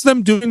noticed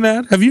them doing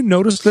that? Have you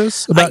noticed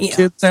this about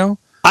kids now?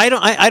 I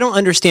don't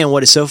understand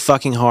what is so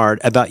fucking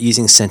hard about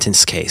using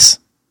sentence case.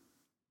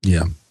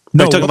 Yeah.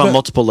 No, are you talking about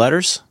multiple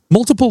letters?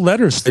 Multiple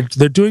letters.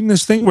 They're doing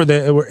this thing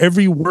where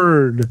every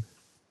word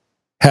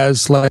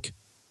has like,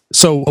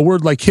 so a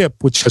word like hip,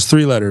 which has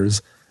 3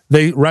 letters,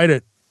 they write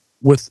it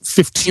with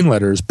 15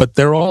 letters, but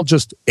they're all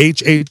just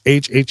H, H,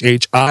 H, H,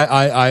 H,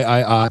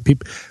 I.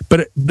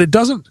 But it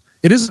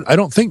isn't, I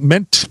don't think,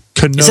 meant to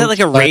connote. Is that like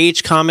a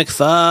rage comic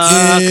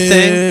fuck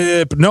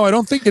thing? No, I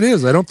don't think it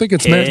is. I don't think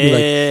it's meant to be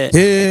like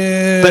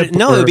hip. But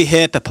no, it would be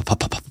hip.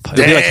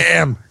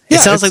 Damn. It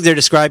sounds like they're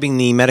describing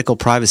the medical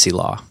privacy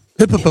law.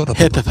 Hip.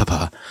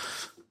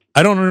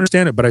 I don't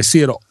understand it, but I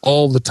see it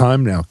all the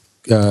time now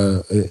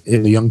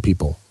in the young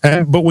people.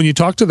 But when you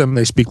talk to them,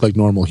 they speak like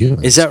normal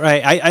humans. Is that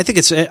right? I think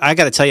it's. I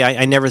got to tell you,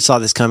 I never saw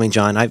this coming,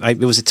 John. It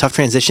was a tough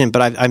transition,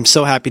 but I'm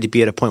so happy to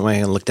be at a point where I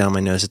can look down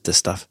my nose at this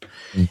stuff.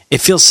 It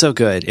feels so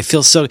good.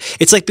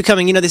 It's like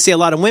becoming. They say a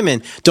lot of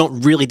women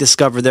don't really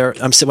discover their.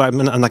 I'm not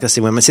going to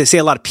say women. I say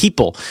a lot of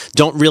people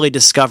don't really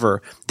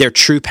discover their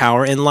true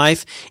power in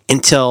life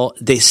until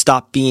they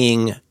stop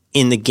being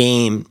in the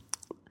game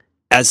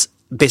as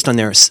based on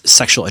their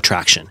sexual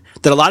attraction.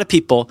 That a lot of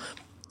people.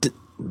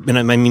 And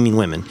I mean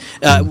women,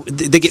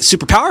 they get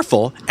super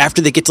powerful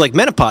after they get to like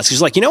menopause.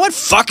 Because like, you know what?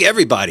 Fuck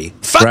everybody.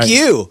 Fuck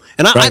you.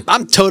 And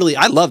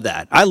I love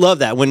that. I love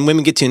that when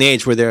women get to an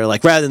age where they're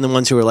like, rather than the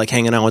ones who are like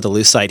hanging out with the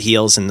loose side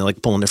heels and they're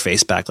like pulling their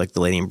face back like the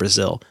lady in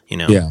Brazil,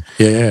 Yeah.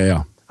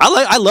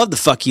 I love the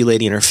fuck you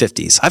lady in her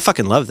 50s. I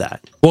fucking love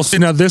that. Well, see,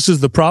 now this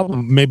is the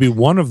problem. Maybe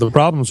one of the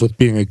problems with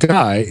being a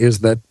guy is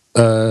that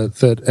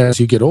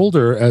as you get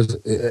older,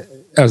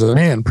 as a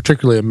man,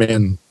 particularly a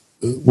man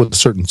with a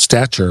certain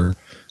stature,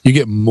 you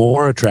get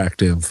more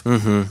attractive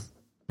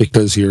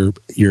because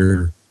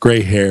your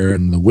gray hair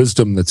and the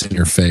wisdom that's in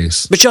your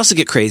face. But you also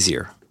get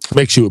crazier.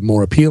 Makes you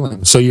more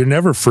appealing. So you're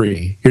never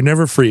free. You're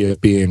never free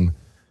of being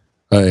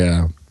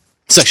a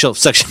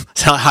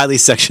highly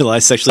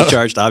sexualized, sexually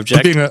charged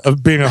object.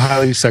 Being a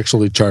highly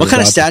sexually charged. What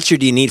kind of object. stature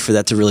do you need for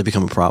that to really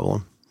become a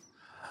problem?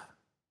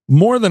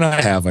 More than I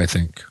have, I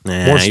think.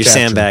 You're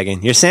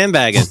sandbagging. You're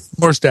sandbagging.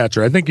 More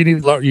stature. I think you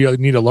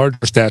need a larger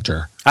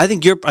stature. I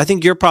think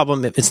your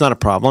problem. It's not a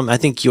problem. I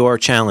think your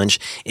challenge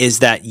is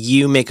that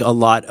you make a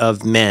lot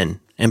of men,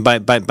 and by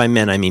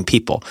men I mean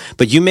people.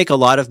 But you make a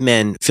lot of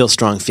men feel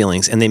strong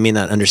feelings, and they may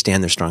not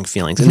understand their strong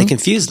feelings, and they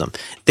confuse them.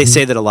 They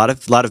say that a lot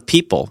of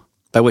people,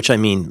 by which I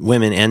mean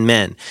women and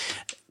men,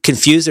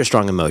 confuse their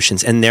strong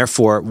emotions, and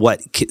therefore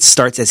what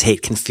starts as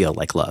hate can feel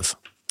like love,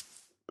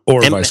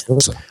 or vice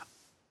versa.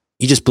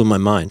 You just blew my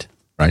mind.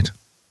 Right.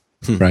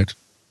 Right.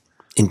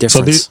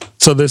 Indifference.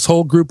 So this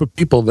whole group of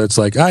people that's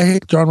like, I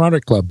hate John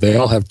Roderick Club, they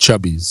all have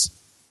chubbies.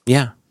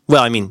 Yeah.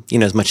 Well, I mean,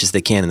 as much as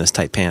they can in those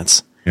tight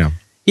pants. Yeah.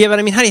 Yeah, but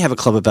I mean, how do you have a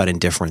club about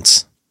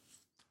indifference?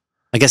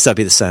 I guess that'd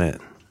be the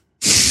Senate.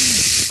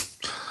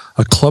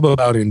 A club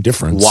about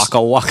indifference. Waka,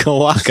 waka,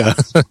 waka.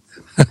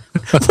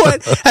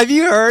 What have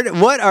you heard?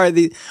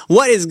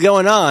 What is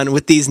going on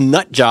with these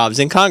nut jobs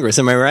in Congress?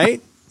 Am I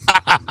right?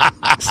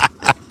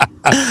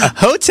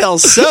 Hotel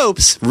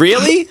soaps,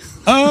 really?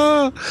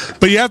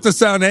 But you have to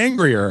sound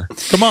angrier.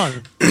 Come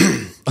on.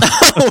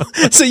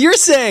 So you're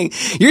saying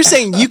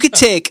you could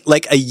take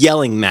like a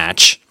yelling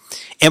match,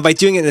 and by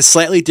doing it in a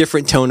slightly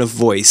different tone of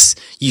voice,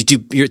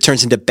 it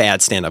turns into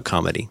bad stand-up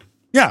comedy.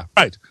 Yeah,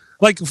 right.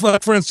 Like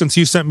for instance,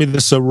 you sent me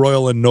this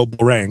Royal and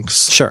Noble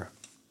Ranks. Sure.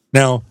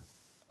 Now,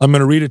 I'm going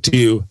to read it to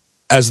you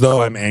as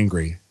though I'm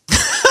angry.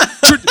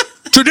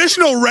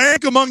 Traditional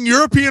rank among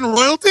European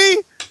royalty?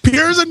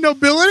 Peers and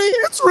nobility?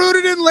 It's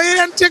rooted in late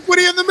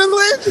antiquity and the Middle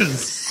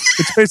Ages.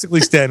 It's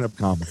basically stand-up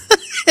comedy.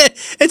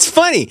 It's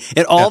funny.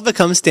 It all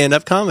becomes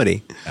stand-up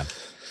comedy. Yeah.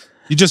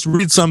 You just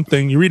read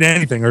something, you read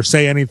anything or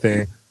say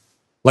anything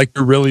like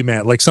you're really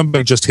mad, like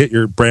somebody just hit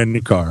your brand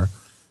new car.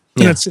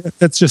 And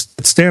it's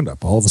just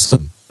stand-up all of a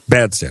sudden.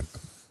 Bad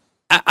stand-up.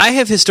 I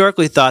have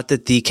historically thought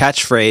that the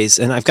catchphrase,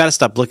 and I've got to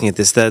stop looking at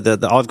this,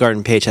 the Olive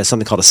Garden page has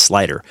something called a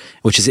slider,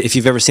 which is, if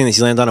you've ever seen this,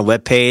 you land on a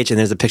web page and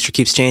there's a picture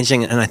keeps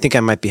changing, and I think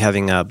I might be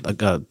having a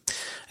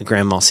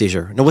grand mal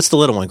seizure. No, what's the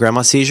little one?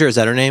 Grandma seizure? Is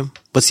that her name?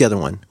 What's the other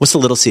one? What's the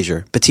little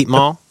seizure? Petite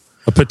mal?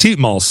 A petit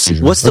mal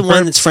seizure. What's the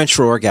one that's French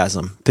for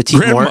orgasm? Petit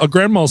mort? A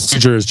grand mal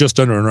seizure is just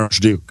under an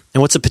archduke.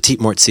 And what's a petit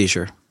mort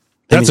seizure?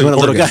 That's when a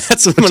little guy. organ.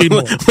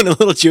 That's when a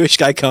little Jewish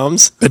guy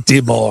comes.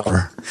 Petit mal.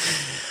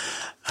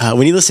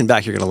 When you listen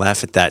back, you're going to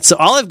laugh at that. So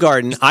Olive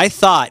Garden, I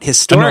thought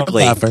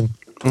historically. I'm not laughing.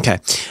 Okay,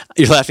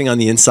 you're laughing on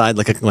the inside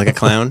like a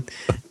clown.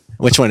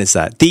 Which one is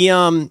that?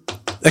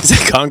 Is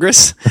that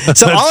Congress?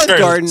 So Olive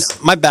Garden,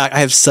 my back. I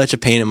have such a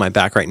pain in my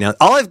back right now.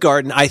 Olive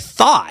Garden, I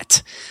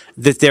thought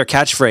that their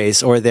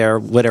catchphrase or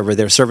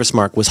their service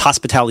mark was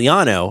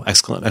Hospitaliano!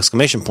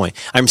 Exclamation point.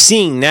 I'm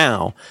seeing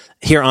now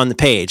here on the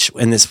page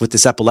with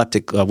this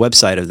epileptic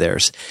website of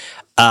theirs.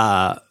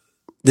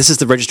 This is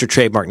the registered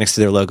trademark next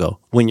to their logo.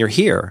 When you're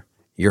here,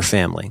 you're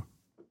family.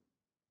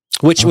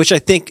 Which I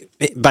think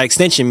by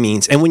extension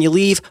means, and when you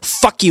leave,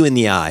 fuck you in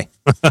the eye.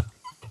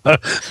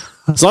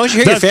 As long as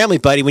you're here, your family,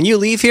 buddy. When you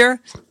leave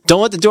here,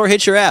 don't let the door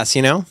hit your ass,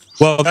 you know?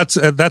 Well,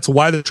 that's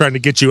why they're trying to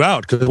get you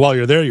out, because while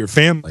you're there, you're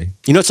family.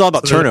 You know, it's all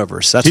about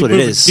turnovers. That's what it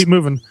is. Keep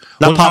moving.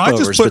 Not popovers,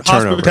 I just put but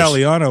turnovers.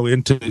 Hospitaliano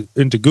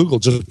into Google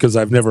just because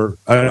I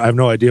have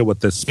no idea what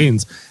this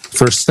means.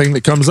 First thing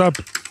that comes up,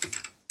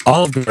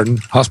 Olive Garden,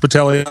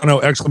 Hospitaliano,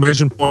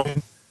 exclamation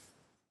point.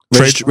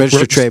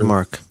 Registered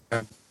trademark.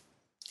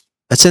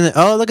 That's in the,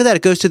 oh, look at that.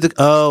 It goes to the,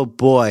 oh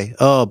boy.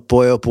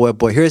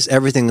 Here's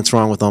everything that's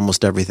wrong with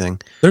almost everything.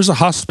 There's a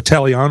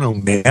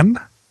Hospitaliano man?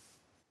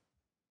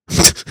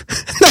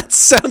 That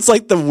sounds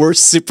like the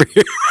worst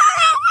superhero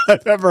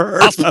I've ever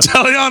heard.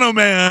 Hospitaliano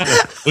man.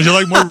 Would you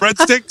like more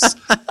breadsticks?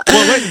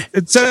 Well, wait.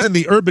 It says in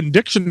the Urban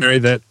Dictionary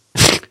that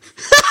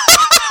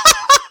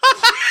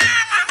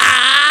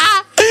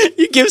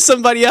you give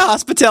somebody a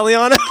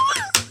Hospitaliano?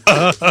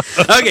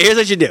 Okay, here's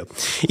what you do.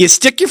 You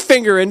stick your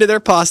finger into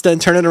their pasta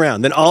and turn it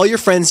around. Then all your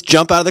friends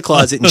jump out of the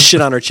closet and shit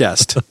on her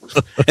chest. And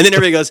then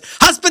everybody goes,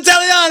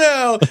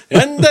 Hospitaliano!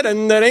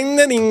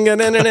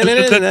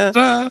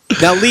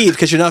 Now leave,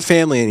 because you're not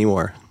family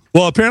anymore.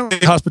 Well, apparently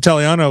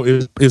Hospitaliano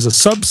is a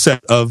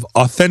subset of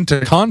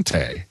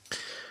Authenticante.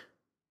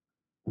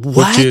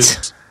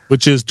 What?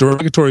 Which is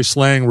derogatory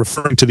slang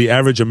referring to the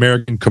average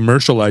American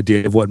commercial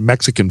idea of what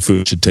Mexican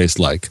food should taste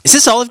like. Is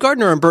this Olive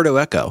Garden or Umberto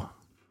Eco?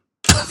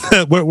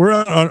 We're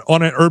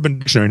on an Urban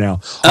Dictionary now.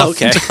 Oh,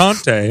 okay.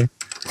 Authenticante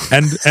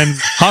and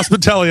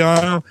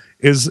Hospitaliano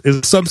is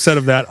a subset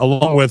of that,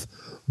 along with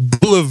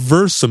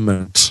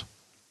bouleversement.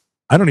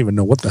 I don't even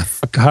know what the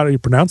fuck. How do you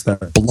pronounce that?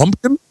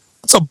 Blumpkin?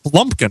 What's a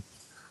blumpkin?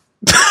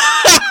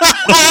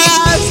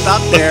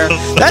 Stop there.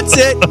 That's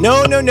it.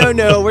 No.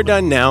 We're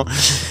done now.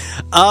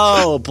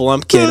 Oh,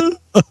 Blumpkin.